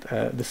same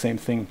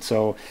thing.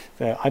 So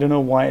I don't know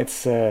why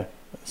it's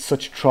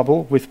such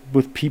trouble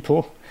with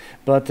people,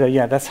 but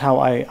yeah, that's how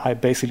I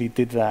basically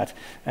did that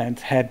and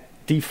had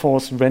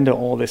deforce render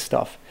all this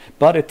stuff.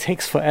 But it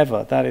takes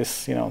forever. That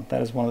is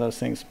one of those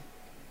things.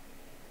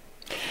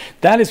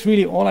 That is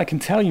really all I can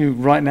tell you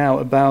right now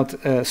about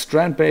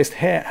strand-based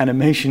hair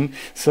animation.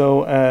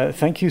 So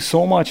thank you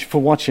so much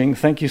for watching.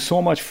 Thank you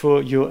so much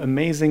for your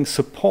amazing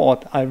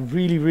support. I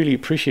really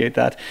appreciate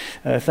that.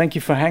 Thank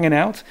you for hanging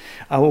out.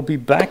 I will be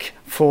back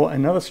for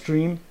another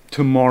stream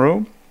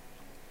tomorrow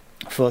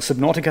for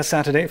Subnautica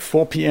Saturday,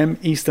 4 p.m.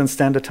 Eastern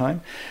Standard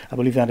Time. I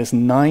believe that is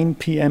 9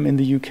 p.m. in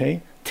the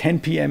UK.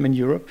 10 p.m. in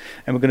Europe,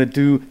 and we're going to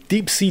do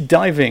deep sea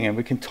diving, and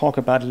we can talk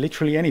about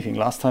literally anything.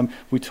 Last time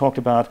we talked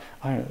about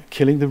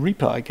killing the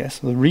Reaper, I guess,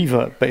 the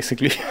Reaver,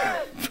 basically.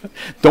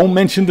 Don't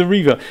mention the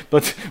Reaver,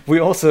 but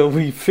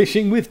we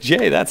fishing with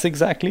Jay. That's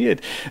exactly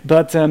it.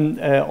 But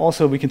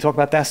also we can talk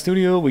about that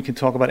studio. We can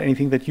talk about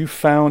anything that you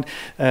found.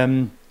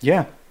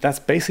 Yeah. That's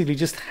basically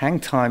just hang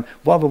time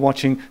while we're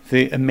watching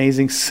the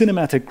amazing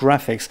cinematic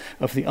graphics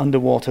of the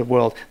underwater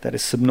world that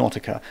is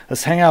Subnautica.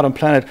 Let's hang out on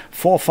planet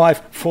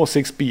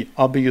 4546b.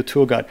 I'll be your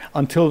tour guide.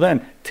 Until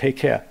then, take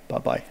care.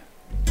 Bye-bye.